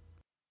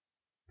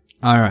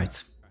 All right,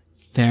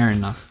 fair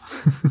enough.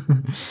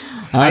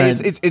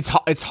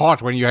 It's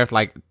hard when you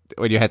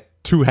had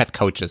two head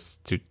coaches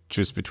to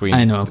choose between.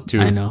 I know, the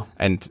two,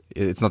 and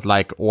it's not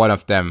like one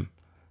of them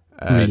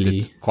really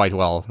did quite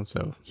well.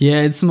 So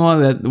yeah, it's more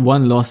that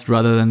one lost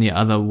rather than the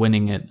other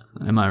winning it.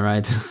 Am I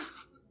right?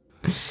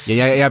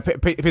 yeah.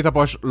 Peter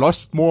Bosz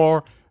lost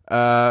more,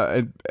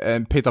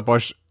 and Peter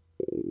Bosz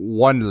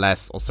won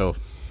less. Also,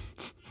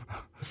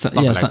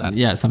 something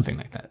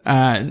like that.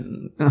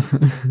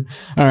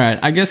 All right.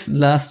 I guess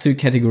last two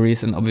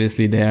categories, and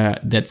obviously they're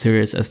that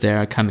serious as they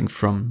are coming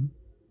from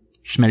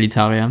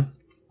Schmelitaria,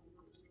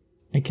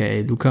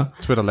 aka Luca,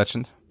 Twitter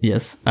legend.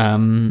 Yes.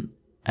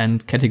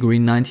 And category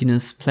 19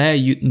 is player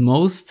you'd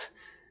most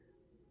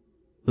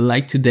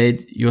like to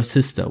date your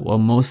sister, or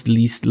most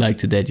least like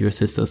to date your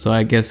sister. So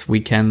I guess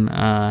we can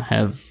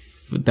have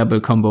a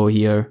double combo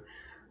here,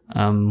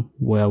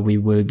 where we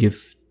will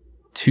give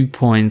 2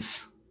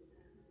 points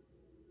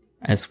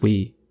as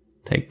we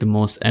take the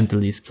most and the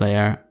least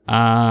player.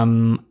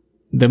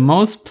 The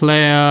most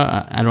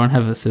player, I don't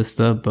have a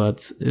sister,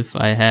 but if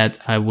I had,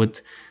 I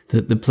would,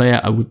 the player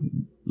I would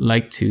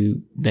like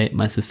to date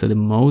my sister the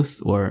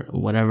most or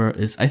whatever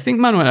is, I think,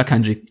 Manuel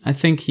Akanji. I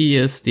think he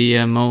is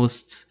the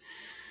most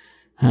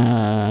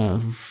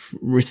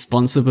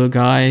responsible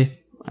guy.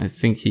 I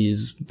think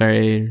he's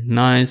very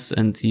nice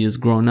and he is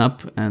grown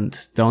up and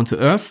down to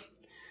earth.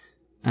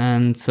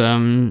 And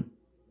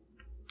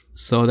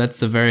so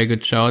that's a very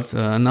good shout.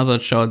 Another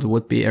shout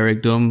would be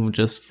Eric Durm,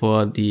 just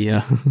for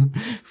the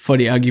for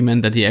the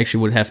argument that he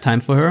actually would have time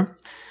for her.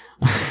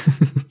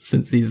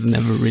 Since he's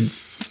never really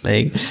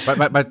playing.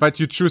 But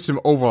you choose him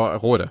over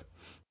Rode.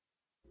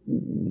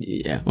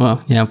 Yeah,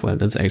 well,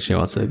 that's actually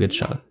also a good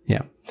shot.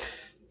 Yeah.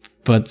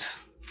 But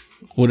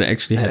Rode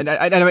actually had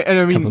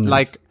I mean,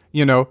 like,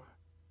 you know,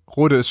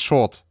 Rode is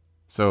short,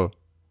 so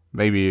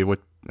maybe it would...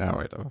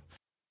 Alright.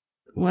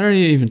 What are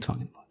you even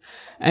talking about?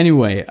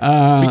 Anyway,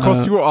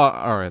 because you are...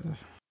 Alright.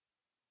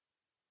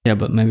 Yeah,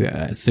 but maybe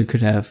I still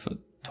could have a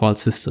tall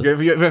sister.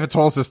 You have a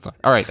tall sister.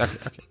 Alright,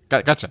 okay.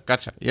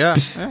 Gotcha. Yeah.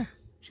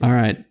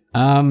 Alright.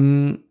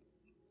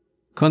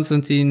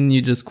 Konstantin,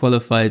 you just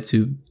qualified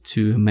to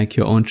make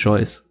your own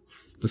choice.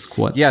 The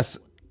squad. Yes.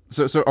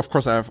 So of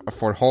course I've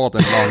thought hard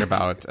and long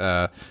about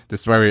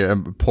this very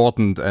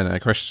important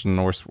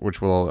question,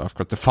 which will of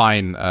course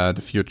define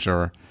the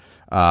future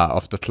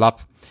of the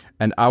club,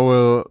 and I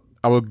will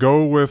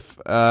go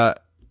with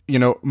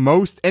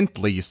most and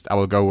least I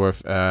will go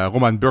with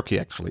Roman Bürki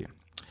actually.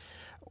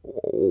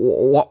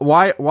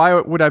 Why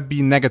would I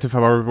be negative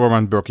about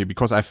Roman Bürki?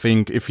 Because I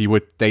think if he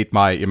would date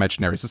my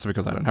imaginary sister,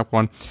 because I don't have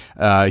one,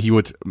 he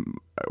would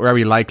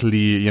very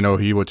likely,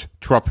 he would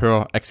drop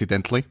her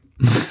accidentally.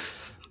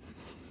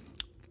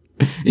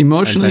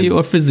 Emotionally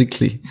or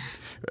physically?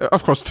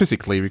 Of course,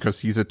 physically,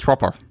 because he's a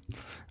dropper,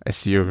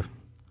 as you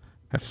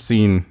have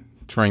seen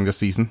during the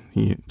season.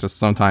 He just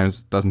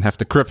sometimes doesn't have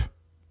the grip.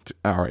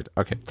 All right,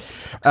 okay.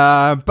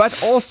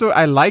 But also,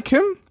 I like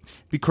him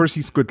because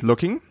he's good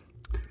looking,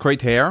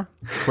 great hair,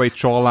 great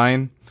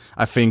jawline.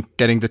 I think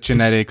getting the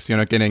genetics,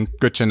 getting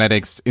good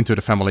genetics into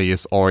the family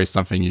is always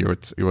something you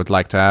would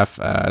like to have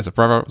as a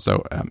brother.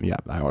 So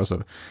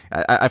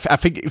I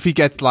think if he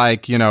gets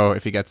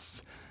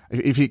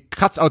if he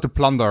cuts out the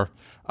plunder,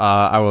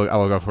 I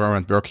will go for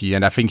Roman Bürki,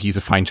 and I think he's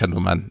a fine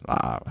gentleman.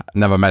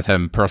 Never met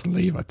him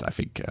personally, but I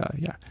think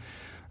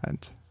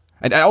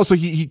and also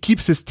he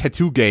keeps his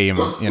tattoo game.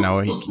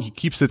 He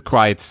keeps it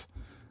quite.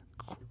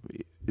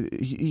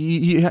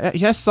 He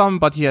has some,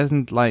 but he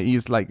hasn't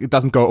it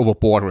doesn't go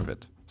overboard with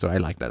it. So I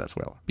like that as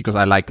well, because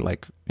I like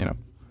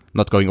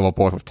not going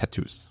overboard with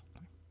tattoos.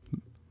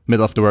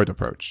 Middle of the road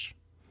approach.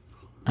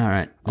 All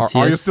right.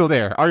 Are you still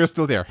there?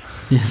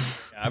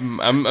 Yes.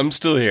 I'm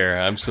still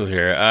here.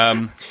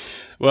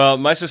 Well,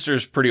 my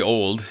sister's pretty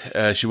old.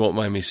 She won't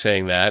mind me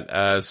saying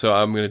that. So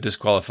I'm going to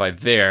disqualify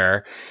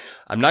there.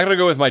 I'm not going to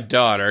go with my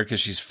daughter because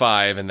she's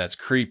 5 and that's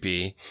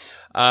creepy.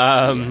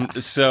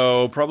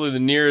 So probably the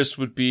nearest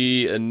would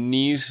be a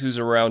niece who's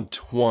around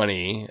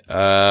 20.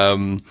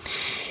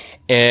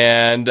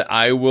 And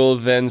I will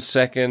then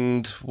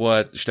second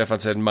what Stefan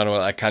said, Manuel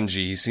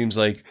Akanji. He seems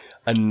like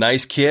a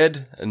nice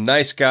kid, a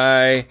nice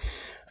guy.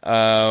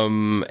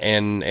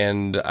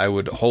 And I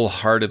would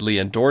wholeheartedly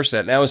endorse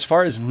that. Now, as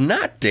far as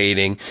not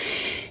dating,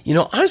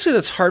 honestly,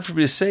 that's hard for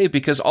me to say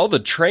because all the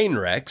train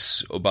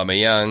wrecks,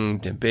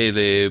 Aubameyang,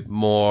 Dembele,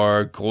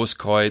 Moore,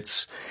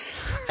 Grosskreutz,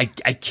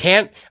 I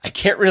can't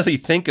really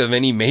think of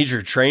any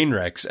major train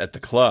wrecks at the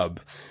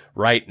club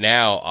right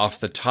now off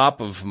the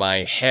top of my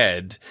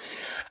head.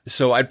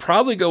 So I'd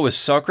probably go with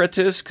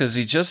Socrates because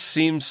he just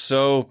seems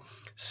so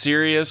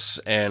serious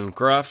and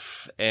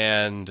gruff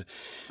and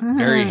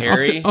very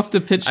hairy. Off the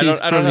pitch, he's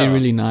probably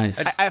really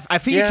nice. I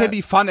think it can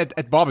be fun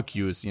at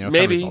barbecues,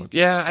 maybe,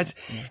 barbecues.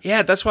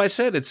 Yeah. That's why I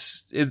said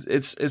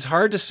it's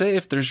hard to say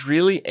if there's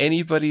really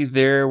anybody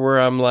there where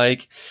I'm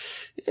like,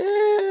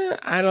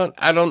 I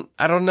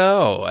don't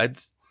know. I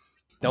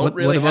don't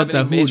really have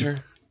any major.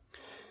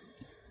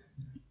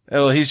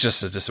 Well, he's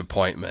just a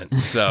disappointment.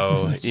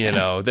 So that's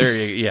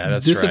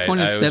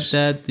disappointed right.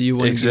 Stepdad. Do you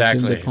want to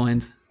give him the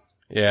point?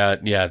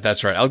 Yeah,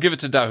 that's right. I'll give it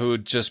to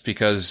Dahoud just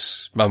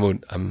because,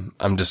 Mahmoud,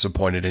 I'm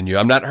disappointed in you.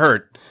 I'm not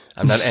hurt.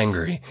 I'm not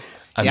angry.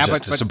 I'm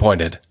just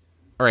disappointed.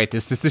 All right,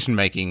 this decision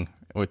making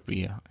would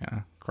be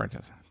quite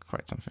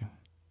something.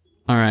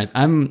 All right,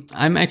 I'm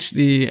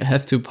actually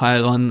have to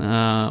pile on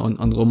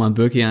Roman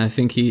Bürki, and I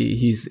think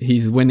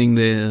he's winning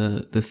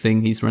the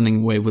thing. He's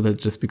running away with it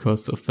just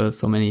because of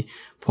so many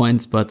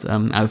points. But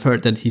I've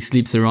heard that he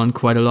sleeps around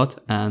quite a lot,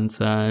 and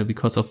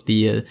because of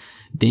the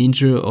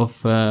danger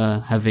of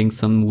having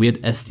some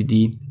weird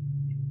STD,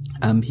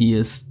 he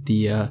is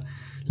the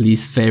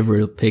least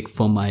favorable pick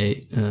for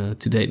my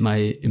to date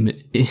my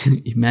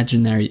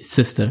imaginary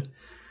sister.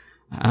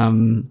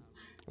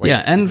 Wait,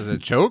 and is it a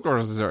joke or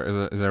is it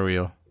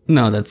real?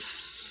 No,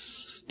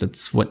 that's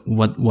what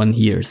one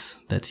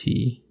hears, that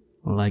he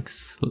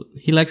likes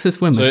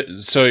his women.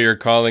 So you're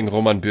calling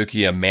Roman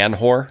Bürki a man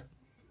whore?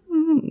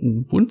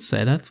 Wouldn't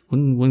say that.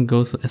 Wouldn't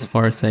go as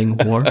far as saying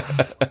whore.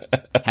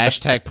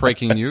 Hashtag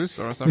breaking news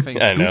or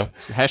something. I know.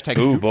 Hashtag.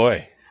 Ooh,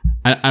 boy.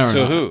 I don't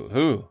know.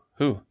 So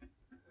who?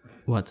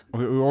 What?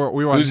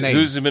 We want names.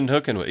 Who's he been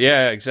hooking with?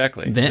 Yeah,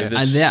 exactly.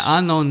 There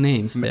are no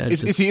names.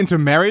 Is he into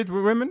married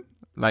women?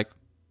 Like,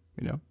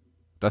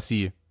 does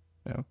he?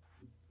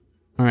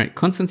 All right,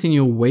 Konstantin,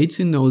 you're way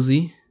too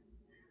nosy.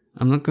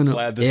 I'm not going to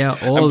air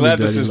all I'm the glad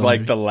this dirty is laundry.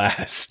 like the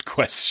last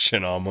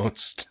question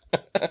almost.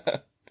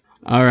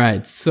 All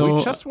right, so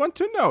we just want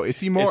to know: is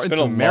he more It's been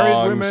into a married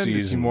long women? Is he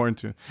season. more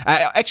into?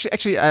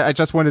 Actually, I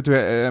just wanted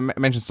to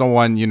mention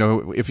someone.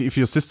 If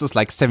your sister's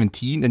like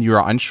 17 and you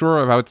are unsure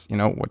about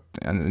what,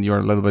 and you're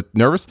a little bit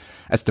nervous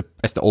as the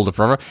older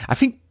brother, I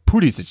think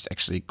Pulisic is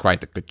actually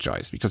quite a good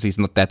choice because he's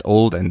not that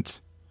old,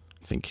 and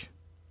I think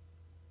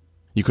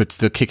you could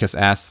still kick his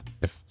ass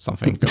if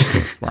something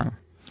goes wrong.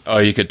 Oh,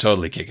 you could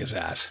totally kick his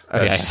ass.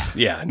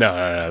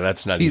 No,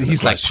 that's not even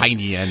He's a like question.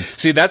 tiny and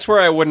See, that's where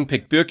I wouldn't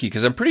pick Bürki,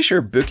 because I'm pretty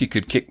sure Bürki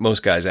could kick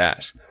most guys'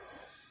 ass.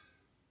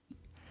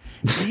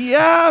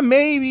 yeah,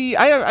 maybe.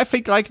 I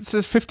think like it's a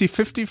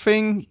 50-50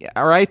 thing.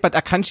 All right, but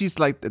Akanji's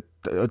like the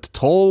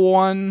tall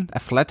one,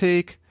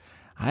 athletic.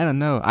 I don't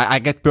know. I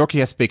get Bürki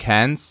has big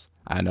hands.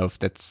 I don't know if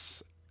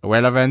that's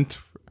relevant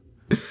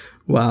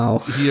wow.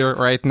 here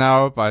right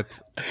now, but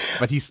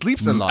he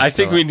sleeps a lot. I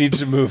think we need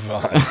to move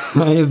on.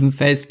 I haven't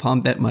face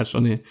palmed that much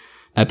on an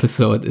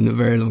episode in a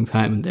very long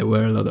time, and there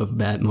were a lot of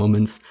bad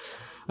moments.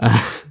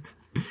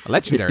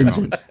 legendary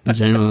moment. In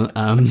general,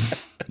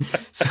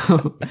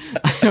 so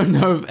I don't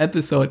know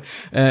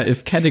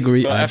if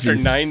category After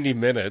geez. 90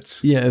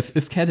 minutes. Yeah,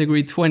 if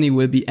category 20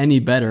 will be any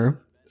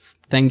better.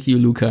 Thank you,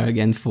 Luca,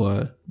 again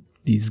for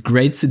these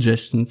great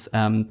suggestions.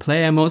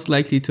 Player most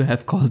likely to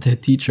have called their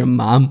teacher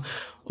mom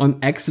on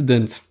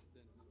accident.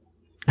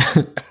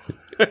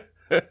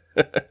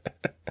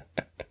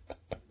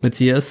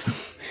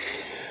 Matthias?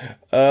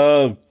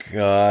 Oh,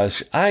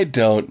 gosh. I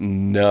don't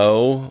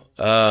know.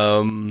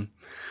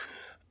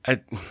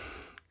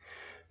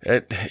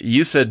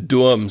 You said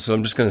Duam, so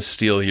I'm just going to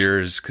steal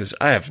yours because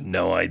I have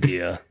no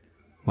idea.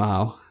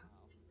 Wow.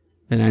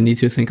 Then I need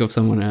to think of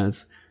someone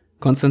else.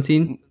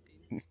 Konstantin?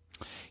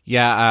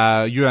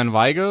 Yeah, Julian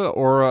Weigel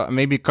or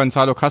maybe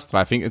Gonzalo Castro.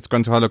 I think it's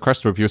Gonzalo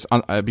Castro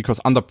because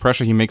under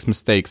pressure he makes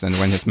mistakes, and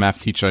when his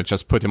math teacher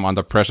just put him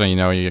under pressure, he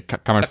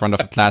come in front of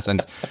the class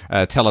and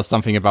tell us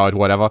something about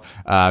whatever.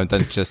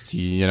 Then just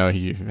he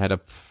had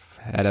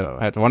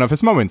one of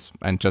his moments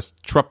and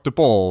just dropped the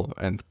ball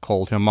and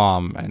called her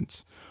mom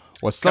and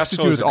was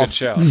substituted off.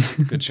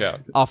 Good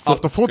shout.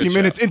 After 40 Good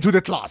minutes shout. into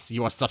the class, he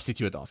was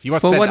substituted off. He was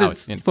For sent what out.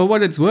 for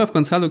what it's worth,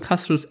 Gonzalo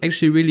Castro is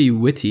actually really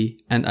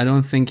witty, and I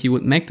don't think he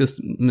would make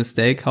this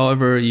mistake.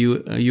 However,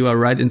 you are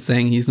right in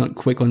saying he's not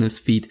quick on his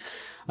feet.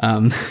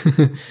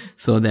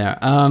 So there.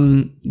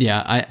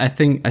 Yeah, I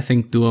think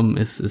Durm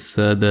is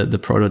the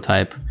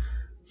prototype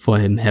for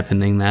him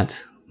happening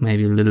that.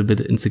 Maybe a little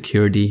bit of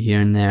insecurity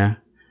here and there,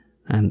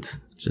 and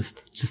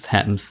just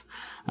happens.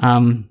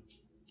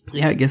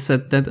 Yeah, I guess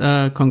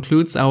that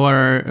concludes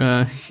our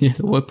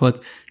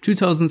WordPod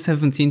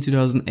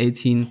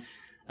 2017-2018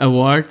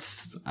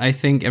 awards. I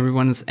think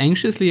everyone is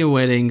anxiously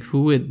awaiting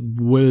who it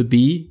will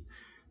be.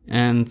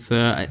 And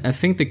I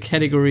think the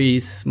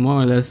categories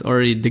more or less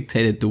already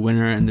dictated the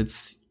winner. And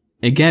it's,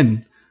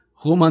 again,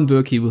 Roman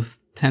Bürki with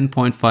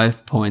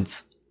 10.5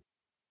 points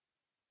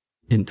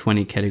in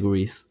 20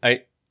 categories.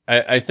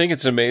 I think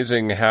it's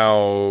amazing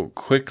how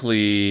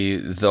quickly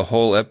the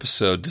whole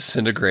episode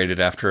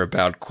disintegrated after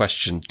about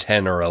question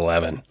 10 or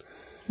 11.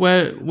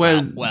 Well,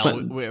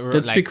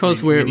 that's like,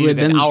 because we're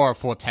then an hour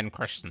for 10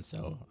 questions.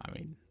 So I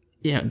mean,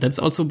 yeah, that's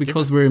also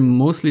because we're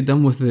mostly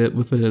done with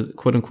the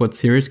quote unquote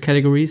serious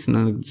categories, and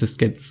then it just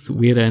gets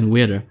weirder and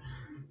weirder.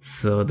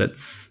 So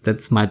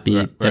that might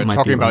be we're might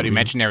talking be about wrong.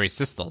 imaginary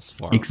sisters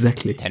for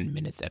Exactly 10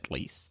 minutes at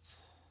least.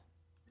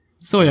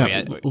 So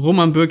yeah,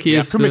 Roman Bürki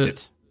is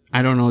committed.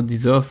 I don't know,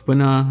 deserved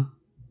winner.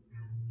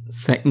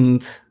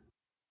 Second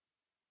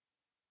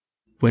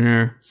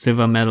winner,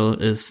 silver medal,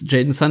 is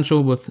Jadon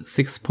Sancho with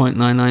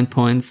 6.99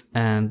 points,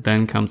 and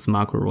then comes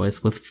Marco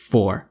Reus with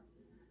 4.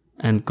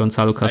 And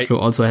Gonzalo Castro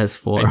also has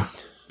 4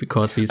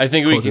 because he's. I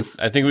think we can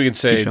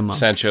say teacher mom.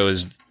 Sancho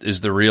is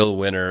the real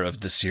winner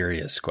of the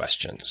serious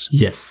questions.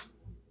 Yes.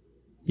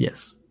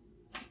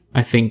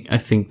 I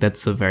think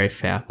that's a very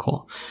fair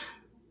call.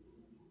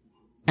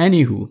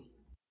 Anywho,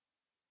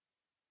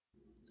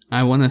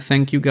 I want to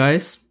thank you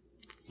guys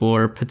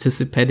for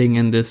participating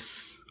in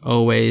this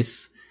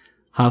always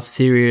half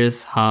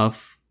serious,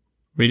 half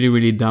really,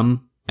 really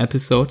dumb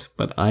episode,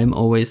 but I'm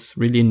always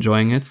really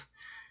enjoying it.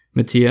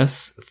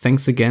 Matthias,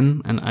 thanks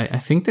again. And I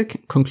think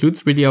that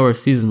concludes really our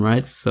season,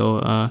 right? So,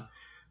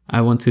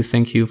 I want to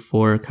thank you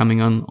for coming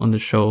on the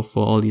show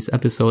for all these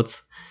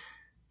episodes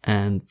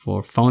and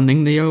for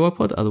founding the Yellow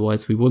WordPod.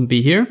 Otherwise we wouldn't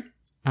be here,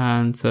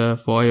 and,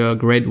 for your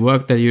great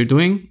work that you're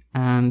doing.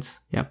 And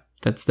yeah,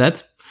 that's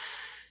that.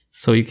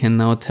 So you can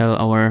now tell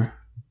our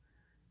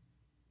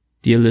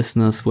dear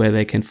listeners where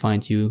they can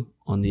find you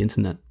on the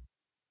internet.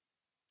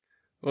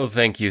 Well,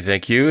 thank you.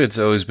 It's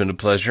always been a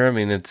pleasure. I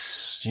mean,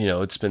 it's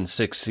been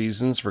 6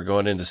 seasons. We're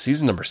going into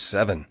season number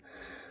 7,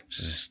 which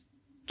is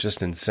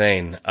just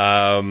insane.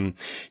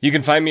 You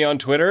can find me on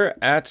Twitter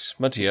at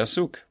Matthias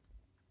Suk.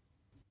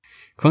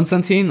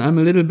 Konstantin, I'm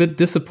a little bit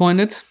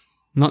disappointed.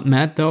 Not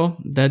mad though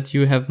that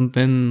you haven't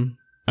been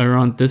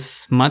around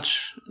this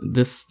much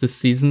this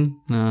season.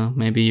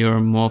 Maybe you're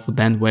more of a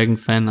bandwagon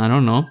fan. I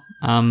don't know.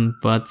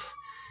 But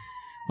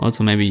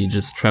also maybe you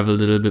just travel a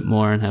little bit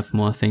more and have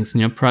more things in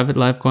your private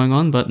life going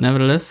on. But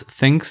nevertheless,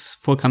 thanks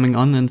for coming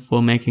on and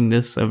for making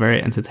this a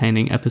very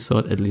entertaining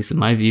episode, at least in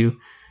my view.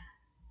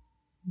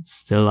 It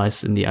still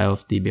lies in the eye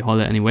of the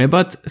beholder anyway.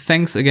 But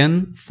thanks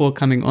again for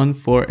coming on,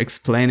 for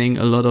explaining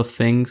a lot of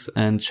things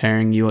and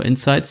sharing your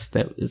insights.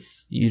 That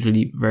is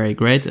usually very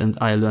great and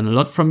I learn a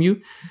lot from you.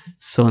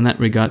 So in that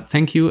regard,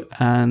 thank you.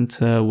 And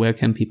where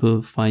can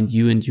people find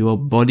you and your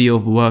body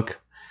of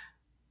work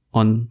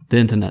on the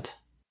internet?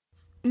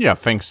 Yeah,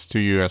 thanks to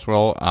you as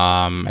well.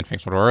 And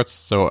thanks for the words.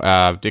 So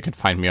they can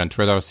find me on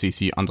Twitter,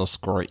 CC_ECKNER.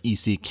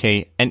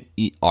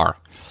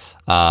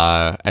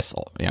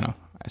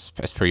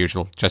 As per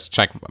usual, just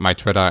check my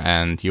Twitter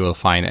and you will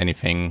find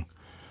anything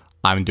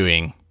I'm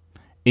doing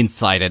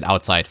inside and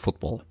outside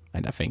football.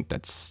 And I think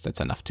that's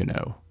enough to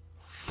know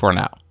for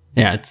now.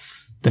 Yeah,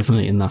 it's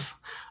definitely enough.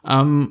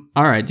 All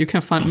right, you can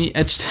find me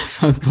at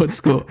Stefan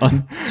Butzko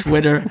on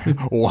Twitter.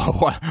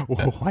 What?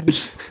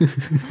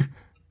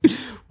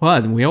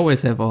 What? We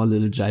always have our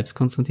little jibes,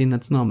 Konstantin.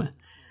 That's normal.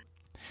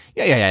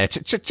 Yeah.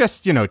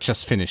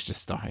 Just finish this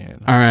stuff.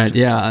 All right,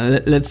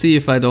 let's see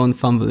if I don't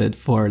fumble it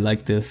for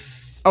like this.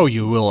 Oh,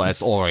 you will,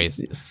 as always.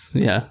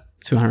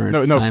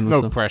 200 times.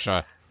 No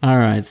pressure. All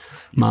right,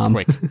 Mom.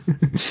 Quick.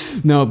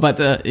 No, but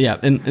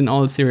in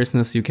all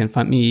seriousness, you can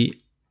find me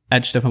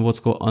at Stefan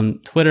Butzko on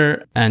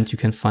Twitter, and you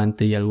can find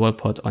the Yellow Wall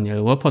Pod on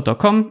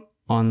yellowwallpod.com.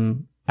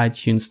 On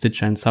iTunes,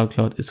 Stitcher, and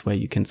SoundCloud is where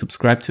you can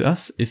subscribe to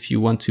us. If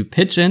you want to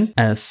pitch in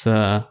as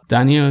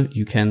Daniel,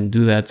 you can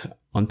do that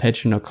on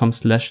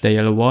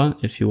patreon.com/theyellowwall.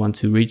 If you want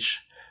to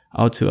reach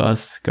out to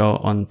us, go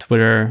on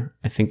Twitter.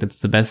 I think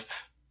that's the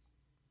best.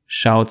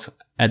 Shout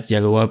at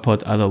Yellow Wall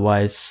Pod.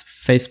 Otherwise,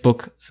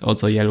 Facebook is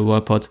also Yellow Wall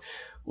Pod,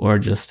 or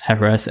just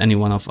harass any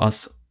one of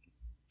us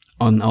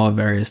on our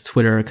various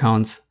Twitter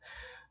accounts.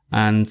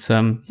 And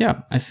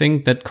I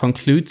think that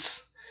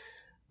concludes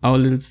our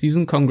little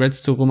season.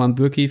 Congrats to Roman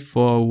Bürki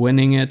for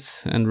winning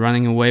it and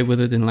running away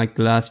with it in like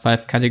the last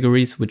 5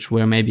 categories, which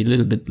were maybe a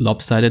little bit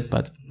lopsided,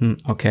 but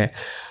okay.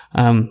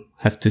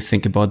 Have to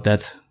think about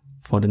that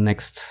for the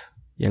next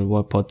Yellow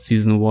Wall Pod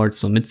season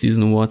awards or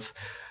mid-season awards.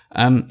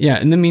 In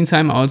the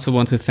meantime, I also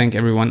want to thank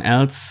everyone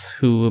else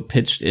who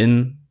pitched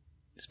in,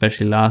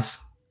 especially Lars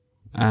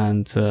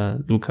and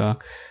Luca,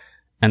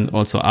 and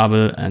also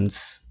Abel and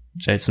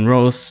Jason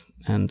Rose.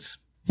 And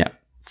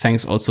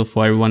thanks also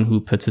for everyone who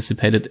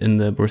participated in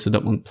the Borussia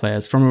Dortmund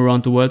Players from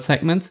Around the World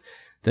segment.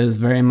 That is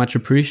very much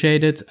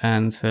appreciated.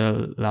 And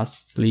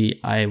lastly,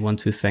 I want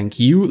to thank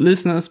you,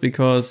 listeners,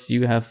 because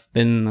you have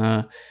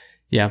been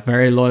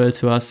very loyal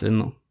to us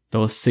in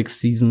those 6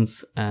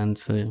 seasons and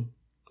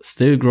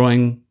still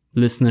growing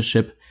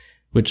listenership,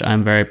 which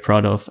I'm very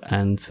proud of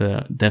and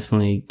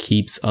definitely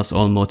keeps us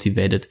all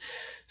motivated.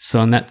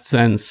 So in that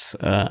sense,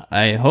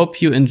 I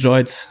hope you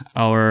enjoyed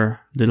our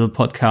little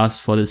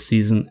podcast for this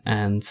season,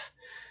 and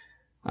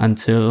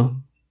until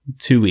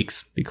 2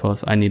 weeks,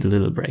 because I need a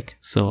little break.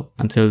 So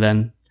until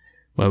then,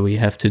 where we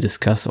have to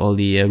discuss all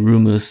the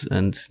rumors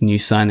and new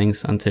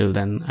signings, until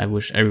then, I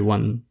wish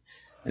everyone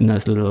a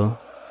nice little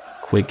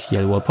quick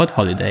Yellow Wall Pod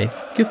holiday.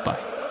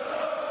 Goodbye.